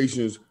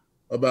conversations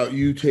about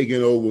you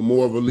taking over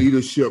more of a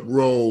leadership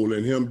role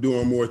and him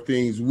doing more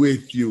things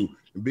with you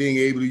and being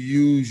able to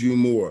use you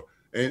more.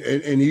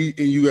 And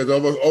you guys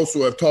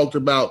also have talked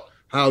about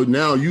how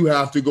now you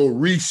have to go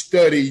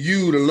restudy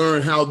you to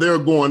learn how they're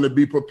going to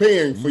be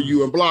preparing for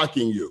you and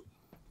blocking you.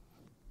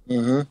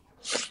 Mm-hmm.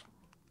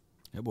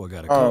 That boy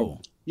got a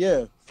cold.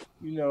 Yeah,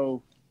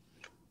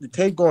 the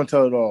tape gonna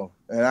tell it all.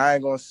 And I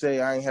ain't gonna say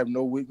I ain't have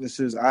no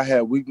weaknesses. I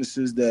had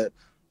weaknesses that,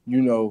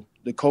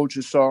 the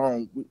coaches saw.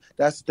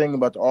 That's the thing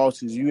about the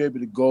all-season. You're able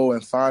to go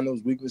and find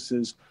those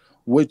weaknesses,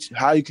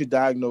 how you could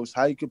diagnose,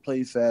 how you could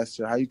play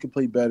faster, how you could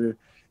play better,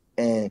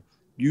 and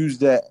use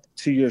that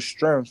to your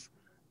strength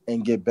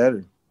and get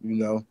better,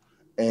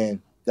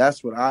 And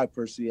that's what I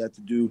personally had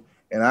to do.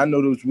 And I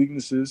know those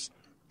weaknesses,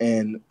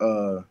 and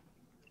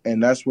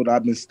that's what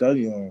I've been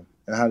studying on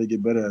and how to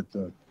get better at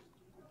them.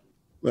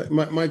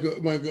 Michael,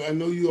 I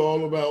know you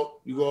all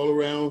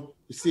around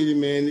the city,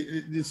 man.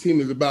 This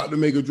team is about to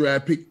make a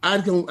draft pick. I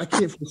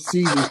can't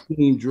foresee this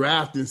team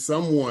drafting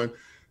someone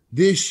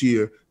this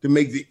year to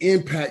make the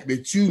impact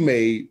that you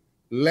made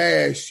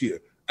last year.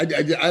 I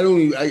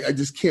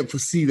just can't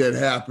foresee that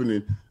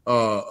happening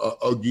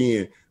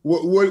again.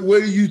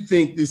 What do you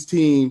think this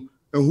team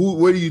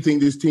what do you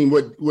think this team,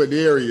 what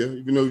area,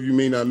 even though you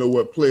may not know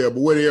what player,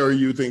 but what area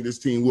you think this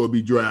team will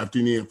be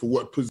drafting in for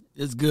what position?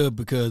 It's good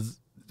because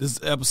this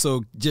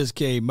episode just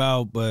came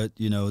out, but,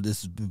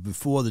 this is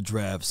before the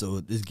draft,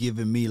 so it's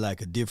giving me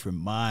like a different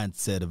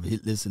mindset of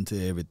listening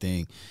to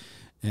everything.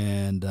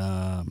 And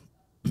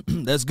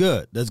that's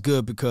good. That's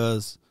good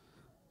because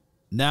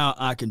now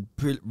I can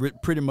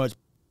pretty much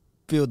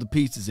fill the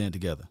pieces in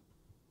together.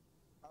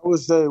 I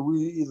would say we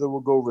either will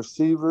go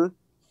receiver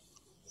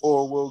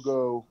or we'll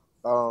go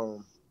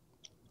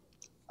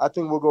I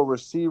think we'll go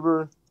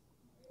receiver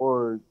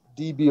or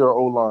DB or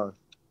O-line.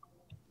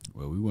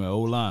 Well, we went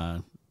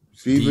O-line.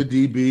 Receiver,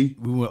 DB.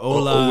 We went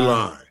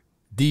O-line.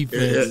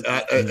 Defense.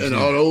 And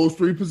all those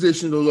three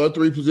positions, those are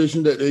three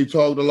positions that they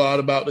talked a lot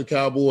about the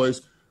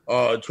Cowboys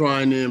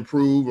trying to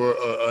improve or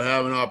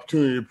have an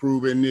opportunity to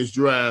improve in this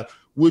draft.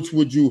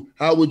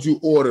 how would you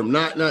order them?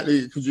 Not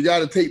because you got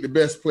to take the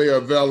best player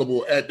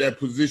available at that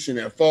position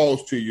that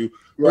falls to you.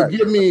 Right. But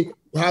give me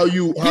how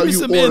you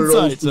order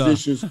those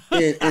positions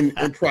in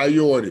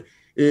priority.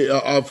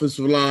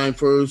 Offensive line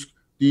first,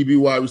 DB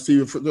wide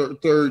receiver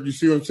third. You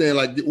see what I'm saying?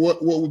 Like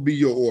what would be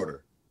your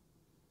order?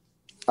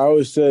 I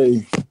would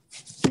say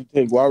you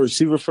take wide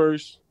receiver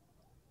first,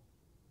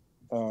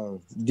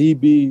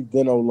 DB,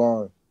 then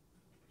O-line.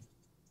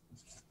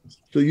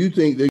 So you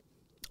think that?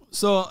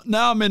 So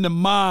now I'm in the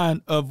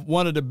mind of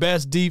one of the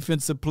best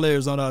defensive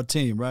players on our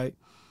team, right?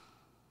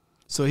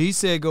 So he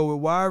said go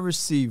with wide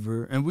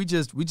receiver, and we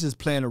just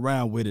playing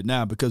around with it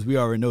now because we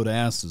already know the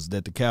answers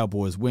that the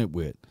Cowboys went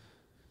with.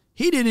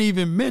 He didn't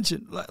even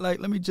mention like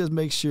let me just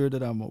make sure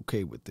that I'm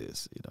okay with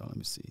this. Let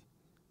me see.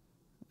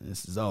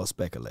 This is all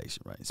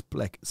speculation, right? It's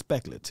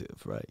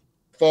speculative, right?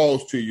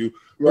 Falls to you.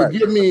 Right. But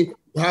give me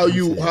how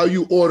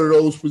you order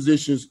those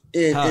positions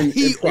in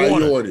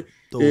priority.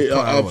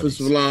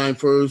 Offensive line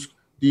first,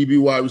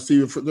 DB wide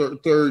receiver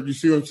third. You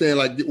see what I'm saying?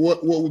 Like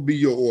what would be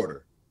your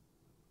order?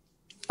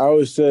 I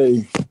would say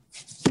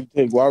you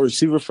take wide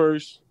receiver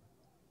first,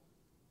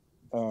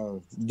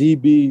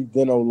 DB,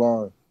 then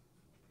O-line.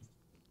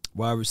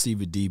 Wide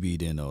receiver, DB,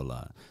 then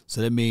O-line. So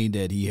that means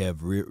that he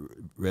have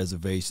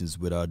reservations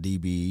with our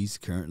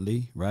DBs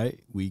currently, right?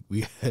 We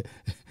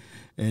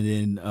and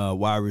then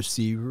wide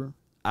receiver,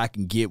 I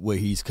can get where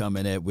he's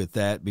coming at with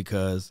that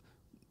because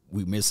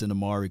we missing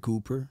Amari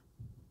Cooper.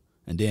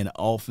 And then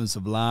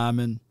offensive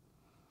lineman,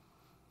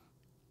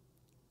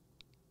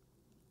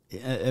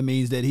 it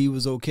means that he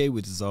was okay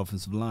with his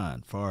offensive line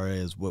as far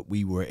as what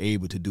we were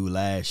able to do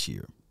last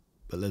year.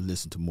 But let's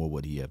listen to more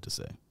what he have to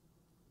say.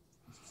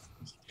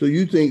 So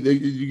you think that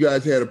you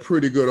guys had a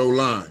pretty good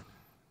O-line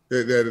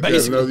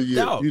that another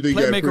year? You think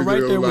you had a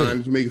pretty good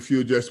O-line to make a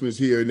few adjustments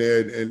here and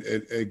there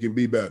and can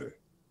be better?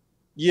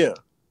 Yeah.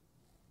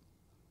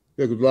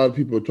 Yeah, because a lot of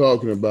people are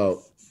talking about.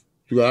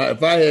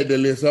 If I had the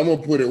list, I'm gonna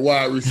put it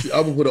wide receiver.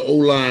 I'm gonna put an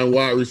O-line,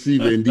 wide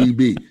receiver, and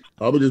DB.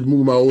 I'm gonna just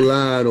move my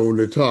O-line on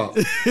the top,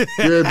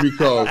 just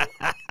because.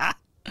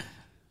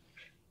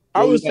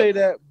 I would say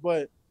that,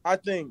 but I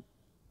think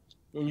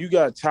when you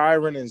got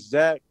Tyron and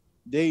Zach,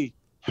 they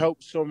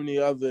help so many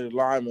other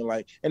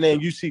linemen. And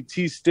then you see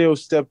T still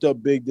stepped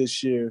up big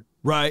this year,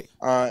 right?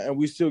 And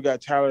we still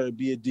got Tyler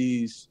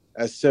Biadasz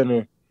at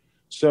center.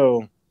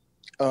 So,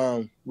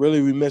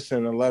 really, we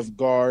missing a left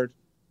guard,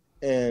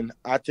 and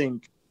I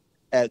think.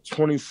 At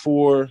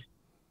 24,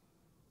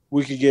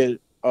 we could get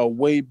a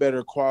way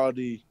better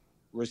quality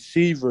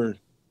receiver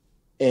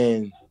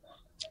and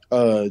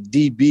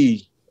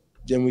DB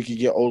than we could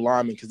get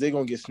O-lineman because they're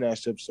going to get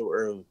snatched up so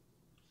early.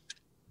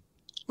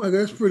 Well,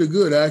 that's pretty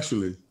good,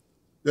 actually.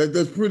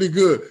 That's pretty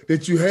good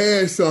that you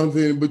had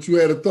something, but you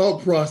had a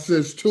thought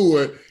process to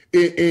it.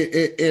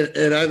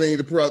 And I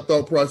think the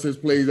thought process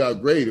plays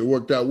out great. It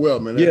worked out well,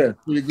 man.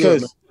 That's pretty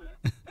good.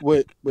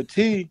 With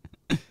T,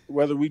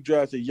 whether we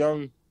draft a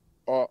young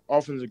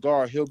offensive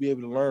guard, he'll be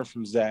able to learn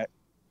from Zach.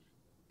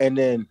 And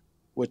then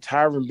with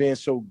Tyron being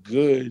so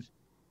good,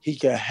 he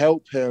can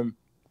help him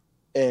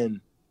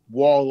and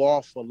wall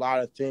off a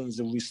lot of things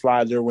if we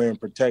slide their way in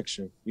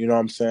protection. You know what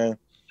I'm saying?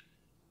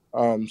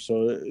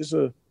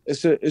 So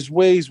it's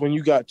ways when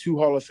you got two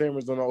Hall of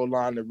Famers on the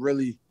O-line to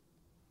really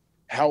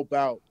help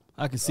out.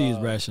 I can see his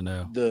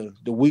rationale. The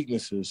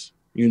weaknesses,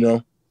 you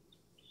know.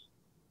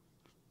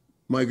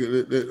 Mike,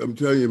 I'm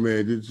telling you,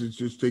 man,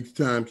 just take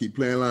the time, keep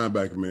playing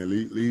linebacker, man.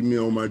 Leave me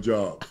on my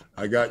job.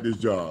 I got this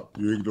job.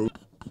 You don't.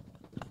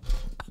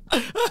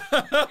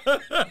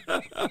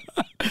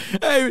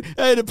 Hey,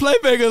 the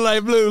playmaker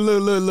like,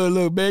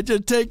 look, man,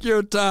 just take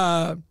your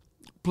time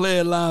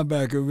playing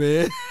linebacker,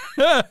 man.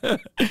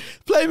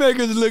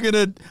 Playmaker's looking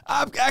at,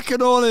 I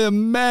can only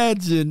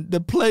imagine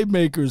the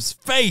playmaker's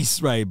face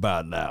right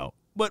about now.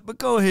 But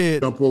go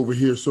ahead. Jump over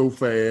here so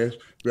fast.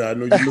 I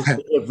know you look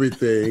at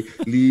everything.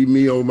 Leave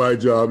me on my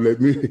job.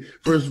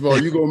 First of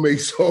all, you're going to make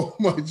so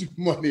much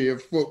money in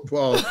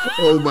football.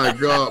 Oh, my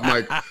God,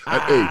 Mike.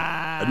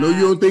 I know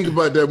you don't think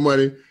about that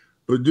money,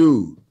 but,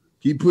 dude,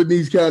 keep putting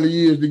these kind of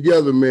years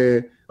together,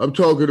 man. I'm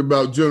talking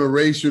about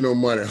generational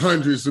money,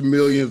 hundreds of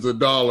millions of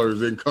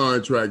dollars in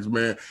contracts,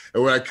 man.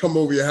 And when I come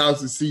over your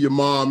house and see your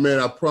mom, man,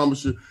 I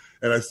promise you,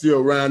 and I see her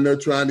around there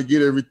trying to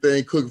get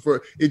everything cooked for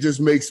her, it just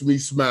makes me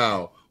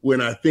smile when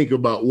I think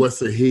about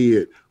what's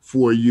ahead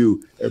for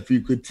you if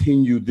you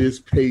continue this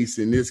pace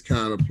and this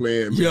kind of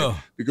playing, man. Yeah.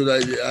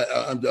 Because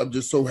I'm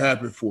just so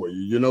happy for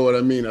you. You know what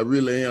I mean? I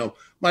really am.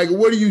 Michael,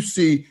 what do you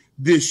see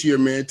this year,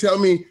 man? Tell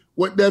me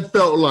what that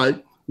felt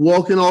like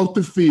walking off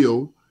the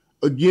field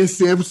against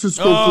San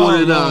Francisco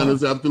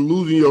 49ers after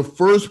losing your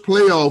first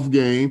playoff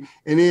game.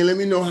 And then let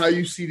me know how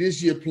you see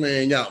this year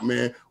playing out,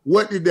 man.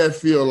 What did that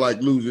feel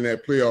like losing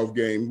that playoff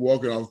game,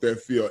 walking off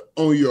that field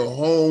on your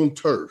home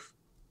turf?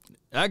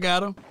 I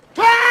got him.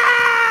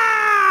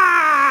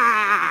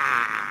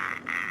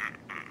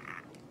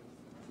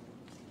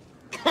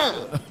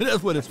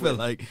 That's what it felt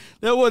like.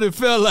 That's what it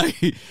felt like.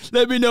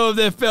 Let me know if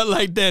that felt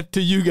like that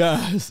to you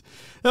guys.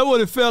 That's what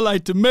it felt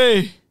like to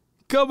me.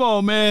 Come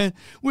on, man.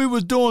 We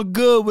was doing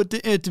good with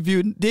the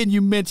interview. Didn't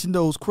you mention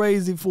those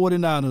crazy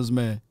 49ers,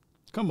 man?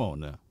 Come on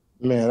now.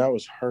 Man, I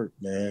was hurt,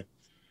 man.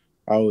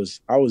 I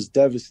was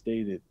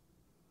devastated,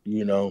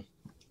 you know.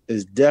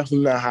 It's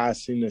definitely not how I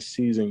seen the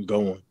season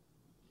going,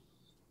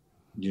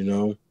 you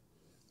know.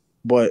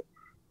 But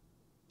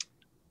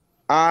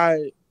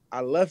I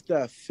left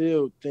that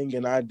field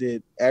thinking I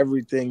did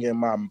everything in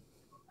my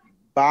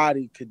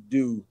body could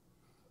do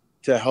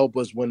to help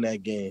us win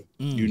that game,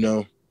 you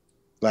know.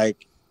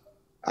 Like,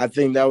 I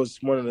think that was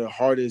one of the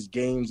hardest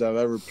games I've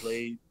ever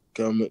played,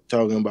 talking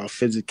about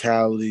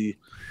physicality,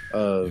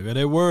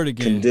 that word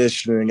again.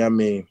 Conditioning. I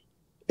mean,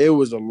 it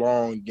was a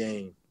long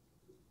game.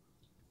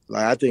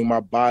 Like, I think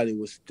my body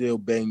was still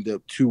banged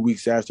up 2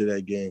 weeks after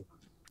that game.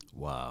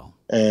 Wow.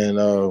 And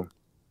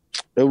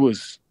it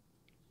was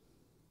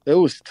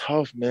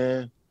tough,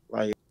 man.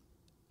 Like,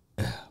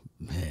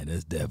 man,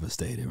 that's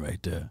devastating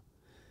right there.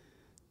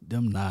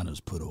 Them Niners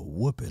put a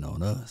whooping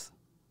on us.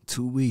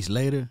 2 weeks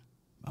later,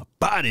 my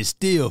body's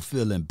still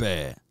feeling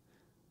bad.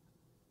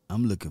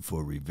 I'm looking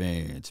for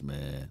revenge,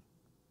 man.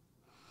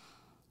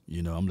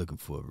 You know, I'm looking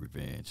for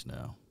revenge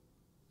now.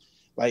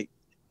 Like,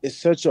 it's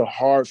such a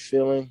hard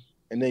feeling.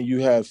 And then you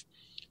have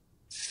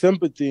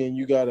sympathy, and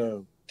you got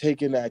to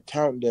take into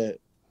account that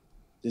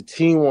the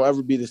team won't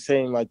ever be the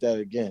same like that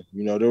again.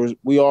 You know,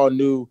 we all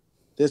knew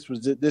this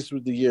was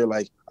the year,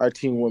 like, our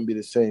team wouldn't be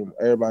the same.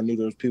 Everybody knew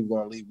there was people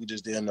going to leave. We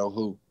just didn't know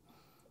who.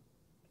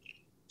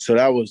 So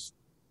that was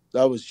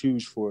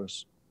huge for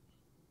us,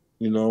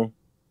 you know.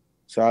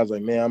 So I was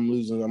like, man, I'm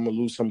going to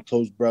lose some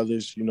close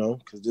brothers, you know,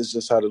 because this is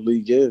just how the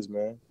league is,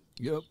 man.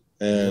 Yep.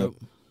 And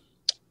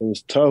it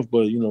was tough,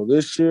 but, you know,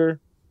 this year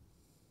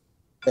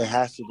it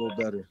has to go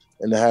better,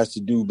 and it has to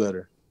do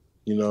better.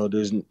 You know,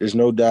 there's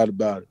no doubt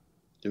about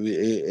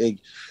it.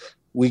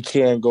 We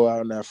can't go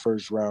out in that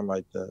first round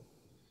like that.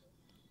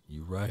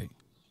 You're right.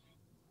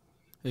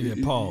 Hey,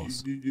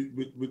 pause.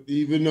 But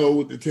even though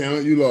with the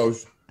talent you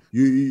lost,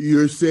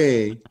 you're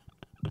saying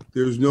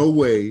there's no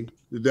way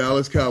the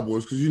Dallas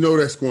Cowboys, because you know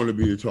that's going to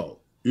be the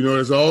talk. You know,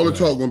 that's all the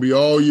talk going to be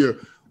all year.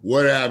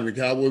 What happened? The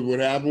Cowboys,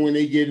 what happened when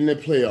they get in the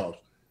playoffs?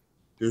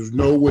 There's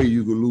no way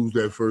you can lose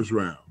that first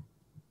round.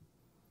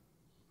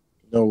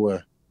 No way.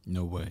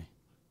 No way.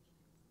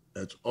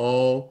 That's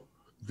all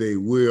they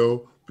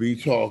will be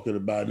talking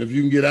about. And if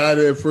you can get out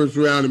of that first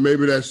round and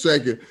maybe that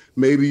second,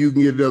 maybe you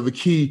can get another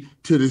key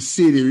to the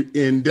city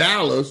in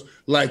Dallas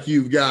like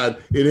you've got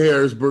in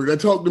Harrisburg. Now,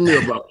 talk to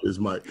me about this,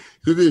 Mike.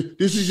 So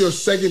this is your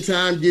second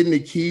time getting the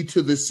key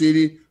to the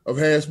city of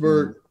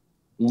Harrisburg?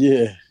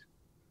 Yeah.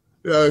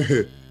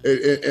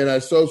 And I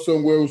saw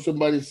somewhere where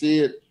somebody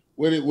said,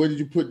 what did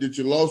you put? That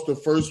you lost the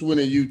first one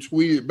and you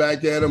tweeted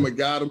back at him and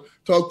got him?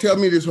 Tell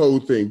me this whole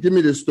thing. Give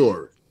me this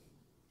story.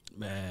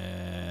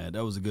 Man,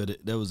 that was a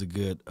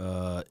good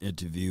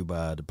interview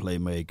by the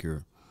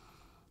playmaker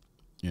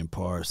in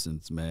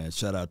Parsons, man.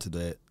 Shout out to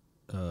that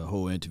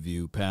whole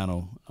interview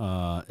panel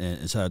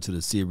and shout out to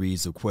the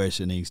series of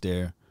questionings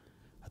there.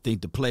 I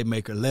think the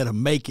playmaker let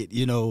him make it,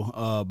 you know,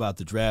 about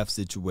the draft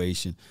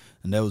situation,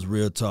 and that was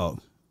real talk.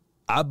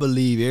 I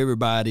believe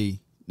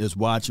everybody that's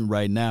watching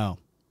right now,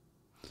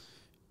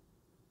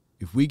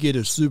 if we get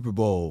a Super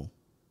Bowl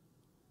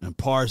and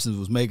Parsons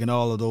was making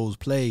all of those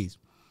plays,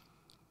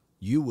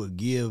 you would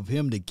give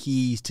him the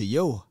keys to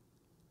your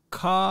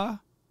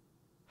car,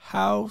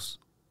 house,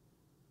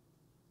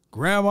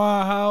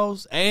 grandma's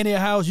house, auntie's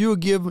house. You'll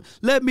give him,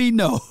 let me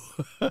know.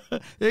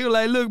 They were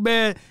like, look,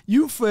 man,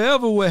 you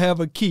forever will have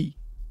a key,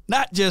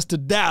 not just to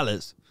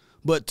Dallas,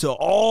 but to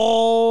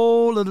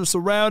all of the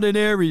surrounding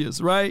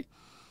areas, right?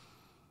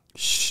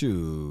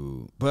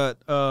 Shoot. But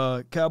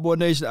Cowboy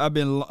Nation, I've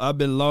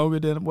been longer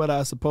than what I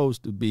was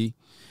supposed to be,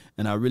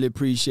 and I really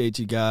appreciate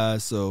you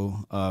guys.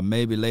 So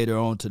maybe later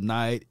on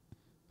tonight.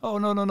 Oh,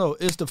 no.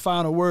 It's the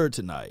final word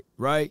tonight,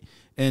 right?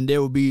 And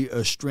there will be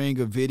a string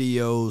of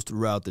videos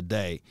throughout the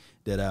day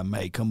that I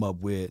may come up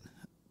with.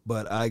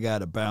 But I got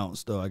to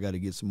bounce, though. I got to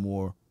get some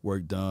more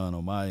work done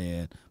on my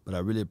end. But I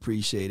really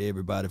appreciate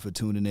everybody for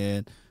tuning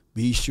in.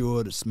 Be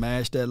sure to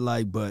smash that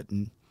like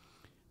button.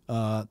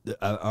 I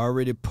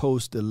already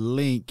posted a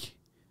link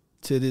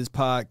to this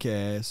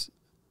podcast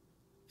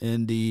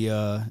in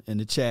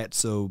the chat,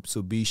 so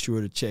be sure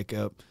to check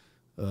out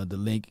the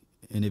link.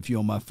 And if you're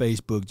on my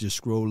Facebook, just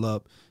scroll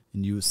up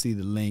and you will see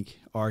the link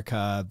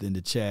archived in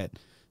the chat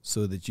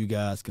so that you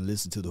guys can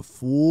listen to the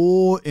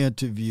full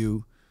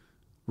interview,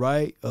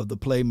 right, of the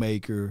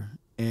playmaker.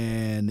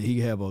 And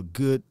he have a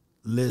good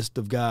list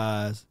of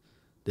guys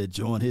that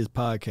joined his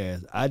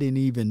podcast. I didn't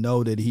even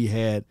know that he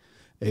had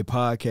a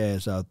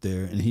podcast out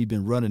there, and he's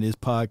been running his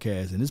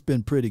podcast, and it's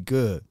been pretty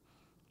good.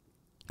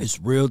 It's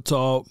real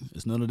talk.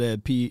 It's none of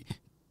that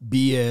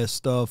BS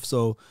stuff.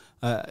 So,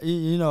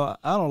 you know,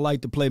 I don't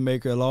like the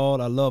playmaker at all.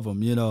 I love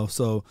him, you know.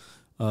 So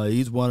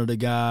he's one of the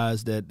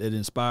guys that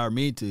inspired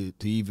me to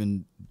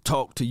even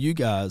talk to you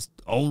guys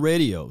on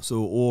radio,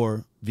 so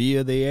or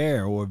via the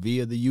air or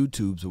via the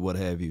YouTubes or what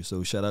have you.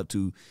 So shout out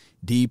to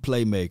D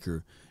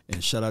Playmaker,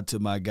 and shout out to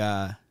my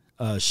guy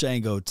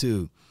Shango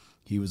too.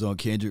 He was on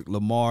Kendrick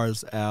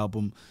Lamar's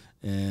album,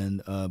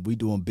 and we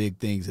doing big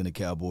things in the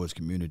Cowboys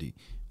community.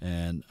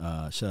 And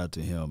shout out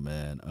to him,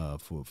 man,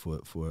 for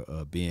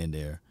being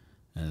there.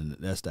 And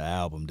that's the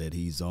album that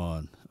he's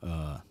on.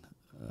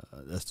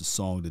 That's the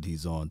song that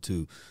he's on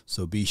too.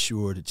 So be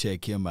sure to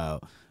check him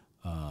out,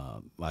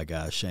 my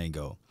guy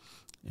Shango.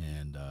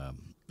 And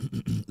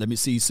let me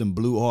see some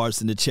blue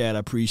hearts in the chat. I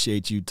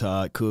appreciate you,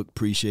 Todd Cook.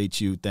 Appreciate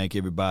you. Thank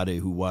everybody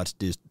who watched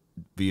this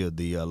via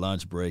the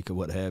lunch break or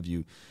what have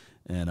you.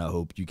 And I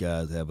hope you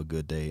guys have a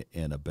good day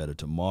and a better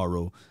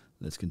tomorrow.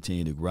 Let's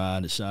continue to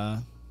grind and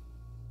shine.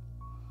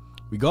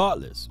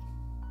 Regardless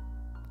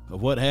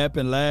of what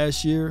happened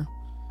last year,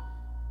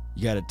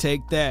 you got to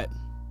take that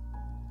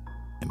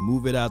and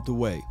move it out the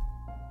way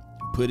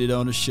and put it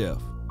on the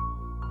shelf.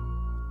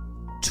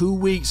 2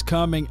 weeks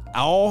coming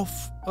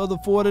off of the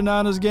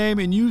 49ers game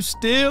and you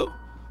still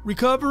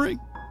recovering?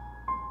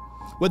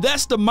 Well,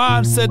 that's the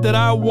mindset that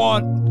I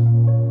want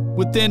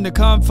within the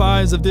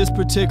confines of this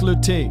particular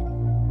team.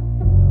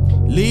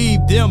 Leave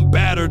them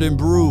battered and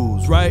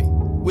bruised, right?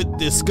 With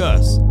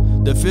disgust.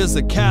 The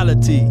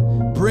physicality,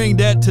 bring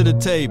that to the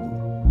table.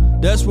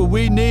 That's what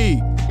we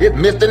need. It's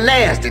Mr.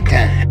 Nasty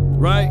kind.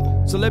 Right?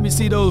 So let me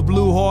see those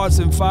blue hearts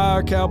and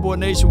fire Cowboy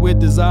Nation with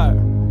desire.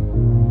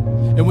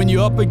 And when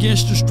you're up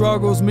against your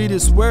struggles, meet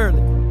it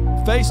squarely,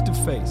 face to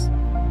face.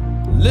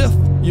 Lift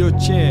your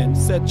chin,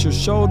 set your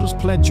shoulders,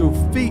 plant your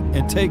feet,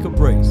 and take a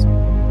brace.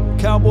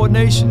 Cowboy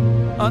Nation,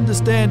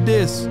 understand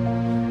this.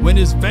 When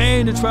it's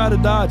vain to try to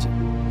dodge it,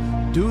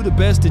 do the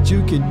best that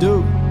you can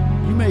do.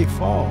 You may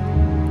fall,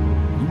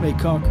 you may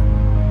conquer.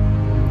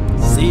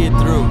 See it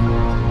through.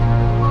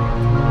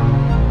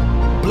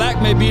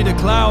 Black may be the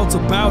clouds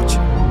about you,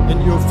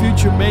 and your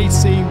future may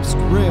seem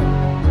grim.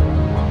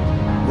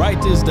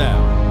 Write this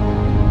down.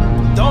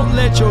 Don't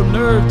let your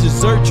nerves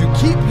desert you.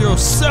 Keep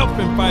yourself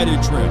in fighting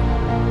trim.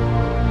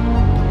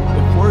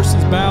 If worse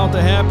is bound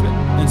to happen,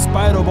 in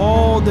spite of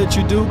all that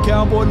you do,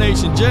 Cowboy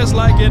Nation, just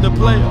like in the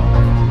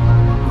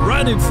playoffs,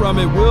 running from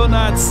it will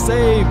not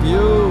save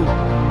you.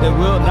 It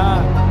will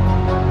not.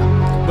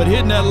 But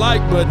hitting that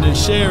like button and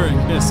sharing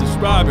and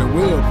subscribing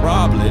will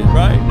probably,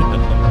 right?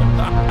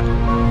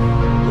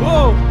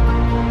 Whoa!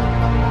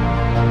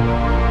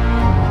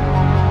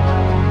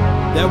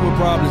 That will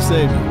probably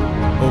save you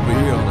over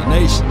here on the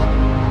Nation.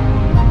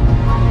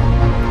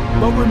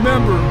 But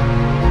remember,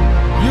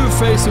 you're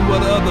facing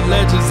what other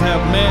legends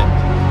have met.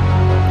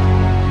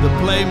 The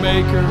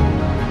Playmaker,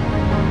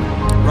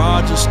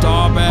 Roger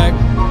Staubach,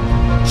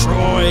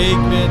 Troy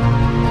Aikman,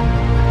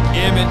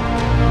 Emmett,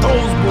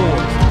 those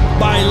boys,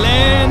 by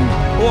land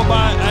or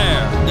by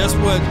air. That's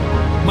what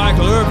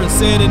Michael Irvin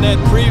said in that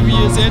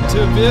previous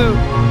interview.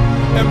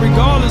 And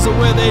regardless of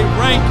where they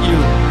rank you,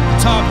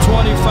 top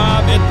 25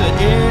 at the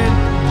end,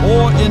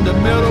 or in the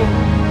middle,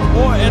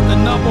 or at the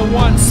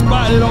 #1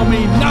 spot, it don't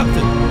mean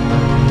nothing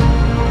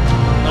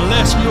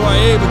unless you are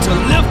able to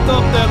lift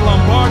up that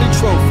Lombardi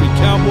trophy,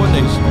 Cowboy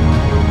Nation.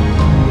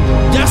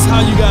 That's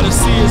how you gotta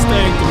see this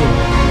thing through.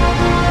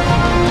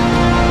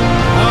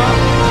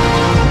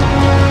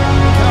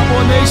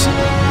 Cowboy Nation,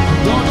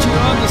 don't you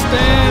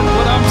understand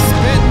what I'm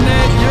spitting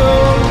at you?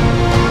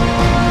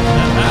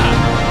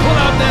 Pull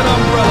out that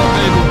umbrella,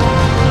 baby.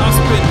 I'm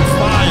spitting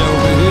fire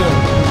over here.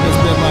 It's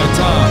been my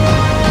time.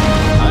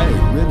 I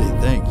really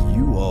thank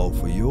you all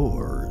for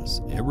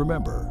yours. And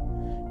remember,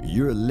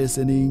 you're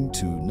listening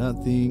to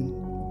nothing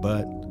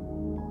but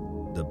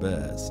the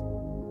best.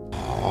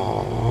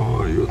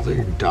 Oh, you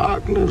think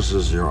darkness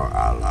is your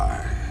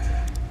ally?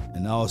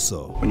 And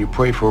also, When you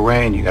pray for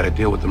rain, you gotta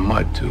deal with the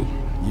mud too.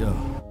 yeah,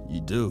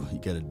 you do. You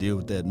got to deal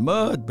with that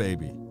mud,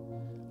 baby.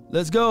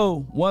 Let's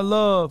go. One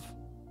love.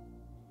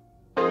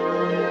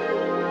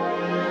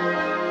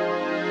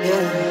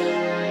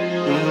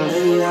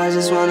 I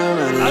just wanna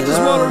run it I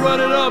just want to run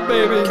it up,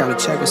 baby. Kinda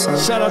check or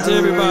something. Shout out to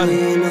everybody.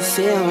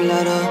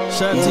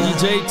 Shout out to you,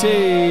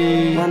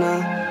 JT.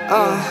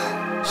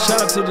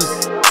 Shout out to the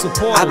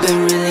supporters. I've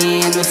been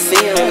really in the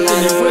field,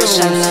 Anthony I Williams.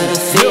 love the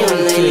feel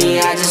lately.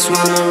 I just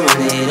wanna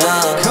run it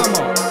up. Come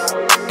on.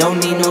 Don't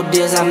need no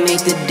deals, I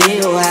make the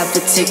deal. Have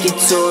to take it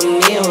to a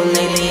meal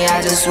lately.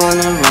 I just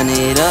wanna run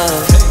it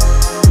up.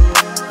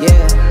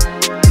 Yeah.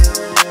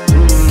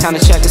 Kinda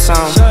check the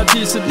song. Shout out to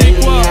you, Sadiq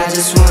Lately, Wall. I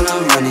just wanna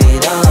run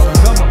it up.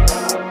 Come on.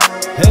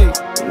 Hey.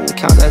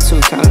 Count that too,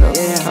 count it up,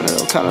 count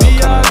it up, count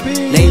it up.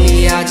 VIP.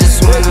 Lately I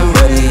just wanna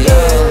run it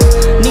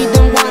up. Need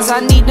them ones, I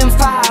need them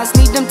fives,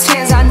 need them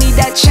tens, I need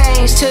that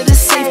change. To the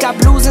safe, got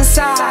blues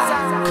inside.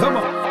 Come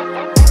on.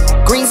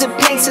 Greens and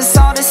pinks, it's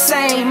all the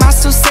same. I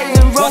still save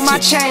and roll my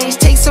change.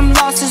 Take some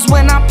losses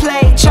when I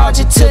play, charge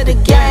it to the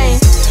game.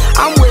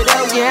 I'm with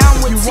her, yeah,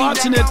 I'm with If you're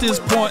watching at this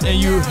point and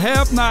you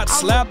have not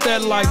slapped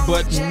that like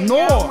button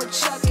nor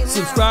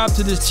subscribe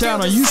to this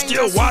channel, you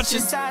still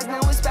watching?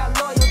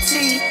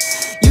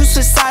 You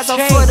switch sides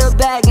off for the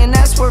bag, and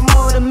that's worth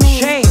more to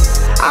me.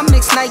 I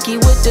mix Nike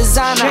with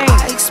designer,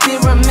 I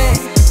experiment.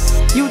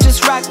 You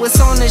just rock what's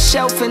on the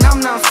shelf, and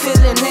I'm not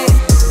feeling it.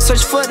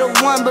 Search for the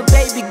one, but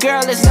baby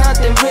girl, it's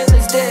nothing real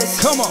as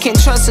this. Come on. Can't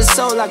trust a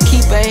soul, I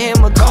keep a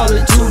hammer, call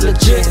it too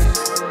legit.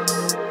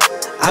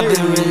 I've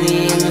been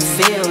really in the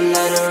field,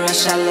 love the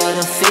rush, I love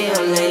the feel.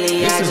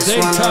 Lately, I just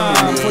wanna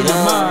run it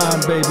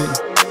up. Baby.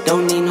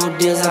 Don't need no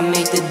deals, I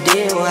make the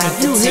deal. I have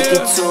to take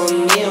it to a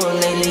meal.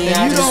 Lately,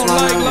 I just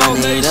wanna run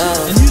it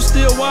up. And you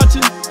still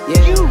watching?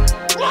 Yeah. You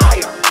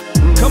liar.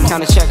 Come on.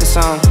 Kinda check the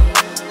song.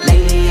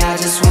 Lately, I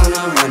just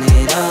wanna run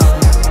it up.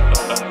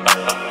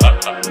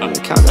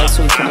 Count that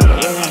too, count it.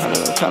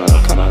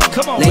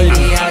 Come on, baby.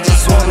 Lately, I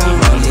just wanna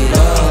run it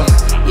up.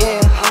 Yeah.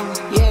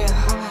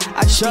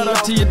 I just shout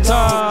out to you,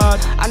 Todd.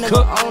 I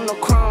never own no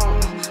chrome.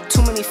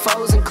 Too many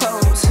foes and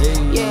clothes. Hey.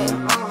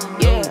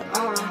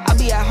 I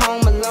be at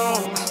home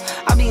alone.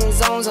 I be in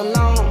zones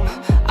alone.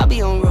 I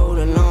be on road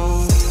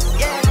alone.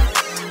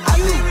 I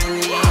be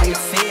really in the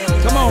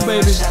field. Come on,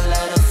 baby. I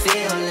love the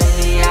feel.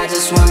 Lately, I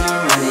just wanna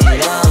run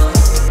it up.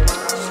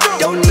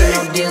 Don't need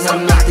no deals, I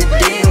make the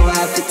deal. I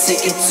have to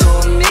take it to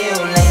a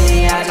meal.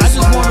 Lately, I just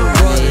wanna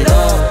run it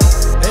up.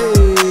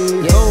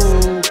 Hey,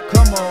 oh,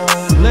 come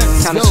on,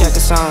 let's Time go. to check a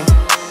song.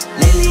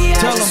 Lately, I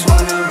just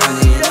wanna run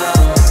it up.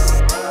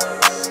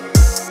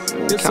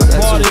 It's a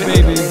party,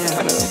 baby.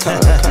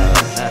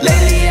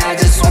 Lately, I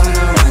just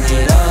wanna run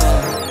it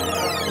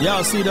up.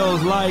 Y'all see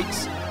those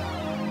likes?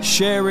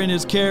 Sharing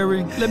is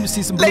caring. Let me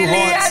see some blue Lately,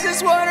 hearts. I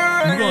just wanna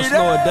run We're gonna it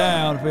slow up. it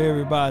down for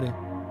everybody.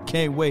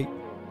 Can't wait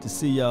to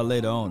see y'all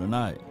later on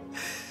tonight.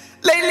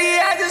 Lately,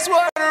 I just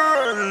wanna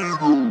run it up.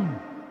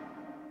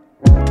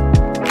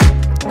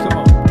 Come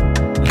on.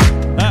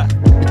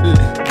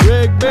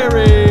 Greg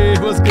Berry,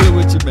 what's good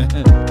with you,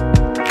 man?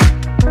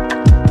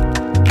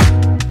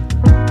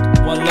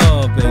 One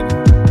love, baby.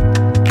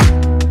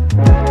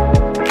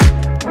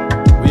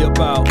 We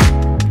about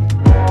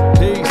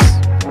peace.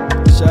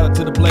 Shout out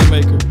to the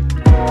playmaker.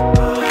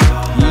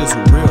 He is a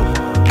real one.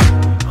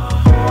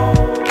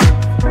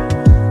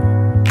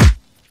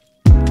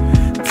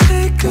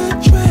 Take a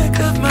drag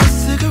of my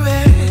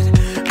cigarette.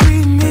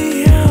 Breathe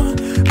me out,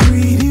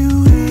 breathe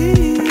you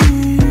in.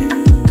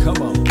 Come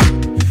on.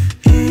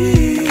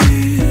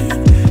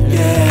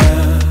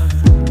 Yeah.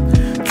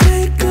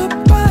 Take a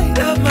bite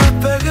of my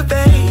burger,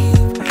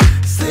 babe.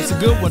 It's a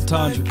good one,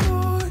 Tandra.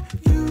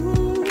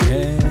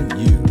 And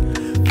you.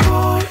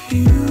 For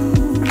you.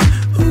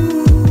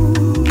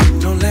 Ooh.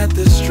 Don't let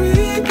the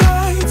street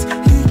lights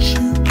hit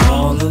you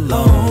all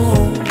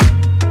alone.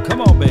 Come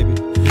on, baby.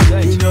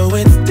 You know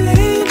it's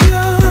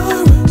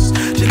dangerous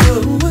to go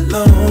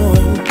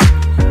alone.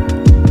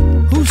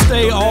 Who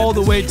stay all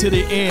the way to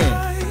the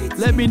end?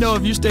 Let me know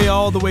if you stay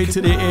all the way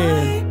to the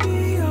end.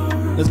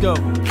 Let's go.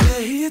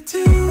 Play it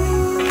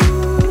too.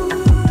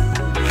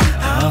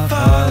 I'll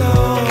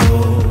follow.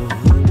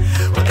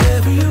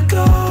 Wherever you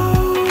go,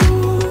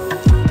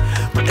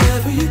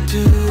 whatever you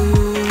do,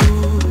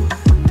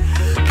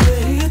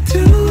 play it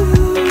too.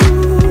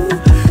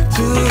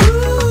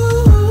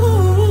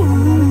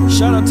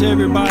 Shout out to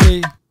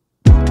everybody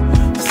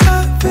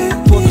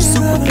for the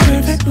Super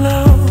Games.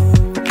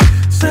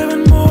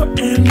 Seven more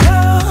and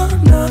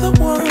another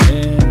one.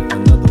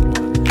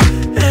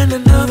 And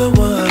another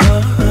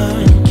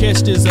one.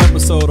 Catch this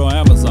episode on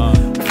Amazon.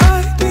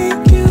 I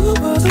think you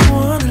was the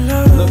one to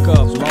love. Look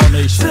up Law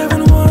Nation.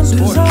 7 1s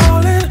is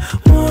all in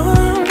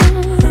one.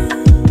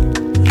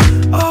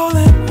 All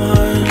in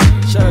one.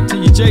 Shout out to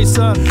you,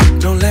 Jason.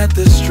 Don't let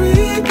the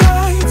street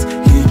lights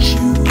hit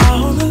you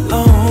all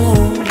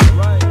alone.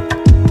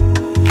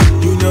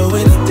 You know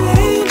it's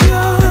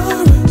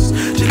dangerous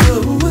to go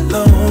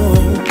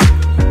alone.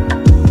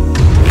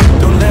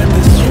 Don't let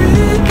the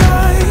street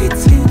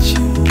lights hit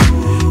you.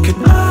 Can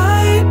I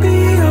be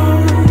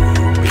on?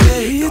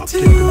 Play it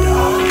too.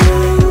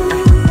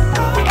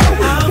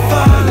 I'll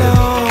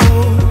follow.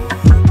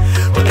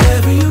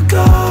 Wherever you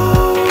go,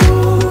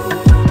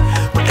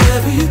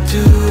 whatever you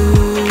do,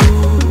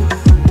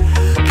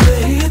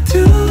 play it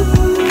too.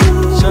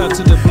 Shout out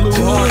to the Blue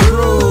Heart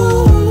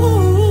Crew.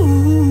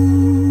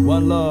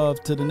 One love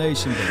to the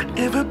nation,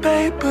 baby. If a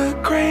paper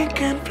crane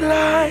can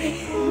fly,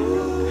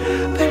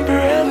 then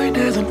forever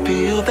doesn't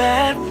feel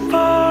that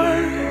far.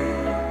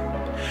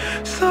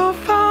 So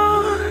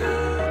far,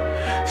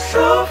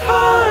 so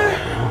far.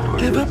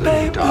 If a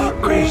paper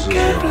crane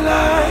can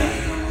fly,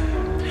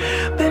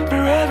 then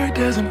forever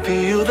doesn't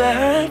feel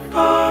that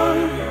far.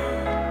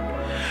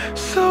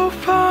 So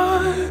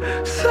far,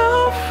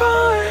 so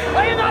far.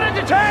 Are you not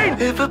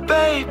entertained? If a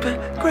paper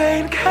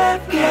crane can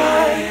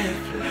fly,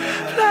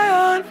 fly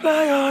on,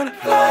 fly on,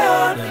 fly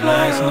on,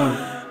 fly on,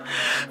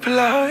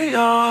 fly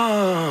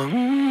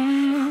on.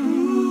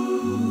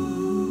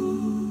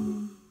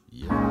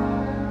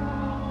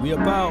 We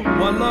about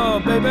one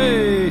love,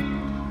 baby.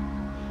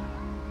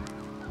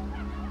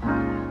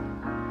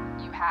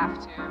 You have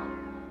to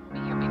be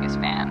your biggest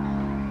fan.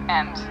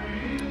 And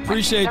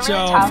Appreciate they're really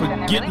y'all tough for and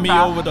they're getting really me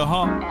rough over the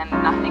hump. And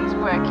nothing's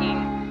working,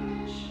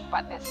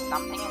 but there's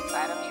something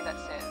inside of you that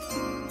says,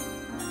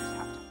 I just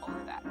have to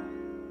follow that.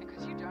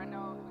 Because you don't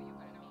know who you're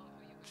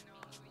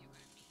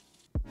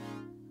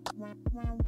going to be.